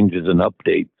been changes and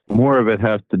updates, more of it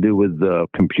has to do with the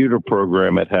computer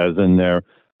program it has in there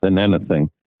than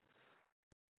anything,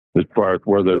 as far as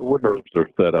where the curves are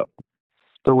set up.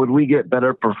 So would we get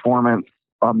better performance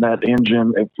on that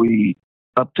engine if we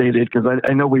updated? Because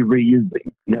I know we reused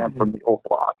the from the old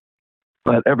block,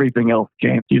 but everything else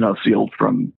came, sealed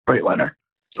from Freightliner.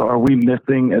 So are we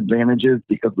missing advantages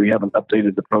because we haven't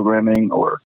updated the programming,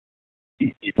 or?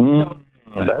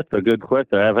 That's a good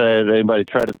question. I haven't had anybody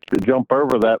try to jump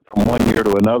over that from one year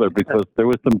to another, because there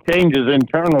was some changes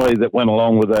internally that went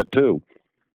along with that too.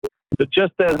 But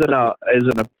just as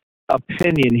an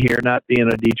opinion here, not being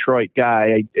a Detroit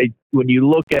guy, when you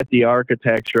look at the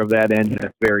architecture of that engine,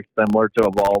 it's very similar to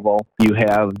a Volvo. You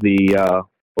have the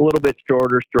a little bit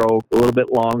shorter stroke, a little bit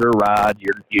longer rod.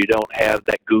 You don't have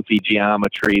that goofy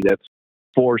geometry that's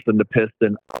forcing the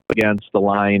piston up against the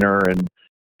liner, and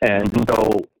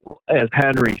so, as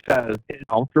Henry says, it's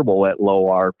comfortable at low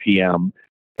RPM.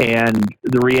 And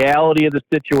the reality of the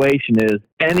situation is,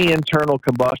 any internal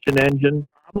combustion engine,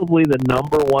 probably the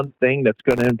number one thing that's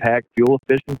going to impact fuel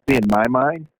efficiency in my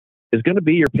mind is going to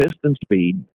be your piston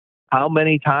speed. How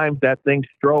many times that thing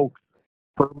strokes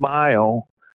per mile.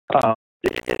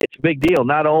 It's a big deal,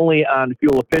 not only on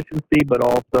fuel efficiency, but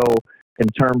also in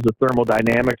terms of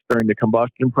thermodynamics during the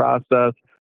combustion process,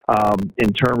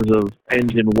 in terms of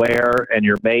engine wear and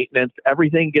your maintenance.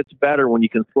 Everything gets better when you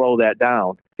can slow that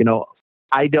down.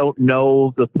 I don't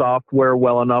know the software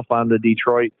well enough on the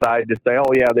Detroit side to say,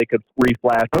 oh, yeah, they could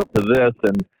reflash up to this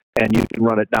and you can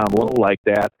run it down low like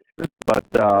that. But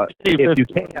if you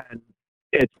can,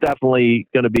 it's definitely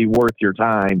going to be worth your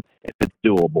time if it's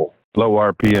doable. Low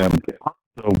RPM.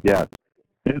 So, yeah.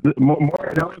 The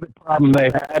problem they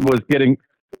had was getting,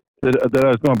 that I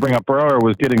was going to bring up earlier,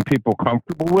 was getting people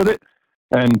comfortable with it.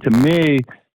 And to me,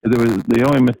 the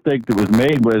only mistake that was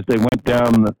made was they went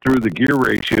down through the gear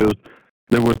ratios.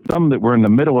 There were some that were in the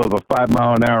middle of a 5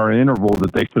 mile an hour interval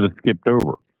that they should have skipped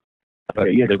over.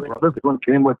 Yeah, this one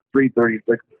came with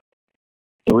 336.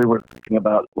 So we were thinking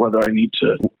about whether I need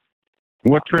to.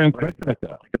 What transmission is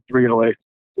that? Like a 308.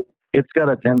 It's got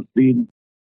a 10-speed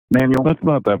manual. That's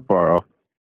not that far off.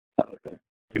 Okay.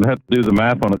 You have to do the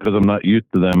math on it because I'm not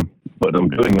used to them, but I'm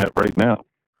doing that right now.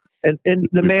 And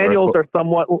the manuals are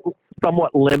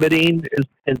somewhat limiting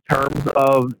in terms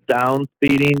of down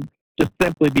speeding, just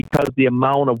simply because the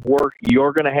amount of work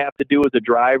you're going to have to do as a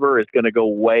driver is going to go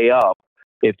way up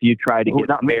if you try to get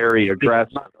very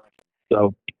aggressive.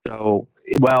 So,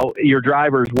 well, your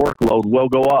driver's workload will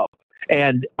go up.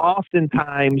 And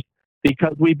oftentimes,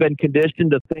 because we've been conditioned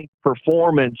to think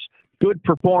good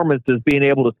performance is being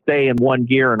able to stay in one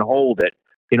gear and hold it.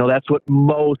 That's what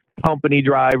most company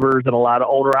drivers and a lot of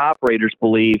owner-operators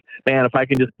believe. Man, if I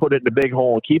can just put it in a big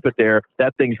hole and keep it there,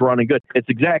 that thing's running good. It's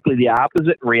exactly the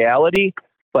opposite in reality,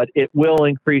 but it will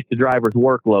increase the driver's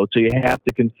workload. So you have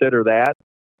to consider that.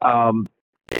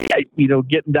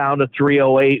 Getting down to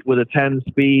 308 with a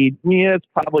 10-speed, yeah, it's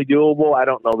probably doable. I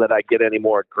don't know that I get any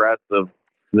more aggressive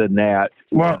than that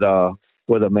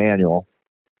with a manual.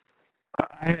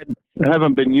 I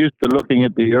haven't been used to looking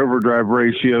at the overdrive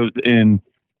ratios in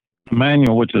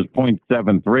manual, which is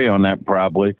 0.73 on that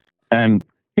probably, and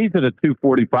he's at a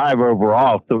 245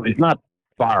 overall, so he's not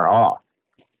far off.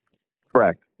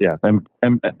 Correct. Yeah, and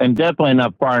definitely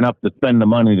not far enough to spend the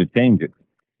money to change it.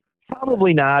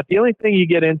 Probably not. The only thing you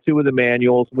get into with the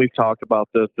manuals, we've talked about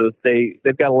this, is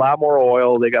they've got a lot more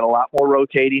oil, they got a lot more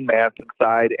rotating mass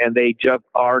inside, and they just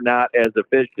are not as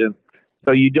efficient.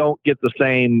 So you don't get the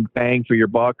same bang for your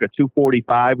buck. A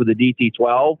 245 with a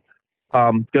DT12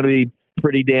 going to be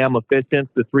pretty damn efficient.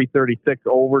 The 336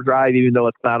 overdrive, even though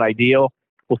it's not ideal,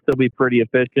 will still be pretty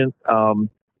efficient.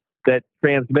 That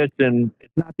transmission,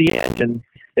 it's not the engine,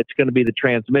 it's going to be the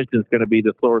transmission. It's going to be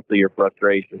the source of your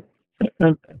frustration.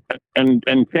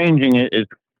 And changing it is,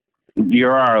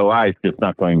 your ROI is just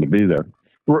not going to be there.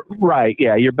 Right.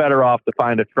 Yeah. You're better off to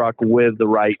find a truck with the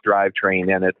right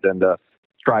drivetrain in it than to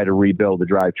try to rebuild the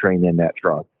drivetrain in that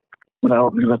truck. Well,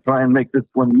 I'm going to try and make this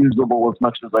one usable as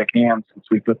much as I can since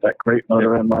we put that crate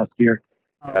motor in last year.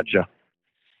 Gotcha.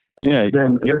 Yeah.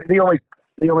 Then the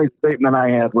only statement I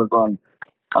had was on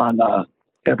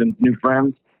Kevin's new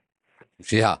friends.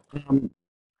 Yeah.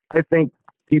 I think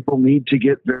people need to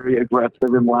get very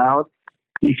aggressive and loud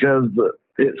because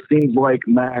it seems like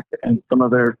Mac and some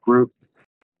of their group's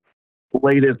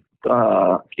latest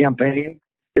campaign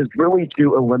is really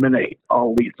to eliminate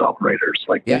all lease operators.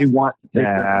 Like they want to take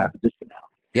that position out.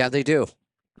 Yeah, they do.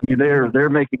 I mean, they're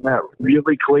making that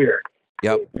really clear.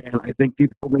 Yep. And I think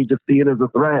people need to see it as a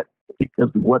threat because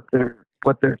what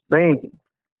they're saying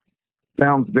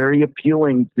sounds very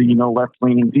appealing to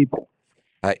left-leaning people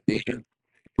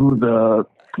who the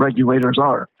regulators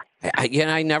are.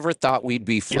 I never thought we'd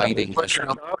be fighting what this. you're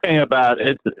talking about,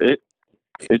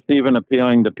 it's even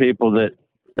appealing to people that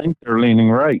think they're leaning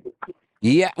right.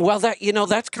 Yeah, well,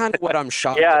 that's kind of what I'm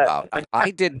shocked about.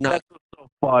 I did not.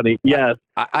 Funny. Yes.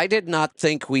 I did not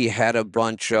think we had a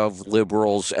bunch of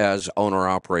liberals as owner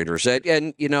operators,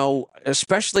 and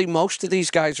especially most of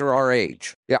these guys are our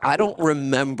age. Yeah, I don't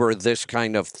remember this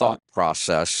kind of thought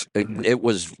process. It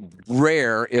was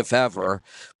rare, if ever.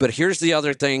 But here's the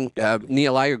other thing,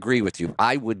 Neil. I agree with you.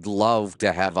 I would love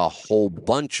to have a whole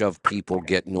bunch of people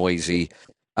get noisy,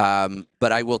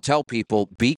 but I will tell people: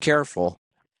 be careful.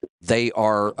 They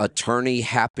are attorney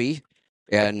happy,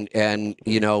 and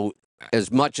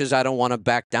as much as I don't want to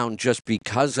back down just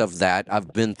because of that,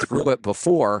 I've been through it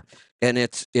before, and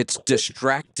it's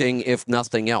distracting if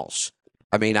nothing else.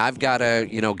 I mean, I've got to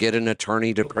get an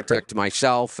attorney to protect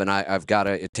myself, and I've got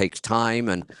to. It takes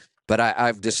time, but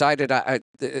I've decided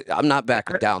I'm not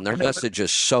backing down. Their message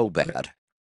is so bad.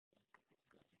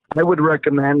 I would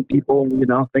recommend people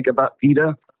think about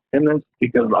PETA in this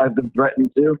because I've been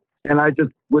threatened to, and I just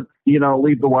would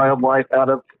leave the wildlife out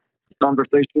of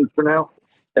conversations for now.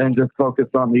 And just focus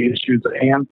on the issues at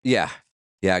hand. Yeah,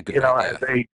 good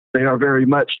idea. They are very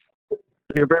much,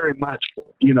 in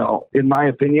my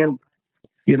opinion,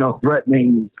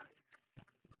 threatening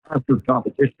us as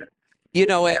competition.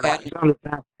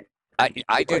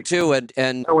 I do too,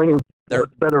 and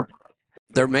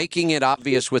they're making it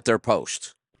obvious with their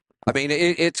posts. I mean,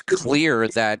 it's clear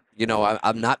that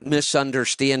I'm not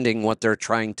misunderstanding what they're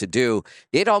trying to do.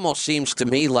 It almost seems to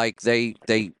me like they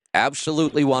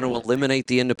absolutely want to eliminate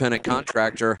the independent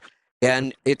contractor,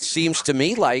 and it seems to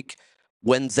me like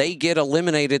when they get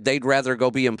eliminated, they'd rather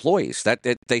go be employees. That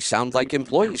they sound like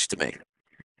employees to me.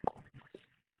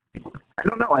 I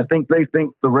don't know. I think they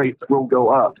think the rates will go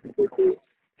up.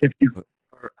 It's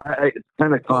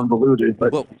kind of convoluted,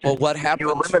 but well, what happens?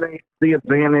 You eliminate the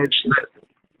advantage that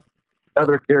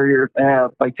other carriers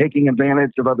have by taking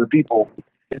advantage of other people.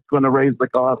 It's going to raise the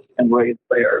cost and raise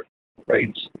their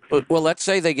rates. Well, let's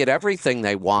say they get everything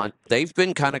they want. They've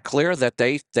been kind of clear that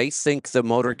they think the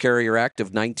Motor Carrier Act of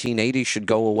 1980 should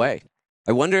go away.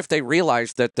 I wonder if they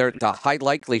realize that the high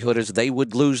likelihood is they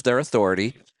would lose their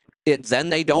authority. Then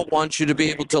they don't want you to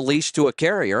be able to lease to a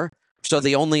carrier. So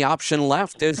the only option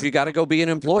left is you got to go be an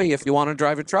employee if you want to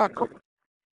drive a truck.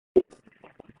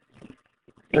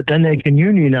 But then they can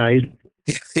unionize.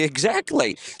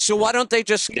 Exactly. So why don't they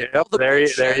just skip all the there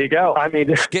you go. I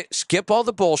mean, skip all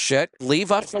the bullshit,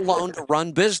 leave us alone to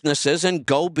run businesses, and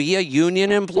go be a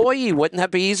union employee? Wouldn't that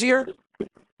be easier?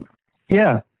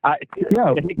 Yeah. What's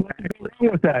wrong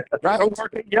with that? Right. Go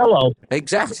work at Yellow.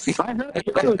 Exactly.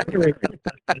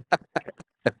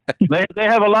 They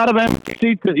have a lot of empty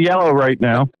seats at Yellow right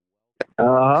now.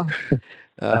 All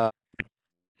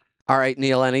right,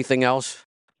 Neil, anything else?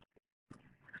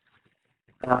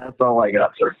 That's all I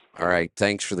got, sir. All right.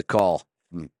 Thanks for the call.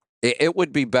 It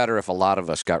would be better if a lot of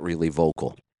us got really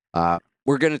vocal.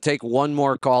 We're going to take one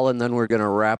more call, and then we're going to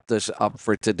wrap this up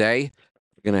for today.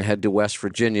 We're going to head to West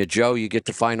Virginia. Joe, you get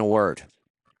the final word.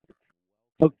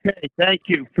 Okay. Thank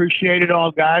you. Appreciate it all,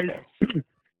 guys.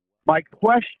 My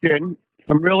question,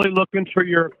 I'm really looking for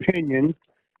your opinion.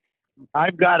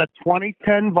 I've got a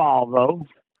 2010 Volvo.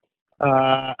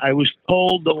 I was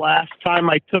told the last time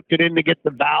I took it in to get the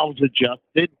valves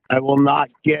adjusted, I will not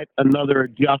get another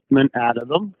adjustment out of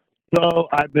them. So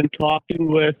I've been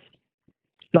talking with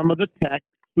some of the techs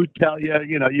who tell you,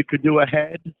 you could do a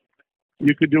head,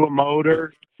 you could do a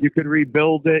motor, you could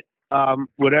rebuild it,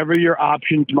 whatever your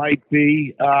options might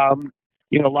be. A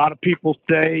lot of people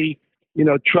say,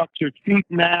 trucks are cheap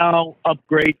now,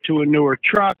 upgrade to a newer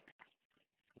truck.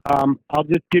 I'll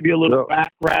just give you a little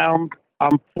background.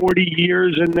 I'm 40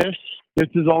 years in this. This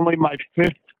is only my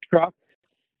 5th truck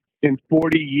in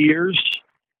 40 years.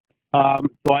 So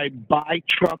I buy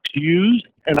trucks used,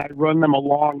 and I run them a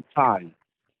long time.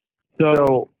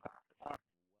 So,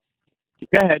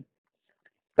 go ahead.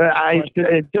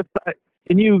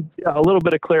 Can you a little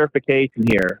bit of clarification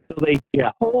here? So they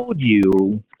told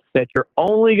you that you're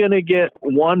only going to get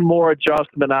one more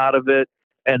adjustment out of it,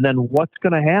 and then what's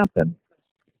going to happen?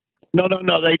 No.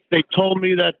 They told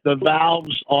me that the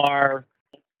valves are,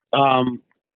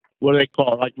 what do they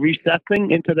call it? Like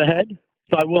recessing into the head.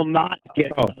 So I will not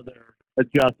get another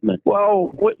adjustment.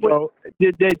 Well,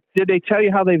 did they tell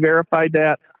you how they verified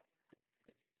that?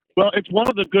 Well, it's one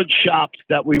of the good shops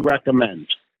that we recommend.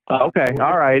 Okay,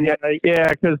 all right,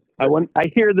 yeah, because I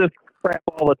hear this crap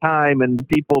all the time, and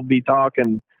people be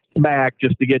talking smack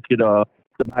just to get you to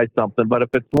buy something. But if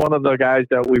it's one of the guys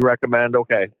that we recommend,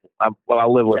 okay,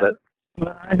 I'll live with it.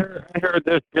 Well, I heard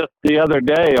this just the other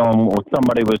day on what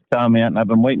somebody was telling me, and I've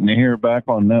been waiting to hear back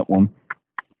on that one.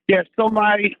 Yeah, so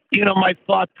my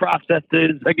thought process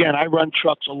is, again, I run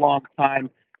trucks a long time.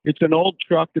 It's an old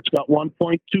truck. It's got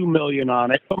 1.2 million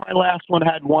on it. But my last one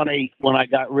had 1.8 when I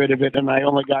got rid of it, and I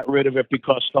only got rid of it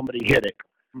because somebody hit it.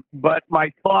 But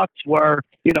my thoughts were,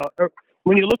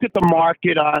 when you look at the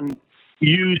market on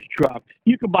used trucks,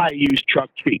 you can buy a used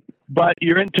truck cheap. But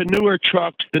you're into newer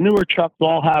trucks. The newer trucks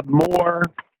all have more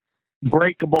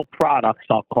breakable products,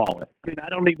 I'll call it. I mean, I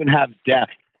don't even have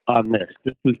depth on this.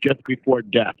 This was just before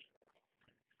depth.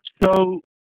 So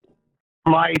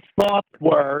my thoughts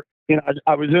were,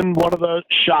 I was in one of the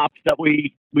shops that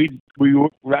we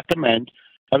recommend.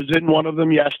 I was in one of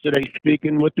them yesterday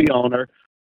speaking with the owner,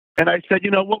 and I said,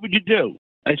 what would you do?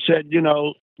 I said,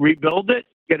 rebuild it,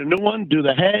 get a new one, do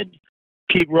the head,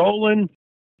 keep rolling.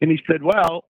 And he said,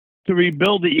 well, to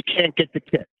rebuild it, you can't get the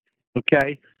kit.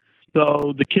 Okay?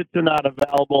 So the kits are not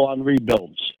available on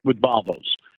rebuilds with Volvos.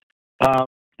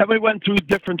 And we went through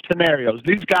different scenarios.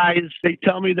 These guys, they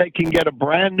tell me they can get a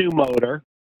brand new motor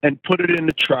and put it in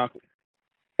the truck,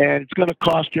 and it's going to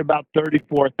cost you about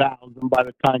 $34,000 by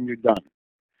the time you're done.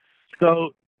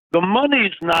 So the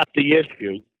money's not the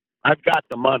issue. I've got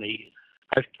the money.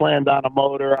 I've planned on a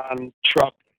motor on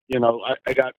truck.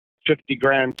 I got 50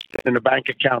 grand in a bank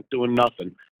account doing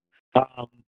nothing,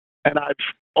 and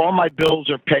all my bills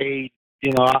are paid.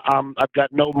 I've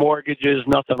got no mortgages,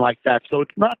 nothing like that. So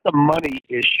it's not the money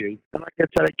issue. And like I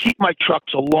said, I keep my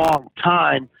trucks a long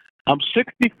time. I'm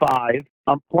 65.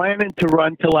 I'm planning to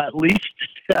run till at least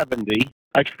 70.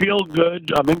 I feel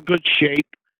good. I'm in good shape.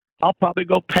 I'll probably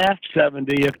go past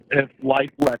 70 if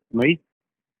life lets me.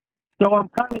 So I'm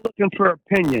kind of looking for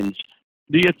opinions.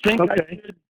 Do you think I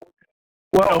should?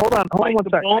 Well, hold on one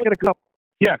second. I got a couple.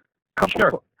 Yeah,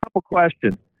 couple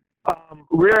questions.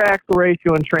 Rear axle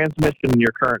ratio and transmission in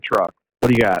your current truck. What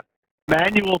do you got?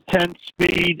 Manual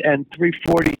 10-speed and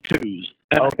 342s.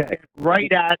 Okay.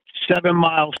 Right at 7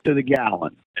 miles to the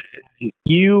gallon.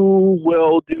 You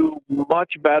will do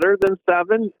much better than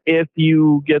 7 if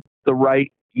you get the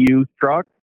right used truck.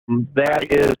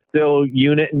 That is still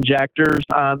unit injectors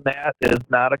on that. It is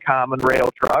not a common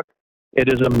rail truck.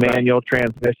 It is a manual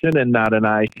transmission and not an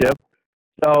I-shift.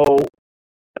 So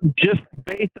just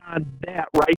based on that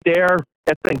right there,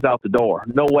 that thing's out the door.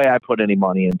 No way I put any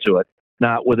money into it.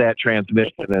 Not with that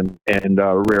transmission and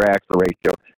rear axle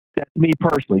ratio. That's me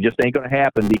personally. Just ain't going to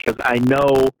happen because I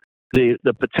know the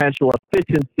potential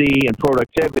efficiency and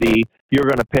productivity you're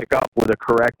going to pick up with a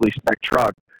correctly spec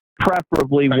truck,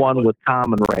 preferably one with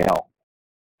common rail.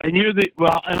 And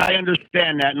and I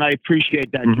understand that, and I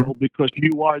appreciate that, Joel, because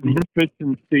you are the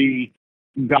efficiency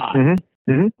guy.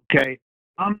 Okay,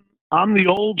 I'm the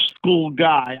old school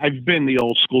guy. I've been the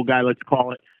old school guy, let's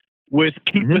call it, with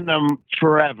keeping them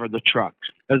forever, the trucks,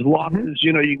 as long as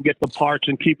you can get the parts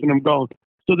and keeping them going.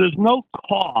 So there's no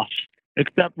cost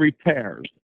except repairs.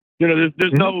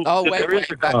 There's no. Oh, wait.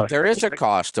 There is a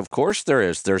cost. Of course there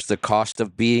is. There's the cost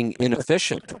of being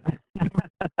inefficient.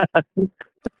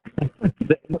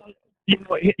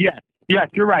 Yes,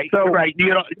 you're right. You're right.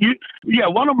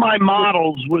 One of my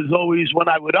models was always when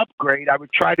I would upgrade, I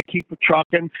would try to keep a truck.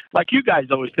 And like you guys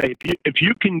always say, if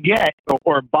you can get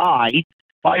or buy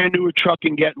a newer truck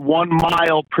and get 1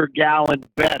 mile per gallon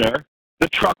better, the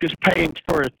truck is paying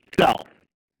for itself.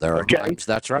 There are times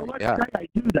that's right. So let's say I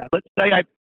do that.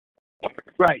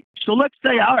 So let's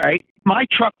say, all right, my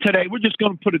truck today, we're just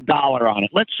going to put $1 on it.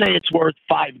 Let's say it's worth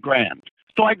 $5,000.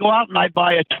 So I go out and I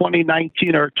buy a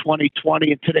 2019 or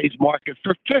 2020 in today's market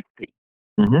for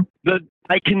 $50,000.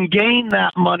 I can gain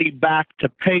that money back to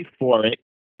pay for it.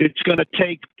 It's going to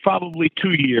take probably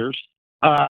 2 years.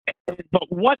 But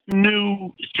what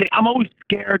new? See, I'm always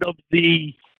scared of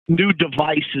the new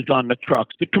devices on the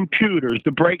trucks, the computers,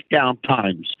 the breakdown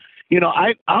times.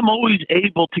 I'm always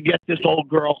able to get this old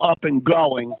girl up and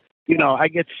going. I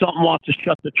get something wants to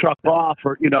shut the truck off,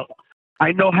 or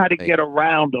I know how to get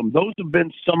around them. Those have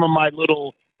been some of my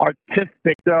little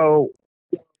artistic. So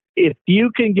if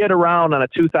you can get around on a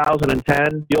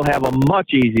 2010, you'll have a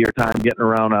much easier time getting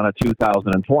around on a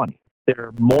 2020.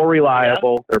 They're more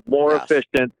reliable. They're more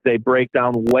efficient. They break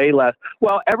down way less.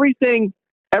 Well, everything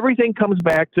comes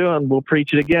back to, and we'll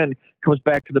preach it again, comes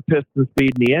back to the piston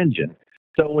speed and the engine.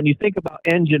 So when you think about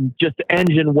just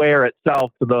engine wear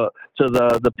itself, to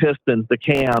the pistons, the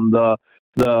cam, the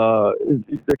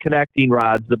connecting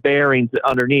rods, the bearings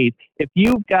underneath. If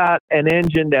you've got an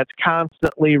engine that's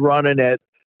constantly running at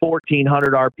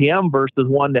 1,400 RPM versus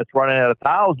one that's running at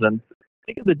 1,000.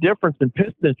 Think of the difference in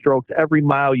piston strokes every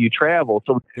mile you travel.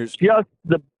 So just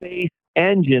the base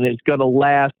engine is going to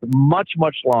last much,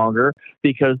 much longer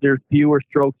because there's fewer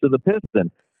strokes of the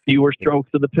piston. Fewer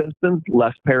strokes of the pistons,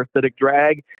 less parasitic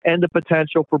drag, and the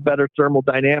potential for better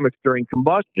thermodynamics during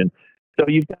combustion. So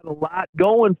you've got a lot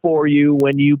going for you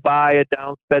when you buy a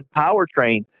downsped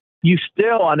powertrain. You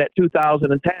still, on that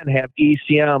 2010, have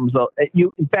ECMs.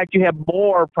 In fact, you have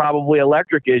more probably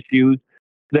electric issues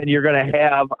than you're going to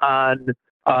have on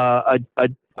a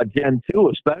Gen 2,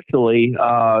 especially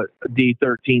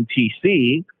D13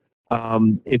 TC.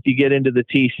 If you get into the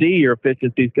TC, your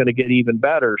efficiency is going to get even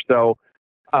better. So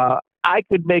I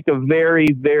could make a very,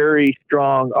 very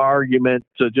strong argument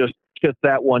to just kiss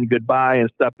that one goodbye and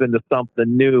step into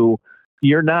something new.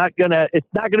 It's not going to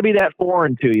be that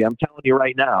foreign to you. I'm telling you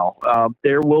right now.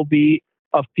 There will be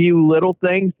a few little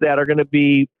things that are going to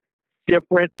be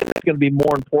different. It's going to be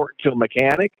more important to a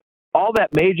mechanic. All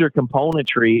that major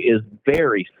componentry is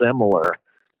very similar.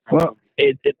 Well,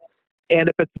 and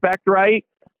if it's spec'd right,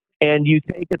 and you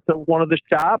take it to one of the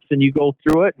shops and you go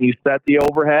through it and you set the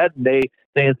overhead, and they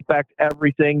inspect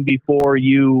everything before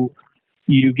you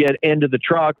get into the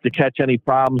truck to catch any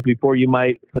problems before you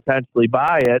might potentially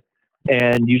buy it.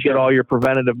 And you get all your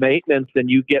preventative maintenance, and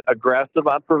you get aggressive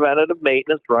on preventative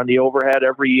maintenance, run the overhead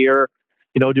every year,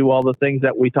 do all the things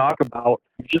that we talk about.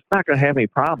 You're just not going to have any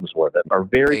problems with it, or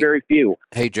very, very few.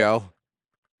 Hey, Joe.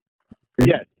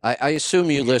 Yes. I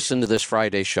assume you listen to this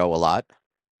Friday show a lot.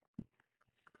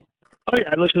 Oh,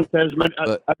 yeah, I listen to as many.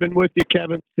 I've been with you,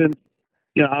 Kevin, since,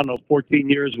 I don't know, 14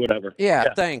 years, whatever. Yeah,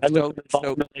 thanks. So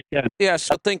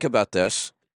think about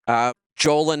this.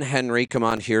 Joel and Henry come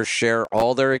on here, share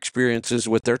all their experiences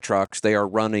with their trucks. They are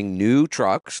running new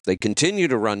trucks. They continue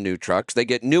to run new trucks. They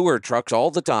get newer trucks all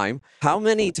the time. How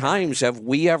many times have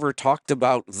we ever talked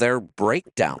about their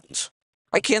breakdowns?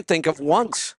 I can't think of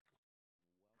once.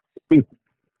 I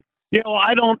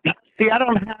don't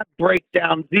have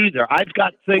breakdowns either. I've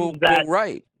got things that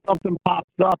something pops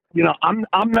up.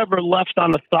 I'm never left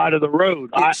on the side of the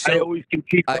road. I always can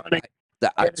keep running.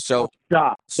 So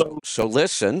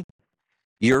listen.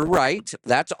 You're right.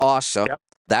 That's awesome. Yep.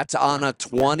 That's on a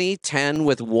 2010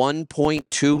 with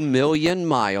 1.2 million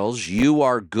miles. You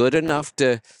are good enough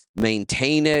to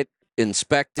maintain it,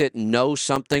 inspect it, know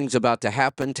something's about to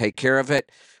happen, take care of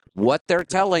it. What they're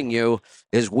telling you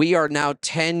is we are now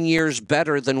 10 years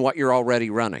better than what you're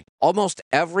already running. Almost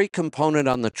every component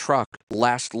on the truck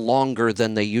lasts longer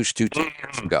than they used to 2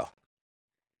 years ago.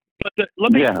 But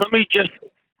let me just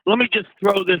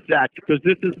throw this at you, because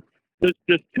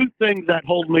there's two things that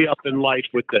hold me up in life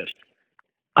with this.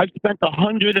 I've spent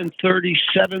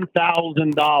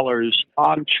 $137,000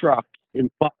 on trucks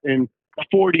in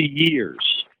 40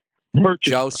 years.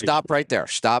 Joe, stop right there.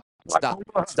 Stop.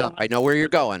 I know where you're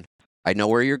going.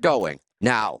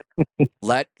 Now,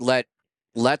 let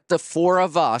the four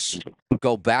of us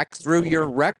go back through your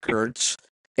records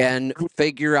and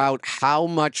figure out how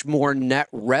much more net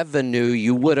revenue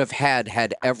you would have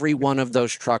had every one of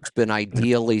those trucks been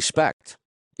ideally spec'd.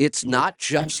 It's not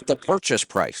just the purchase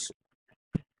price.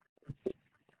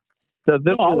 So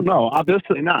no,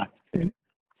 obviously not. In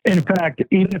fact,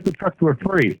 even if the trucks were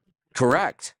free.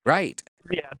 Correct. Right.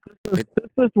 Yeah. This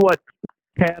is what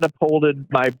catapulted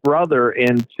my brother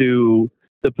into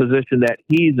the position that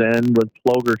he's in with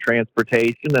Ploger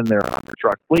Transportation and their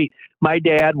truck fleet. My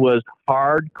dad was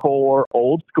hardcore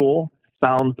old school.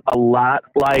 Sounds a lot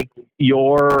like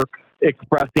you're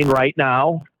expressing right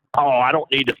now. Oh, I don't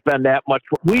need to spend that much.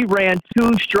 We ran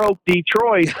 2-stroke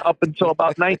Detroit up until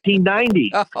about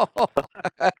 1990,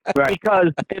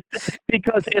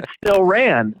 because it still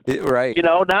ran. Right.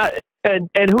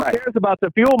 And who cares about the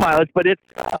fuel mileage? But it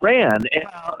ran.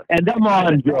 And come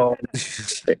on, Joe.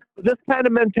 This kind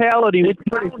of mentality was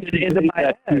pounded into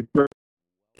my head.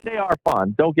 They are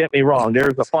fun. Don't get me wrong.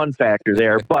 There's a fun factor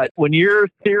there. But when you're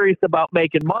serious about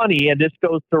making money, and this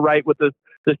goes to right what this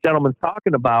gentleman's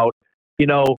talking about,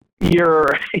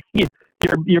 you're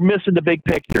missing the big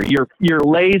picture. You're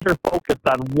laser focused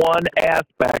on one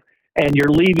aspect, and you're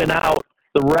leaving out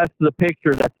the rest of the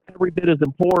picture that's every bit as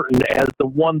important as the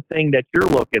one thing that you're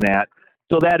looking at.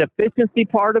 So that efficiency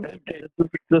part of it, this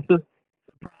is the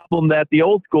problem that the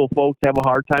old school folks have a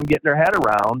hard time getting their head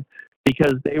around,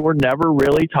 because they were never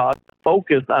really taught to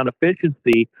focus on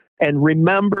efficiency. And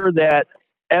remember that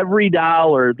every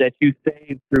dollar that you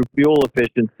save through fuel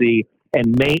efficiency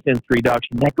and maintenance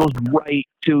reduction, that goes right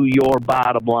to your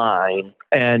bottom line.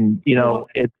 And, go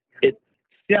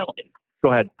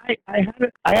ahead. I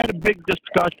had a big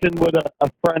discussion with a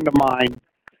friend of mine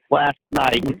last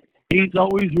night, He's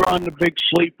always run the big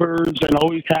sleepers and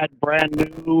always had brand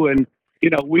new. And,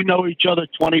 we know each other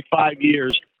 25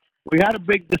 years. We had a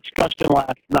big discussion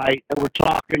last night, and we're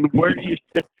talking, where do you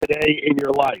sit today in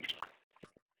your life?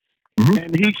 Mm-hmm.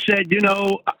 And he said,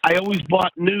 I always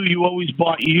bought new. You always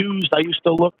bought used. I used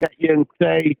to look at you and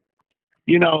say,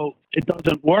 it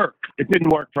doesn't work. It didn't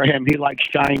work for him. He likes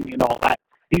shiny and all that.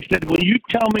 He said, when you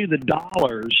tell me the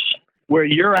dollars where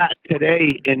you're at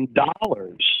today in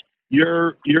dollars,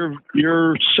 your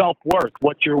self-worth,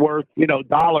 what you're worth,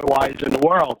 dollar-wise in the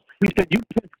world. He said, you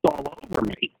pissed all over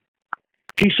me.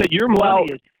 He said, your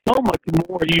money is so much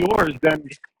more yours than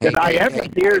I ever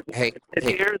did.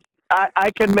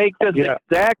 I can make this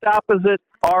exact opposite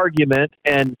argument,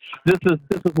 and this is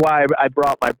why I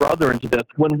brought my brother into this.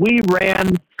 When we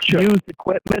ran used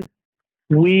equipment,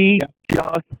 we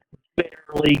just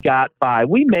barely got by.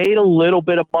 We made a little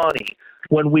bit of money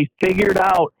when we figured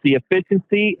out the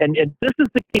efficiency, and this is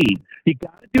the key. You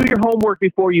got to do your homework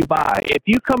before you buy. If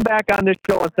you come back on this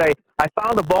show and say, I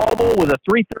found a Volvo with a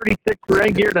 336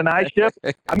 ring gear and I shift,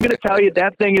 I'm going to tell you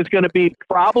that thing is going to be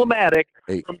problematic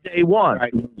from day one.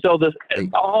 Right. So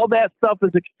all that stuff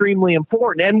is extremely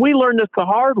important, and we learned this the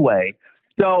hard way.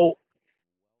 So,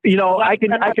 I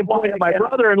can point at my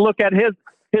brother and look at his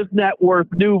net worth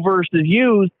new versus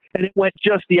used, and it went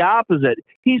just the opposite.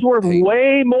 He's worth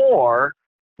way more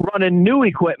running new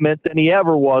equipment than he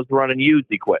ever was running used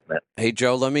equipment. Hey,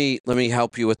 Joe, let me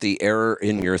help you with the error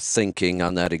in your thinking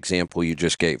on that example you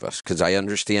just gave us, because I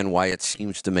understand why it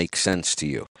seems to make sense to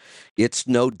you. It's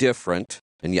no different,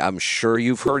 and I'm sure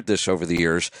you've heard this over the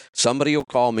years. Somebody will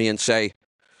call me and say,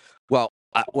 well,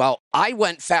 I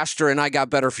went faster and I got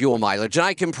better fuel mileage, and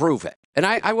I can prove it. And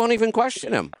I won't even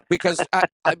question him, because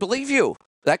I believe you.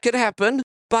 That could happen,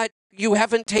 but you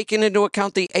haven't taken into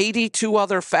account the 82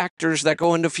 other factors that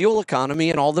go into fuel economy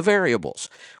and all the variables.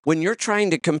 When you're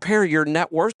trying to compare your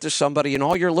net worth to somebody and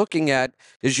all you're looking at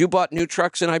is you bought new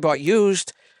trucks and I bought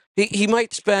used, he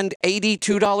might spend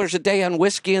 $82 a day on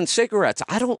whiskey and cigarettes.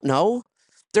 I don't know.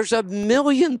 There's a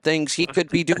million things he could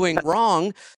be doing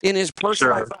wrong in his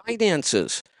personal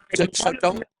finances. So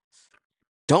don't.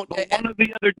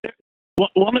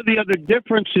 One of the other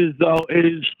differences, though,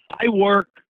 is I work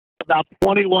about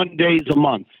 21 days a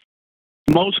month.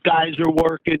 Most guys are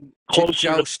working closer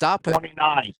to 29. Stop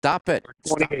it.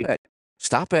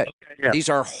 Stop it. Okay, yeah. These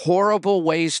are horrible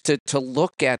ways to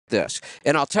look at this.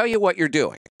 And I'll tell you what you're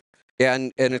doing.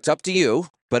 And it's up to you.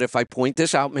 But if I point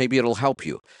this out, maybe it'll help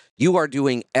you. You are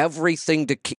doing everything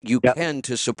you can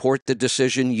to support the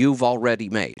decision you've already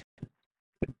made.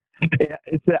 Yeah,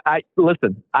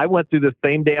 listen, I went through the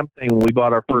same damn thing when we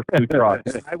bought our first two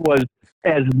trucks. I was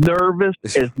as nervous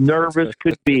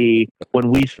could be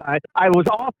when we signed. I was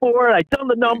all for it. I'd done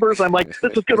the numbers. I'm like,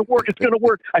 this is going to work. It's going to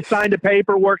work. I signed the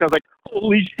paperwork. I was like,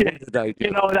 holy shit.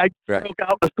 And I broke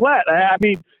out the sweat. I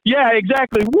mean, yeah,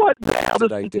 exactly. What the hell?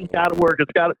 This has got to work.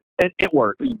 It's got to, and it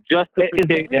worked.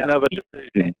 Justification of a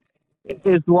decision.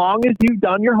 As long as you've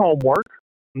done your homework,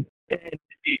 and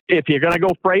if you're going to go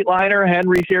Freightliner,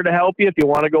 Henry's here to help you. If you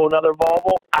want to go another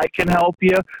Volvo, I can help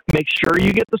you. Make sure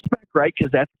you get the spec right,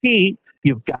 because that's key.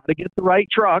 You've got to get the right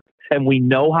truck, and we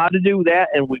know how to do that,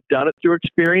 and we've done it through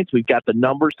experience. We've got the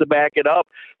numbers to back it up.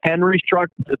 Henry's truck,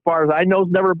 as far as I know,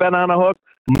 has never been on a hook.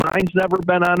 Mine's never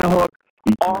been on a hook.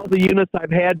 All the units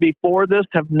I've had before this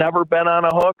have never been on a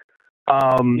hook.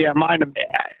 Yeah,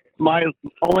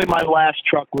 only my last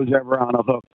truck was ever on a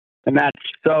hook. And that's,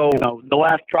 the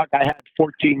last truck I had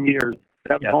 14 years.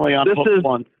 That was only on hook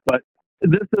once. But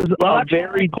this is a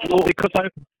very doable, because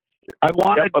I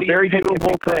wanted a very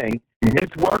doable thing.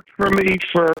 It's worked for me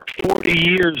for 40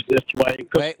 years this way.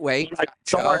 Wait,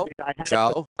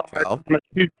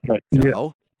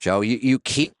 Joe, you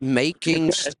keep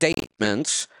making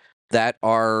statements that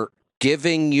are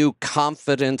giving you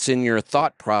confidence in your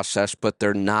thought process, but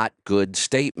they're not good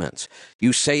statements.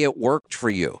 You say it worked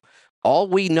for you. All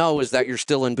we know is that you're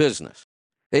still in business.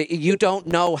 You don't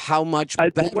know how much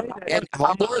better. And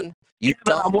hold on.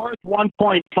 I'm worth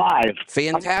 1.5.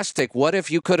 Fantastic. What if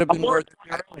you could have been worth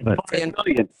 $5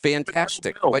 million?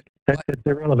 Fantastic. That's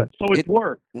irrelevant. So it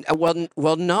worked.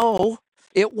 Well, no,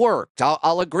 it worked.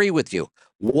 I'll agree with you.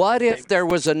 What if there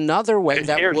was another way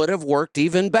that would have worked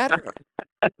even better?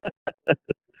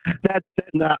 That's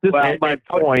not my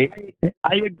point.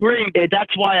 I agree.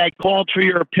 That's why I called for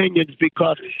your opinions,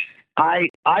 because I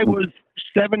was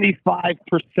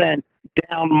 75%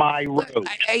 down my road.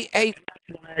 Hey.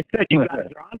 That's why I said you guys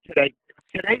are on today.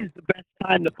 Today's the best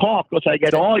time to call, because I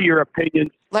get all your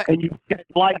opinions and you get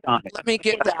light on it. Let me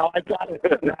get. Now I got it.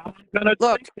 Now I'm going to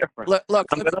think different. Look.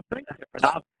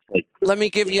 Let me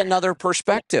give you another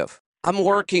perspective. I'm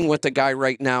working with a guy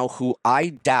right now who I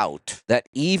doubt that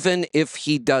even if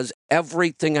he does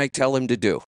everything I tell him to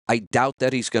do, I doubt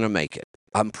that he's going to make it.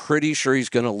 I'm pretty sure he's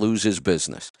going to lose his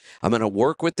business. I'm going to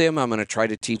work with him. I'm going to try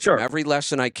to teach him every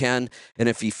lesson I can. And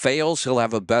if he fails, he'll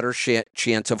have a better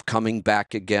chance of coming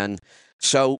back again.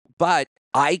 So, but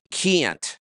I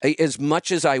can't, as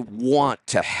much as I want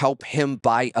to help him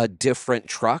buy a different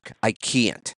truck, I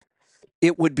can't.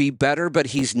 It would be better, but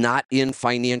he's not in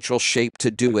financial shape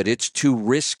to do it. It's too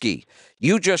risky.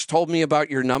 You just told me about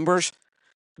your numbers.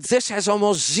 This has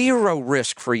almost zero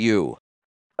risk for you.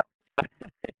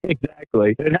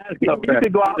 Exactly. It has You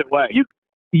could go out.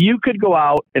 You could go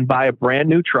out and buy a brand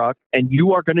new truck, and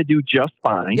you are going to do just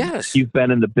fine. Yes. You've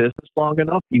been in the business long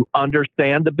enough. You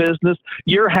understand the business.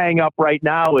 Your hang up right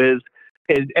now is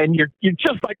and you're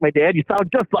just like my dad. You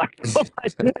sound just like him.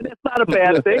 And it's not a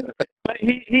bad thing. But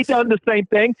he done the same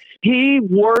thing. He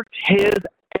worked his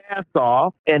ass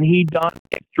off, and he done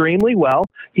extremely well.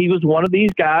 He was one of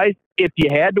these guys. If you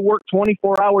had to work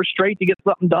 24 hours straight to get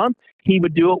something done, he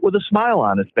would do it with a smile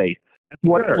on his face. That's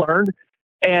what I learned,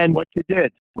 and what you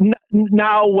did.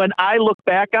 Now, when I look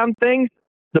back on things,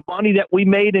 the money that we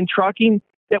made in trucking,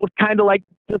 it was kind of like,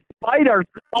 despite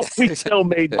ourselves, we still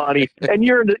made money. And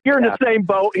you're in the same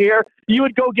boat here. You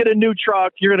would go get a new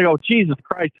truck. You're going to go, Jesus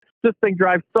Christ, this thing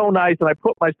drives so nice, and I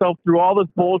put myself through all this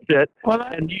bullshit.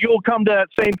 And you'll come to that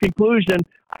same conclusion.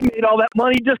 I made all that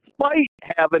money despite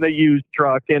having a used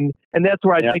truck. And that's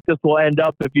where I think this will end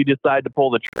up if you decide to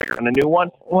pull the trigger on a new one.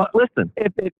 Well, listen,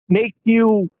 if it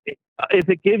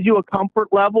gives you a comfort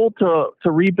level to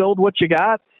rebuild what you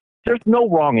got, there's no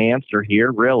wrong answer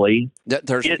here, really. It's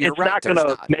right, not not going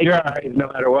to make it right no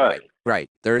matter what. Right.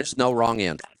 There is no wrong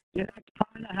answer. Yeah, that's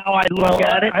kind of how I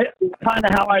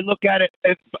look at it.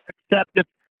 Except if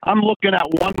I'm looking at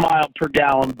 1 mile per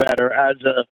gallon better as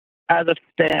a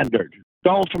standard,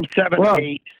 going from 7 to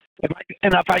 8. If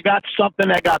I got something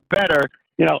that got better,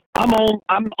 I'm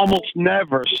almost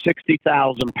never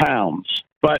 60,000 pounds.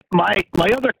 But my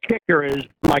other kicker is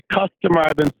my customer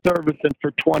I've been servicing for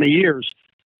 20 years.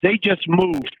 They just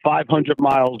moved 500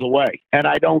 miles away, and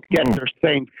I don't get their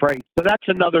same freight. So that's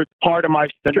another part of my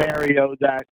scenario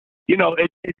that,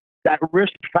 it's that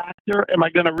risk factor. Am I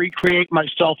going to recreate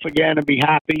myself again and be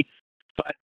happy?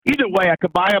 But either way, I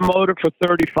could buy a motor for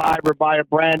 35 or buy a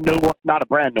brand new one. Not a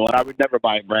brand new one. I would never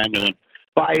buy a brand new one.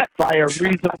 Buy a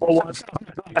reasonable one.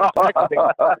 I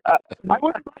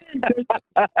wouldn't buy it.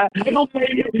 I don't buy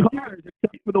new cars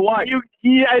except for the wife.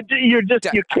 You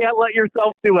can't let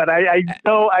yourself do it. I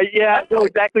know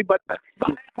exactly. But I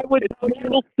would go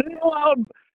out and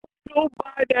go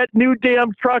buy that new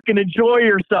damn truck and enjoy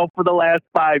yourself for the last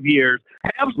 5 years.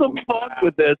 Have some fun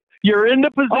with this. You're in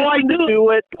the position to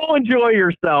do it. Go enjoy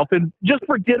yourself and just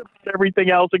forget about everything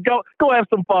else and go have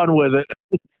some fun with it.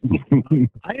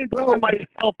 I enjoy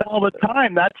myself all the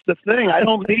time. That's the thing. I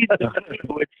don't need to do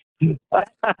it. I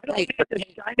don't need the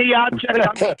shiny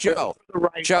object. Joe,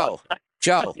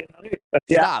 stop.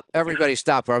 Everybody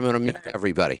stop, or I'm going to mute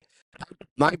everybody.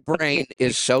 My brain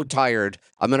is so tired.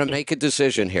 I'm going to make a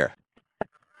decision here.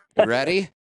 You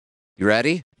ready? Go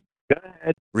ahead.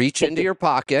 Reach into your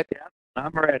pocket. Yeah,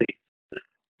 I'm ready.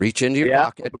 Reach into your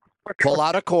pocket. Pull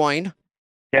out a coin.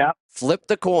 Yeah. Flip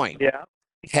the coin. Yeah.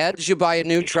 Heads, you buy a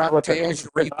new truck. Tails, you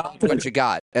rebuild what you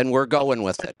got. And we're going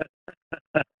with it.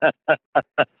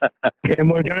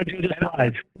 And we're going to do this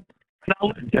live. And I'll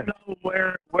let you know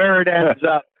where it ends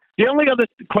up. The only other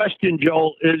question,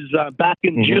 Joel, is back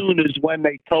in June is when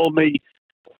they told me,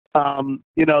 the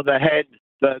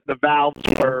valves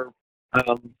were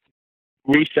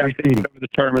recessing, whatever the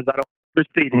term is.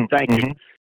 Receding. Thank you.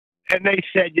 And they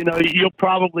said, you'll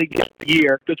probably get a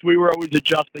year, because we were always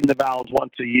adjusting the valves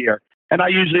once a year. And I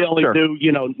usually only do,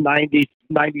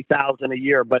 90,000 a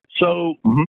year. But so,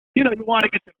 you want to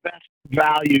get the best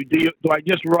value. Do I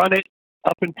just run it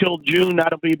up until June?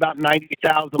 That'll be about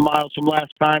 90,000 miles from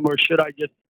last time. Or should I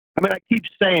just, I keep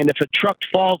saying if a truck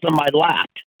falls on my lap,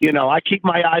 I keep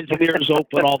my eyes and ears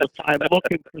open all the time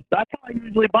looking for, that's how I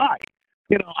usually buy.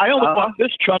 I only bought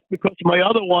this truck because my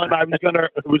other one,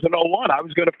 it was an 01, I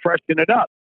was going to freshen it up.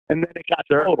 And then it got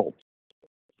totaled.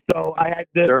 So I had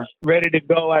this ready to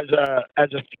go as a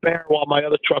spare while my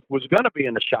other truck was going to be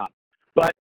in the shop.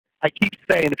 But I keep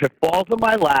saying, if it falls in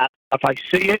my lap, if I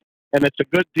see it and it's a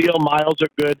good deal, miles are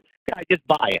good, I just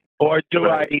buy it. Or do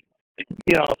I,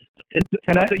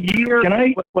 it's a year.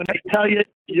 When I tell you,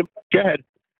 go ahead.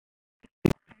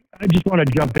 I just want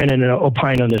to jump in and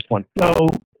opine on this one. So,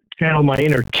 channel my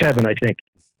inner Kevin, I think.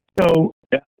 So,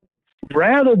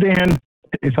 rather than,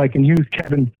 if I can use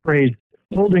Kevin's phrase,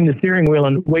 holding the steering wheel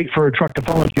and wait for a truck to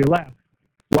fall into your lap,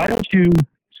 why don't you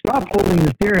stop holding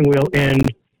the steering wheel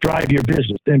and drive your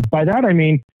business. And by that, I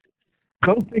mean,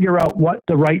 go figure out what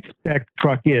the right spec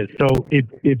truck is. So if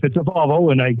it's a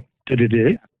Volvo, and it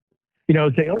is,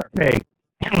 say, okay,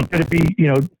 could it be,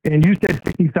 and you said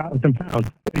 60,000 pounds.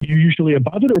 Are you usually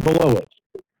above it or below it?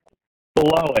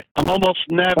 Below it. I'm almost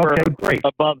never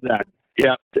above that.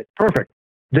 Yeah. Perfect.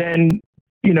 Then,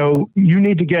 you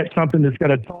need to get something that's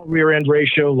got a tall rear end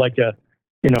ratio, like if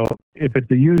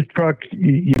it's a used truck,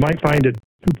 you might find a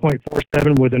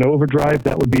 2.47 with an overdrive.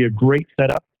 That would be a great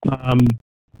setup. It's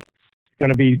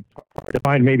going to be hard to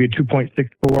find maybe a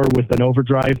 2.64 with an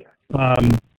overdrive.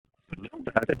 A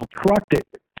truck that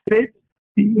fits,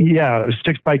 a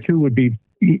 6x2 would be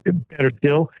better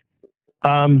still.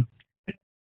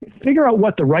 Figure out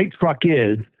what the right truck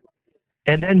is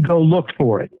and then go look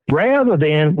for it rather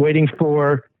than waiting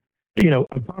for, a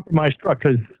compromised truck,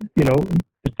 because,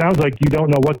 it sounds like you don't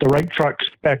know what the right truck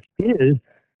spec is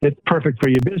that's perfect for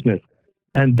your business.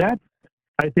 And that's,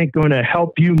 I think, going to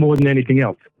help you more than anything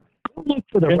else. Go look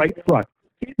for the right truck.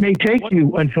 It may take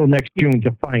you until next June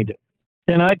to find it.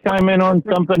 Can I chime in on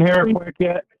something here quick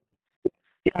yet?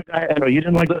 Yeah, I know you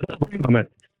didn't like the comment.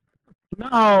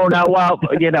 No, well, I hope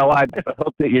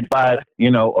that you'd buy, a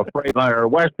Freightliner or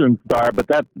Western Star, but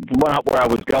that's not where I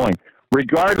was going.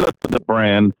 Regardless of the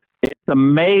brand, it's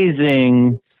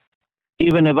amazing,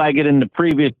 even if I get in the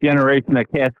previous generation of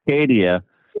Cascadia,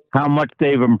 how much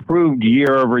they've improved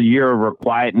year over year over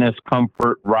quietness,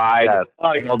 comfort, ride.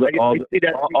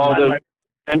 Yes.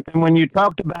 And when you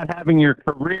talked about having your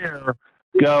career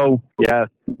go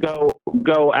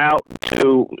out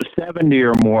to 70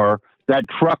 or more, that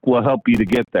truck will help you to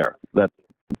get there.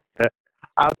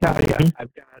 I'll tell you,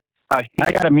 I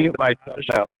got to mute myself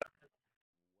now.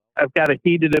 I've got a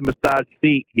heated and massaged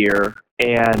seat here,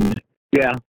 and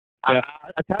I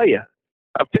tell you,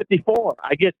 I'm 54.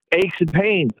 I get aches and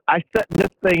pains. I sit in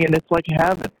this thing, and it's like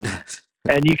heaven.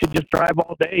 And you can just drive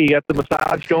all day. You got the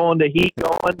massage going, the heat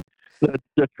going. The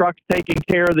truck's taking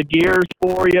care of the gears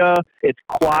for you. It's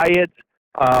quiet.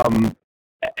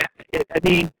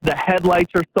 The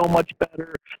headlights are so much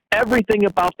better. Everything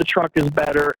about the truck is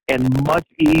better and much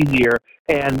easier.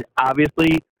 And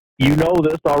obviously, you know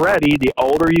this already. The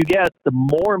older you get, the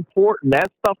more important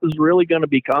that stuff is really going to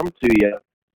become to you.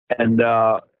 And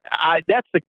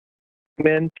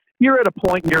you're at a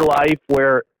point in your life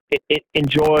where it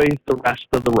enjoys the rest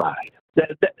of the ride.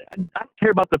 I don't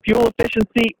care about the fuel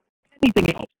efficiency,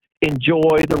 anything else.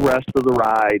 Enjoy the rest of the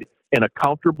ride in a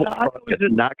comfortable truck that's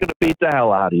not going to beat the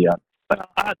hell out of you.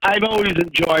 I've always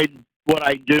enjoyed what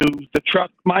I do. The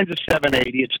truck, mine's a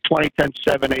 780. It's a 2010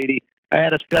 780. I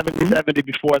had a 770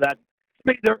 before that. I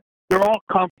mean, they're all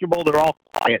comfortable. They're all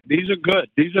quiet. These are good.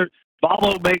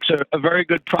 Volvo makes a very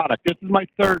good product. This is my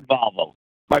third Volvo.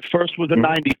 My first was a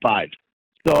 95.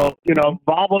 So,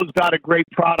 Volvo's got a great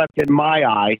product in my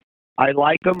eye. I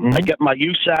like them. I get my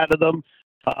use out of them.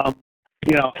 I'll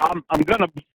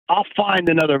find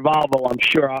another Volvo. I'm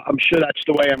sure that's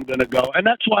the way I'm going to go. And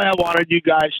that's why I wanted you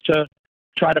guys to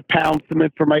try to pound some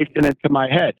information into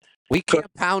my head. We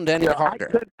can't pound any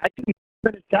harder. I couldn't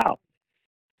finish out.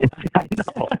 I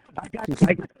know. I got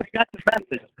the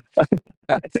message.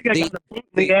 I think I got the boot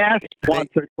in the ass once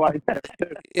or twice.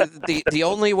 The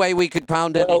only way we could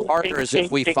pound any harder is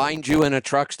if we find you in a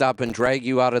truck stop and drag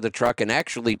you out of the truck and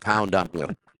actually pound on you.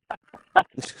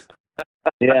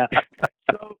 Yeah.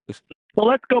 So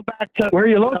let's go back to where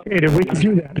you're located. We can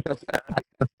do that.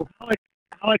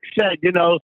 Alex said,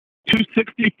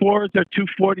 264s or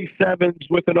 247s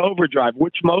with an overdrive.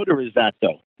 Which motor is that,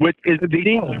 though? Which is the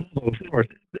diesel? Of course.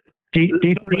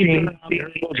 D13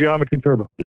 variable geometry turbo.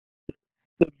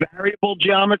 The variable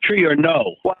geometry or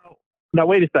no? Well, now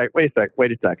wait a second.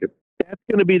 That's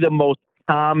going to be the most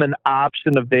common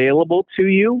option available to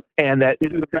you, and that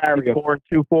 254 and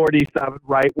 247,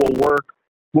 right, will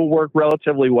work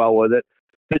relatively well with it.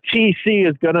 The TC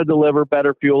is going to deliver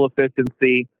better fuel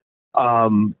efficiency.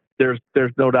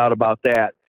 There's no doubt about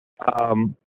that.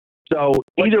 So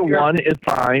either one is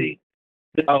fine.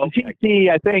 The TC,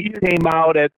 I think, came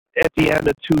out at the end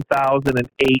of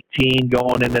 2018,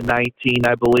 going into 19,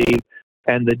 I believe.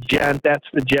 And that's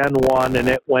the Gen 1, and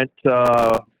it went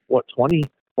to, 20?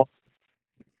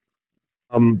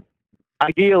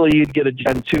 Ideally, you'd get a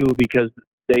Gen 2 because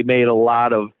they made a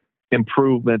lot of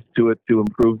improvements to it to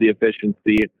improve the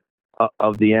efficiency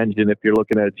of the engine if you're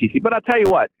looking at a TC. But I'll tell you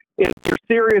what, if you're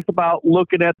serious about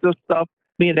looking at this stuff,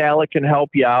 me and Alec can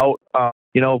help you out.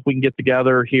 If we can get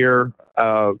together here,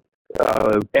 Alec,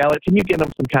 can you get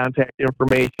him some contact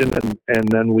information and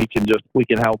then we can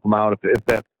help him out if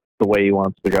that's the way he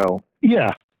wants to go.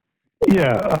 Yeah.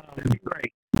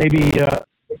 Great. Maybe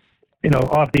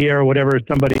off the air or whatever,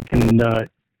 somebody can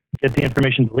get the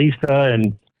information to Lisa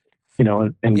and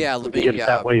Yeah, let me, get it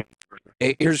that way.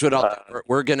 here's what I'll do.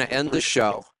 We're going to end the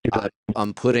show.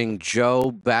 I'm putting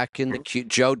Joe back in the queue.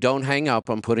 Joe, don't hang up.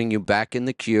 I'm putting you back in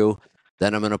the queue.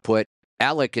 Then I'm going to put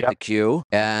Alec in the queue,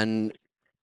 and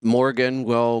Morgan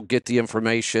will get the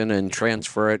information and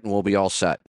transfer it, and we'll be all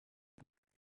set.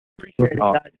 Appreciate it,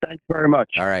 guys. Thanks very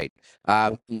much. All right.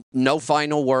 No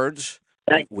final words.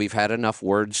 We've had enough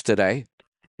words today.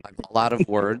 A lot of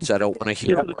words. I don't want to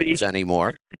hear words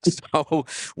anymore. So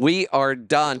we are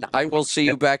done. I will see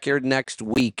you back here next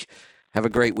week. Have a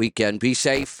great weekend. Be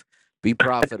safe, be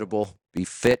profitable, be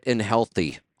fit and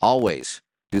healthy. Always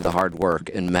do the hard work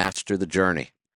and master the journey.